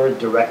lead more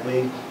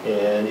directly,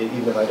 and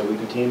even if I had a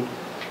weaker team.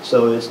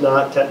 So it's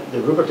not,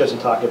 the rubric doesn't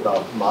talk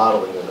about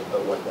modeling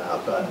or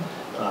whatnot, but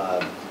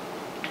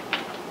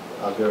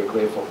I'm very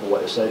grateful for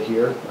what is said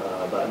here,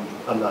 but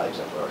I'm not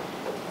exemplary.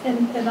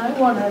 And I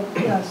want to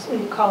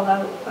call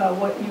out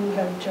what you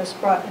have just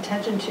brought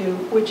attention to,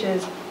 which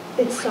is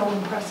it's so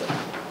impressive.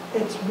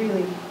 It's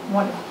really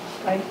wonderful,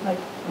 right? Like,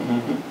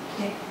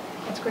 yeah,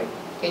 that's great.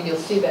 And you'll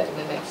see that in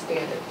the next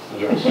standard.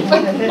 Yes.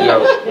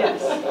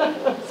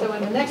 So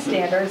in the next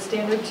standard,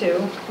 standard 2,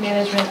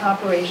 management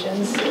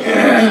operations,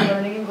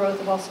 learning and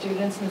growth of all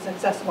students and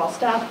success of all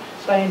staff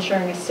by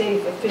ensuring a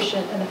safe,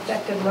 efficient, and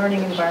effective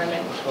learning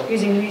environment,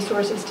 using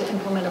resources to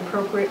implement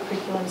appropriate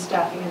curriculum,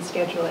 staffing, and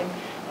scheduling.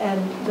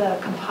 And the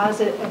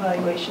composite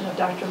evaluation of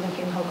Dr.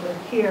 Lincoln Hoker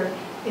here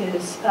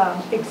is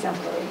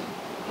exemplary.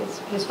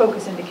 His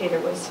focus indicator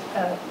was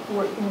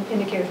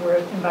indicators were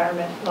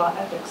environment, law,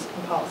 ethics,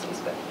 and policies,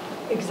 but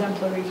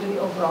exemplary for the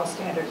overall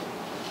standard.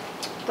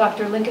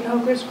 Dr. Lincoln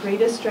Hoker's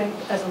greatest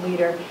strength as a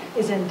leader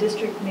is in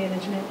district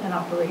management and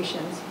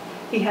operations.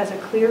 He has a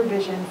clear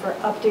vision for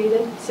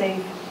updated,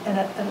 safe, and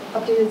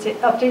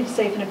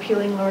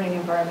appealing learning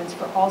environments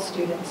for all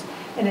students,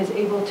 and is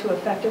able to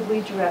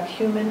effectively direct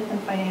human and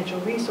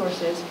financial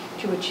resources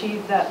to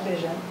achieve that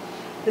vision.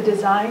 The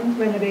design,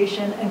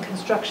 renovation, and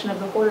construction of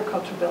the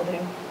horticulture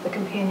building, the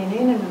companion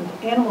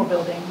animal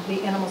building,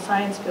 the animal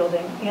science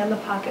building, and the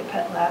pocket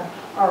pet lab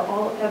are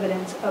all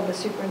evidence of the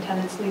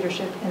superintendent's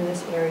leadership in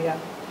this area.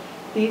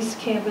 These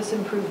campus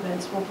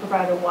improvements will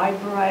provide a wide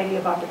variety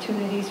of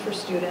opportunities for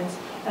students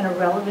and a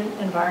relevant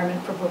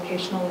environment for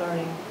vocational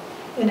learning.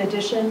 In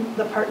addition,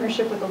 the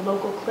partnership with a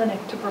local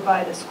clinic to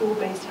provide a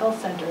school-based health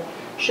center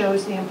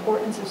shows the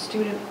importance of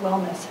student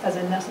wellness as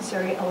a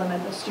necessary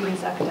element of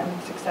students'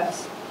 academic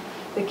success.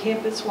 The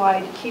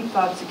campus-wide key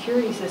fob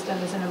security system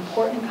is an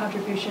important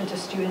contribution to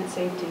student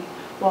safety,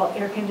 while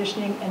air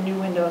conditioning and new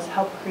windows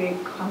help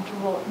create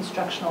comfortable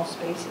instructional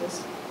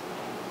spaces.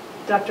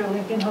 Dr.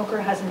 Lincoln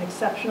Hoker has an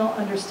exceptional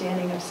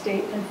understanding of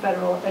state and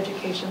federal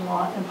education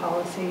law and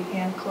policy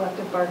and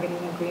collective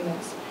bargaining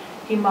agreements.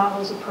 He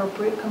models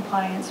appropriate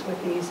compliance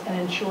with these and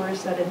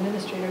ensures that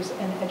administrators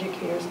and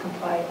educators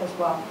comply as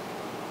well.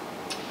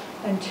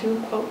 And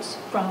 2 quotes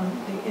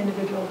from the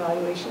individual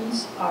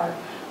evaluations are,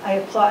 I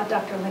applaud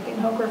Dr. Lincoln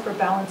Hoker for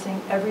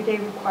balancing everyday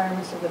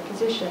requirements of the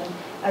position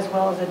as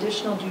well as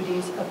additional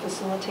duties of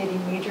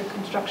facilitating major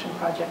construction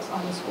projects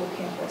on the school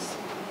campus.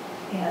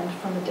 And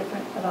from a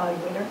different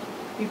evaluator,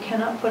 you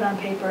cannot put on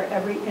paper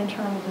every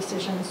internal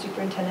decision the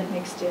superintendent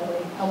makes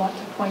daily. I want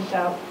to point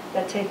out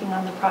that taking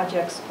on the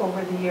projects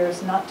over the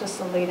years, not just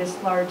the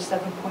latest large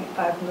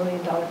 $7.5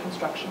 million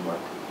construction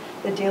work,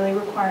 the daily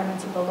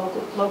requirements of the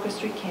local Locust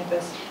Street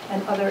campus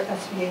and other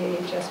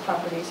SVAHS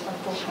properties are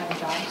full-time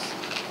jobs.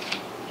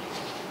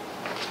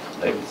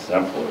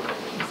 Exemplary.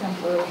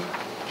 Exemplary.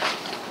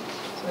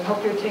 So I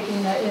hope you're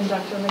taking that in,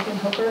 Dr. Lincoln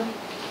Hoker.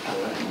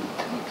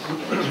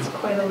 It's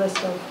quite a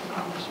list of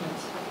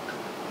accomplishments.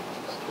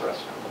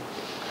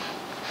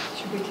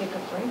 Should we take a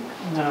break?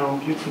 No,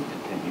 you can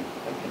continue.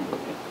 I can do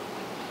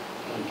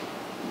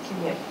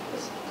it.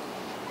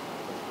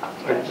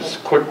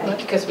 Just quick.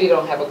 Because we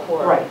don't have a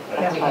quorum. Right.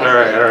 All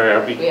right,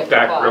 I'll be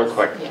back real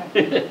quick.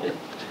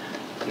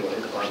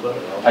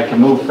 I can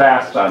move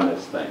fast on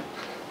this thing.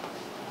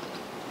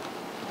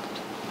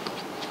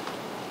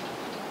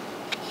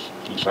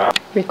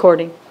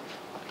 Recording.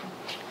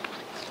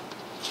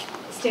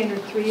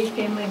 Standard 3,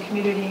 family and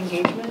community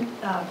engagement,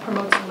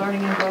 promotes the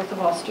learning and growth of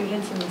all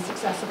students and the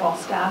success of all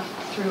staff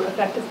through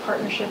effective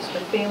partnerships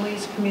with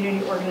families,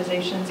 community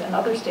organizations, and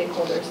other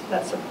stakeholders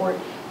that support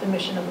the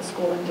mission of the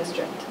school and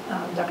district.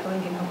 Dr.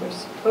 Lincoln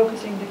Hooker's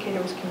focus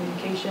indicator was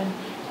communication,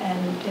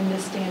 and in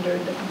this standard,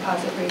 the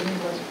composite rating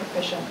was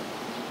proficient.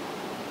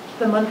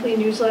 The monthly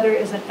newsletter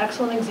is an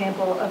excellent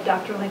example of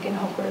Dr. Lincoln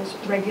Hooker's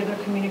regular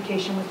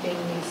communication with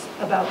families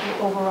about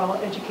the overall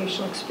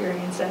educational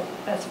experience at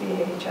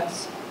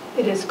SVAHS.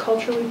 It is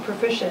culturally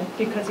proficient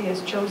because he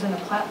has chosen a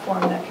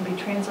platform that can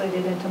be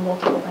translated into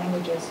multiple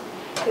languages.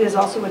 It is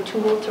also a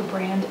tool to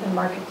brand and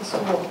market the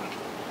school.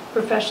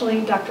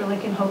 Professionally, Dr.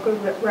 Lincoln Hooker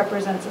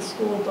represents a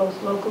school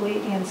both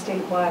locally and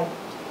statewide.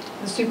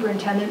 The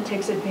superintendent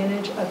takes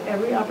advantage of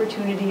every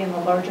opportunity in the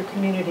larger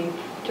community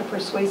to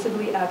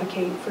persuasively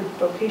advocate for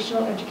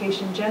vocational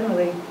education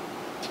generally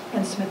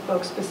and Smith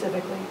Folk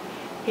specifically.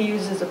 He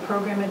uses the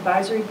program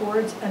advisory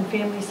boards and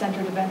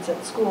family-centered events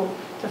at school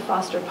to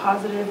foster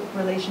positive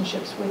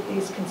relationships with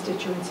these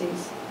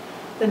constituencies.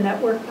 The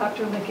network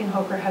Dr. Lincoln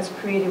Hooker has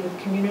created with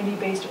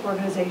community-based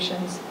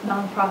organizations,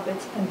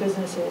 nonprofits, and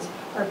businesses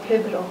are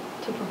pivotal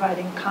to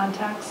providing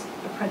contacts,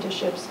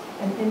 apprenticeships,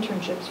 and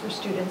internships for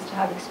students to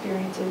have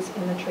experiences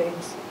in the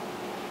trades.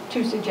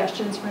 2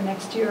 suggestions for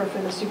next year are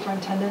for the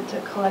superintendent to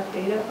collect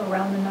data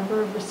around the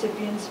number of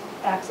recipients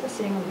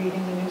accessing or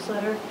reading the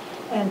newsletter,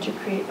 and to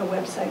create a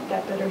website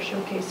that better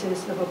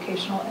showcases the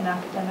vocational and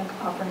academic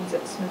offerings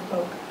at Smith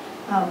Folk.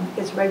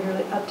 It's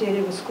regularly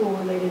updated with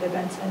school-related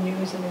events and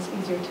news, and is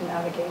easier to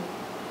navigate.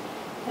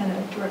 And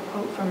a direct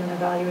quote from an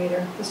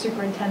evaluator: the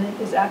superintendent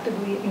is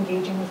actively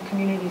engaging with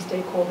community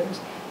stakeholders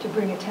to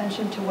bring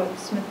attention to what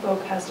Smith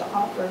Folk has to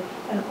offer,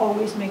 and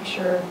always make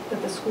sure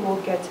that the school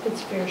gets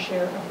its fair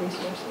share of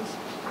resources.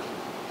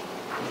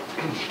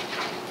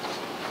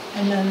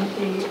 And then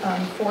the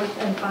 4th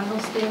and final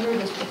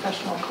standard is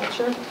professional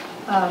culture.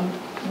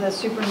 The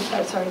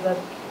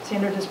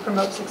standard is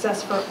promote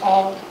success for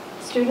all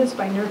students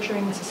by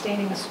nurturing and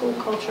sustaining a school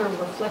culture of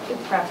reflective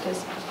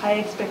practice, high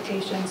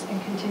expectations,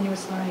 and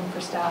continuous learning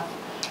for staff.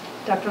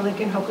 Dr.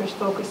 Lincoln Hooker's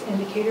focus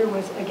indicator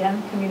was,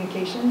 again,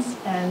 communications,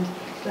 and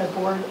the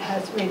board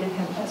has rated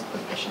him as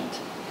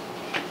proficient.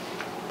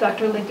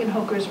 Dr. Lincoln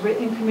Hooker's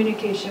written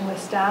communication with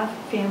staff,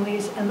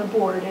 families, and the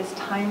board is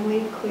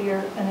timely,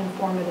 clear, and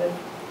informative.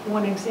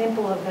 One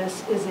example of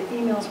this is the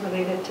emails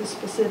related to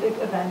specific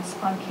events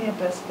on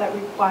campus that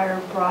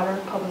require broader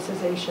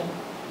publicization.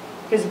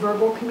 His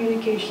verbal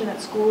communication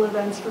at school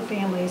events for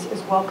families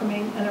is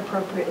welcoming and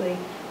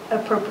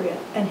appropriate,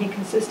 and he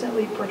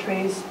consistently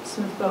portrays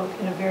Smith Folk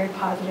in a very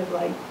positive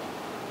light.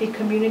 He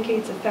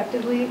communicates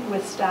effectively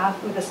with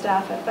the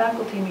staff at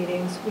faculty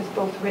meetings with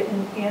both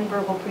written and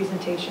verbal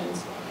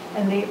presentations,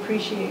 and they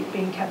appreciate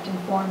being kept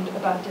informed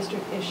about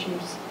district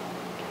issues.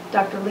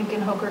 Dr.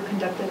 Lincoln Hooker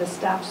conducted a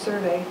staff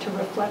survey to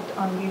reflect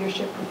on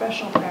leadership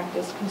professional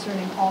practice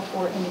concerning all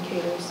 4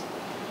 indicators.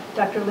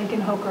 Dr.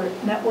 Lincoln Hooker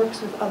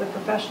networks with other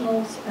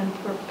professionals and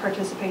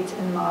participates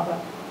in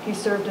MAVA. He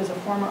served as a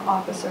former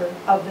officer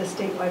of this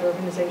statewide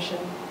organization.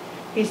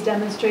 He's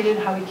demonstrated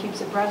how he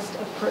keeps abreast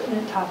of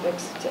pertinent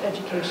topics to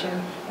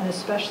education, and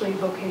especially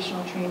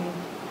vocational training.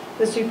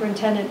 The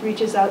superintendent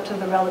reaches out to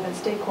the relevant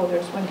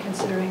stakeholders when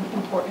considering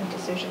important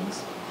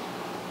decisions.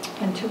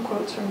 And 2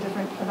 quotes from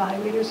different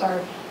evaluators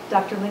are: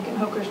 Dr. Lincoln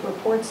Hooker's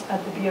reports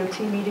at the BOT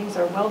meetings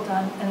are well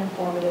done and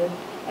informative,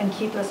 and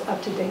keep us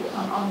up to date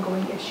on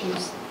ongoing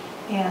issues.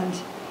 And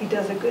he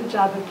does a good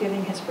job of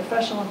giving his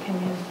professional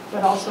opinion,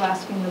 but also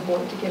asking the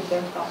board to give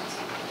their thoughts.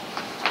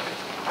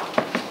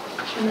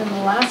 And then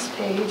the last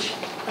page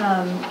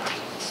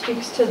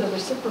speaks to the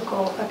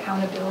reciprocal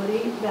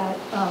accountability that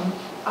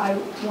I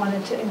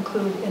wanted to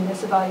include in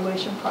this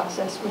evaluation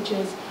process, which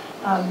is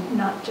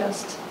not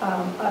just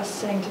us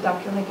saying to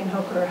Dr. Lincoln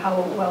Hooker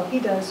how well he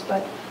does,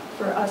 but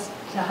for us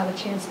to have a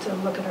chance to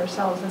look at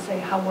ourselves and say,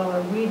 how well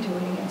are we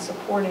doing in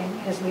supporting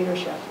his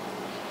leadership?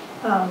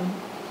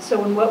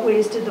 So in what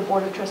ways did the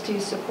Board of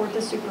Trustees support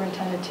the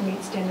superintendent to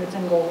meet standards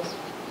and goals?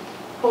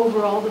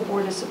 Overall, the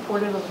board is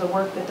supportive of the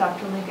work that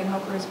Dr. Lincoln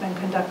Hooker has been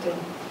conducting.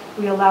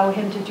 We allow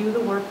him to do the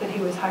work that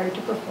he was hired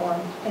to perform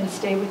and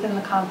stay within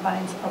the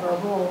confines of our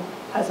role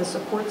as a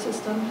support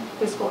system,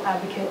 fiscal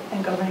advocate,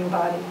 and governing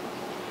body.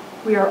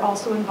 We are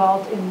also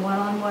involved in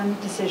one-on-one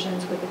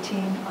decisions with the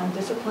team on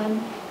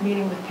discipline,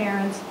 meeting with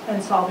parents,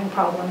 and solving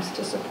problems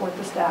to support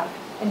the staff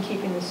and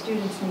keeping the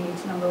students'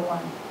 needs number 1.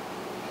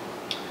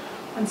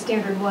 On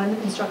Standard 1,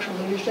 instructional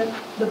leadership,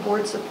 the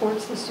board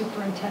supports the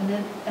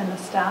superintendent and the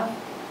staff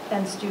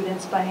and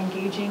students by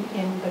engaging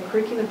in the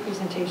curricular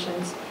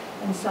presentations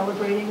and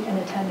celebrating and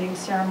attending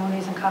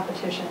ceremonies and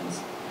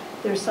competitions.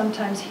 There's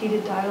sometimes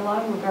heated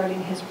dialogue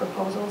regarding his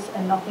proposals,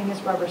 and nothing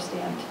is rubber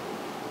stamped.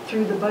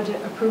 Through the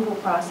budget approval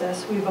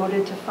process, we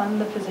voted to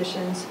fund the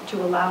positions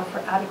to allow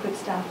for adequate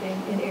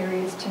staffing in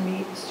areas to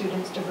meet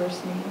students'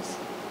 diverse needs.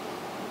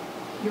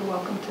 You're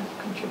welcome to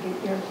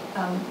contribute your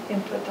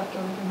input, Dr.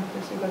 Lincoln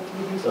Hooker, so we go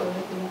through these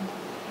at the end.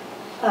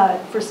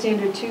 For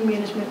Standard 2,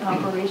 management and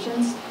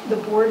operations, the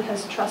board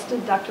has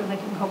trusted Dr.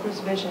 Lincoln Hooker's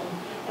vision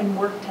and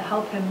worked to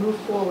help him move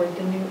forward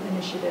the new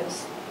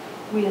initiatives.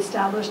 We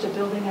established a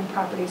building and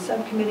property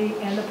subcommittee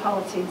and a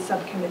policy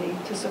subcommittee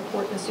to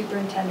support the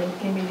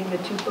superintendent in meeting the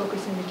 2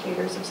 focus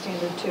indicators of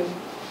Standard 2.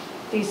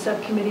 These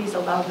subcommittees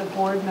allow the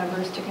board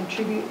members to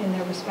contribute in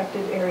their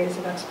respective areas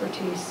of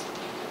expertise.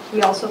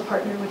 We also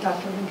partnered with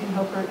Dr. Lincoln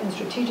Hoker in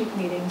strategic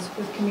meetings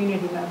with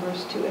community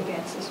members to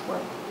advance this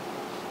work.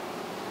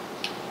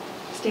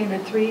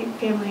 Standard 3,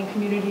 family and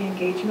community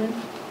engagement.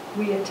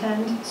 We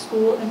attend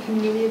school and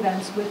community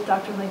events with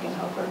Dr. Lincoln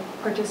Hoker,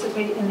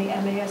 participate in the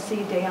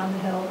MASC Day on the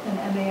Hill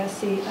and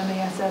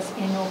MASC-MASS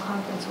annual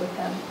conference with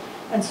him,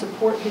 and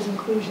support his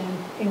inclusion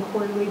in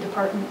quarterly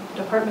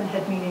department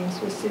head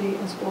meetings with city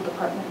and school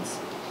departments.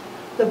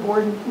 The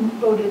board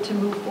voted to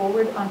move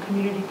forward on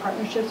community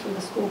partnerships with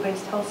the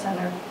school-based health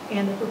center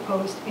and the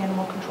proposed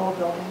animal control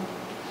building.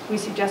 We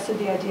suggested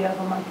the idea of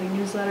a monthly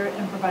newsletter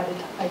and provided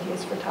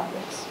ideas for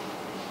topics.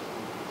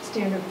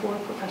 Standard 4,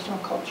 professional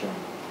culture.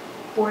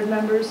 Board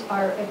members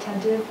are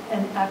attentive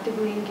and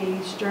actively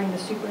engaged during the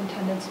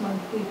superintendent's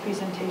monthly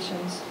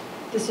presentations.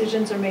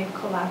 Decisions are made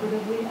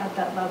collaboratively at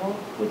that level,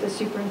 with the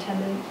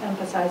superintendent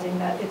emphasizing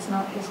that it's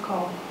not his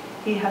call.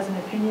 He has an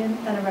opinion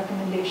and a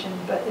recommendation,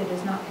 but it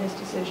is not his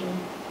decision.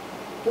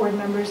 Board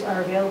members are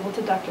available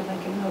to Dr.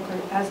 Lincoln Hoker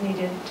as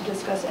needed to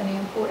discuss any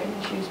important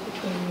issues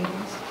between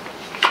meetings.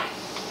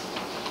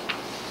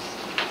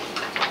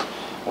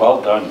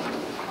 Well done.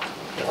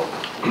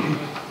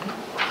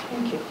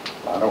 Thank you.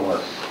 A lot of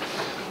work.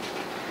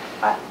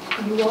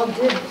 You all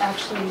did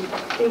actually,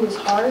 it was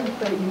hard,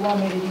 but you all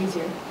made it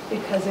easier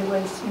because you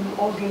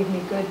all gave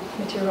me good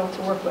material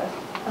to work with.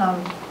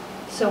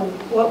 So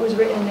what was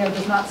written there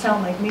does not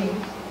sound like me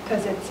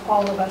because it's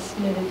all of us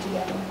knitted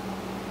together.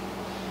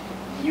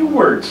 You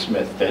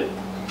wordsmithed it.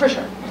 For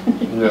sure.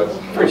 Yes.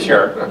 For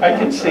sure. I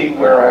can see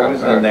where I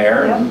was in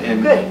there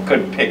and Good.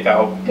 could pick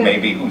out Good.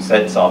 maybe who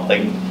said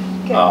something.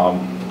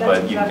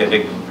 But you exactly.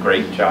 did a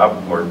great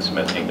job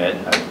wordsmithing it.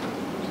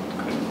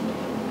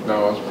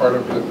 Now, as part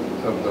of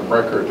the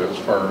record, as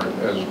far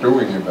as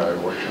doing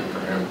evaluation for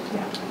him,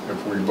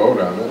 if we vote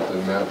on it,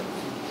 then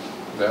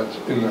that's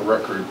in the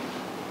record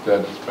that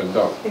it's been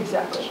done.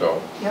 Exactly.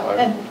 So, Yep.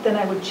 And then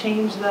I would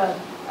change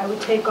I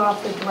would take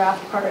off the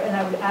draft part and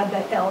I would add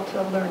that L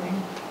to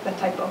learning, the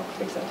typo,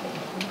 fix that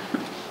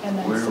typo. And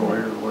then Where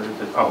is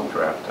it? Oh,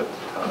 draft at the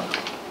top.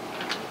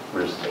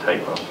 Where's the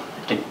typo?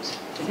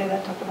 say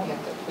that, talk about it.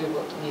 We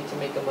will need to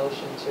make a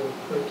motion to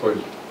approve.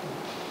 Please.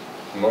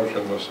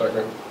 Motion the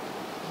second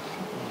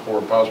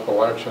for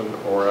possible action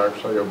or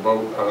actually a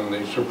vote on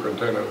the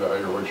superintendent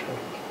evaluation.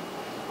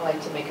 I'd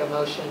like to make a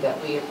motion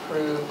that we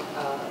approve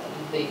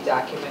the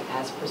document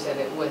as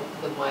presented with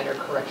the minor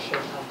correction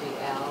of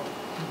the L.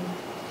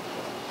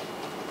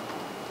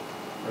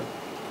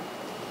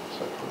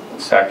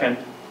 Second?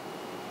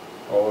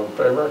 All in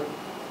favor?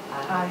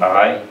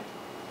 Aye.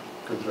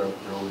 Good job,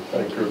 Julie.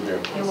 Thank you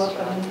again. You're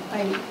welcome. And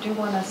I do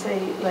want to say,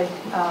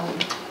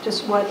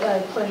 just what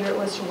a pleasure it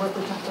was to work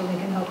with Dr.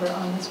 Lincoln Hoker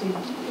on this.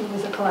 It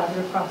was a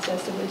collaborative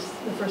process. It was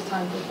the first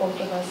time for both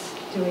of us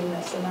doing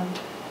this. And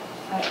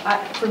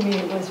for me,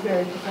 it was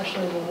very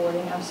professionally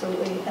rewarding,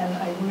 absolutely. And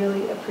I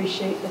really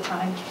appreciate the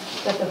time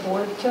that the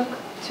board took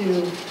to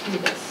do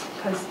this,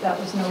 because that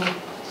was no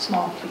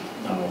small feat.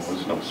 No, it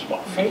was no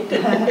small feat.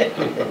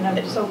 And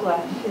I'm so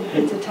glad.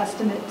 It's a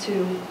testament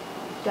to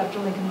Dr.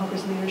 Lincoln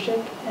Hoker's leadership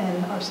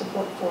and our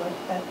support for it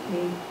that we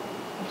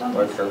have done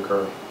I this.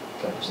 concur.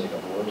 Can I just say a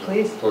couple words?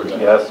 Please. Please.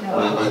 Yes,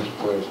 No.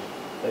 Please.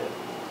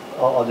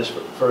 I'll just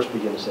first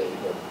begin to say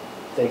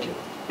thank you.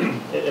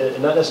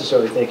 And not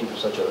necessarily thank you for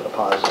such a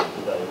positive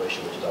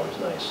evaluation, which is always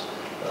nice,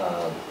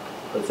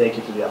 but thank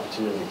you for the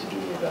opportunity to do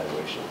the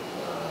evaluation.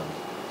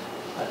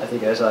 I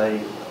think as I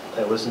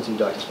listened to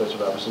Dr. Spencer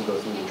Robertson go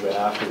through the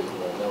draft and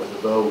now with the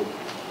vote,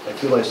 I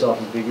feel myself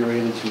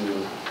invigorated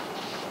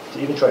to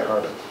even try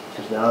harder.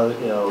 Because now,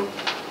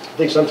 I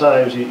think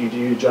sometimes you do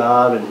your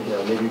job and,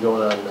 maybe you're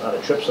going on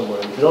a trip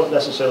somewhere, and if you don't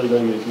necessarily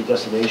know your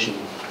destination,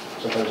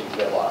 sometimes you can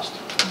get lost,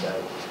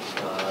 okay?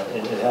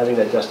 And having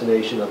that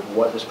destination of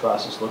what this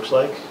process looks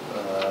like,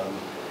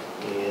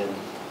 and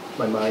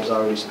my mind's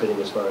already spinning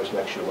as far as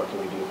next year, what can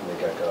we do from the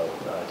get-go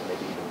to make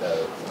it even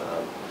better?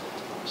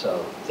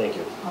 So, thank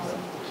you.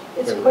 Awesome.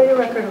 It's quite a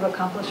record of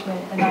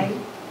accomplishment, and I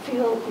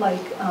feel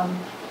like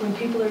when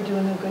people are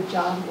doing a good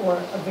job or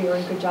a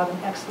very good job, an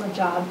excellent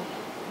job,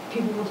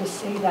 people will just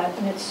say that,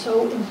 and it's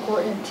so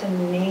important to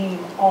name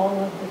all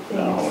of the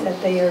things that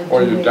they are doing.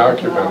 Well, you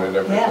documented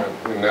everything,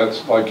 Yeah. and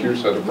that's, like you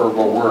said, a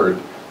verbal word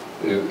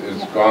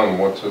is gone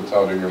once it's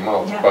out of your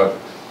mouth. Yeah. But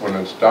when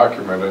it's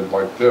documented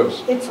like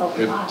this, It's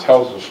a it lot.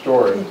 tells a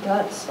story It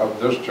does. of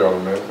this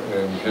gentleman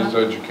and his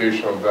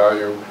educational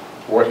value,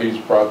 what he's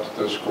brought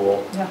to this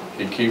school. Yeah.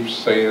 He keeps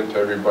saying to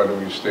everybody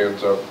when he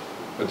stands up,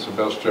 it's the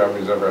best job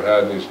he's ever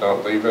had and he's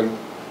not leaving.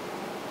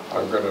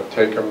 I'm going to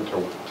take him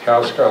to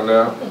task on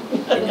that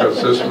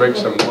because this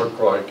makes him look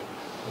like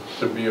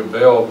to be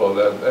available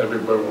that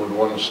everybody would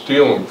want to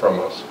steal him from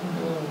us.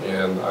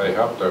 And I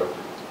have to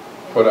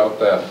put out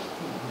that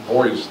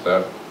voice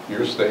that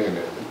you're staying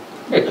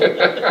in.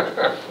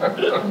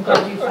 I'm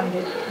glad you find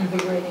it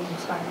invigorating,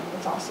 inspiring.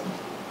 It's awesome.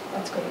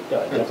 That's great.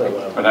 Yeah,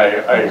 definitely. But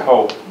I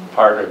hope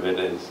part of it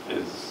is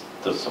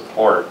the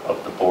support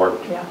of the board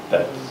Yeah.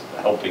 that's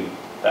helping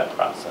that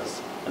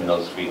process and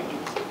those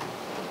feelings.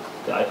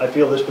 Yeah, I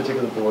feel this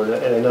particular board,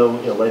 and I know,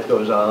 life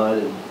goes on,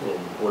 and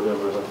board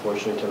members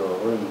unfortunately turn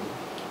over, and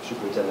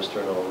superintendents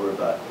turn over,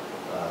 but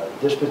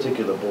this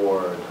particular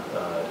board,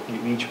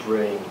 you each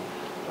bring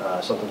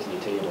something to the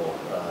table.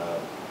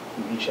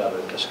 You each have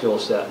a skill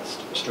set,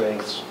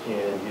 strengths,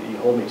 and you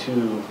hold me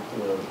to,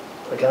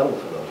 accountable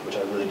for those, which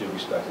I really do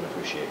respect and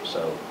appreciate.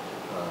 So,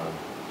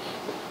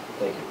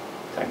 thank you.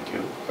 Thank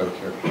you.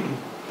 Thank you.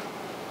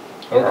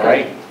 All Okay.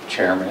 right,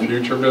 Chairman.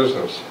 Future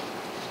business.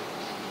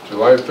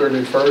 July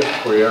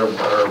 31st, we have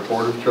our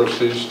Board of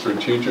Trustees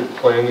Strategic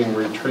Planning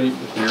Retreat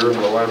here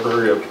in the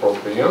library at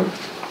 12 p.m.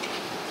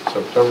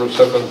 September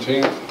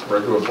 17th,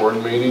 regular board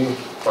meeting,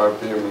 5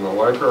 p.m. in the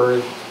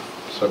library.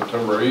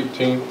 September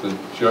 18th, the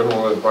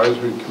General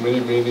Advisory Committee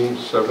meeting,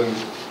 7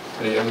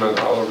 a.m. at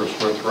Oliver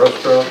Smith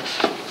Restaurant.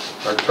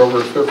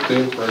 October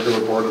 15th,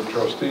 regular Board of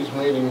Trustees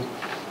meeting.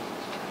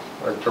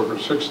 October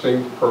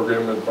 16th,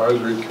 Program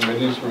Advisory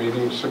Committees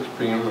meeting, 6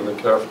 p.m. in the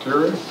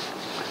cafeteria.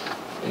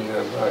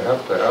 And I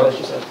have to ask,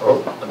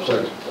 I'm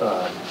sorry.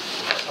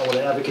 I want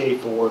to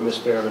advocate for Ms.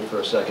 Behrman for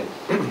a second.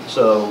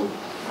 So,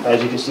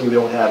 as you can see, we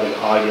don't have an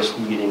August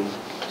meeting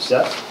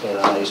set, and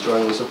I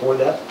strongly support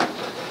that.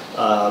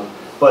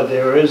 But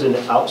there is an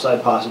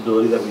outside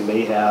possibility that we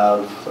may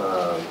have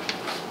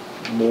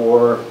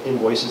more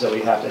invoices that we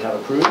have to have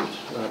approved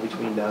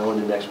between now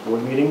and the next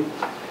board meeting.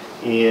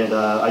 And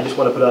I just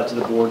want to put out to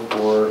the board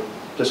for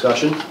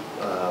discussion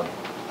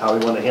how we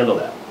want to handle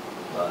that.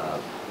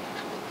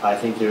 I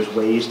think there's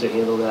ways to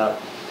handle that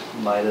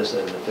minus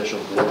an official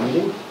board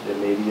meeting. There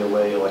may be a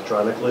way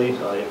electronically.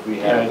 If we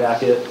have a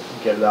packet,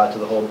 get it out to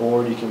the whole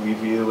board, you can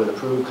review and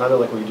approve, kind of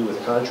like we do with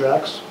the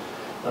contracts.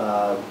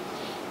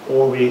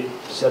 Or we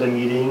set a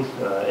meeting,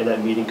 and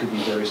that meeting could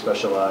be very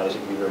specialized, it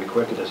could be very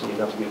quick, it doesn't even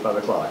have to be at 5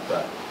 o'clock.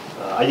 But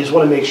I just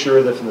want to make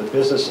sure that from the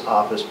business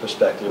office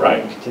perspective, we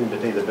can continue to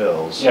pay the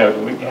bills. Yeah,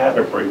 we had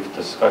a brief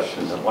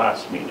discussion at the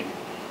last meeting.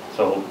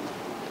 So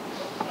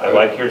I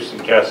like your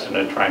suggestion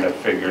of trying to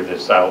figure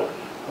this out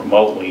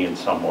remotely in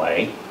some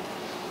way,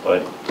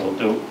 but we'll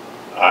do,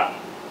 I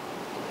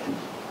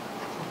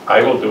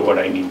will do what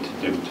I need to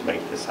do to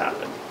make this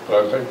happen.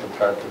 but I think the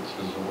packets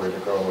is the way to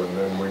go, and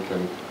then we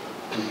can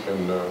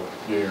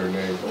yea or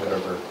nay,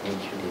 whatever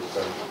needs to get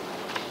done.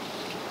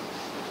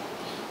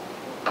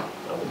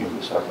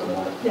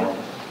 Yeah.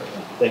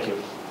 Thank you.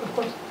 Of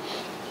course.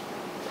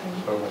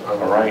 So,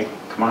 All right,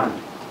 come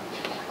on.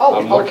 Oh,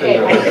 I'm looking okay,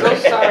 at I'm it.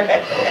 so sorry.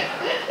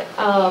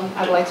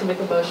 I'd like to make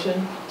a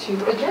motion to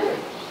adjourn.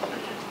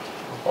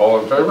 All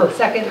in favor?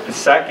 Second.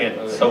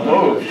 Second, so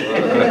moved.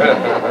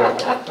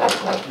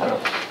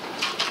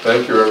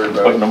 Thank you,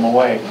 everybody. Putting them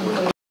away.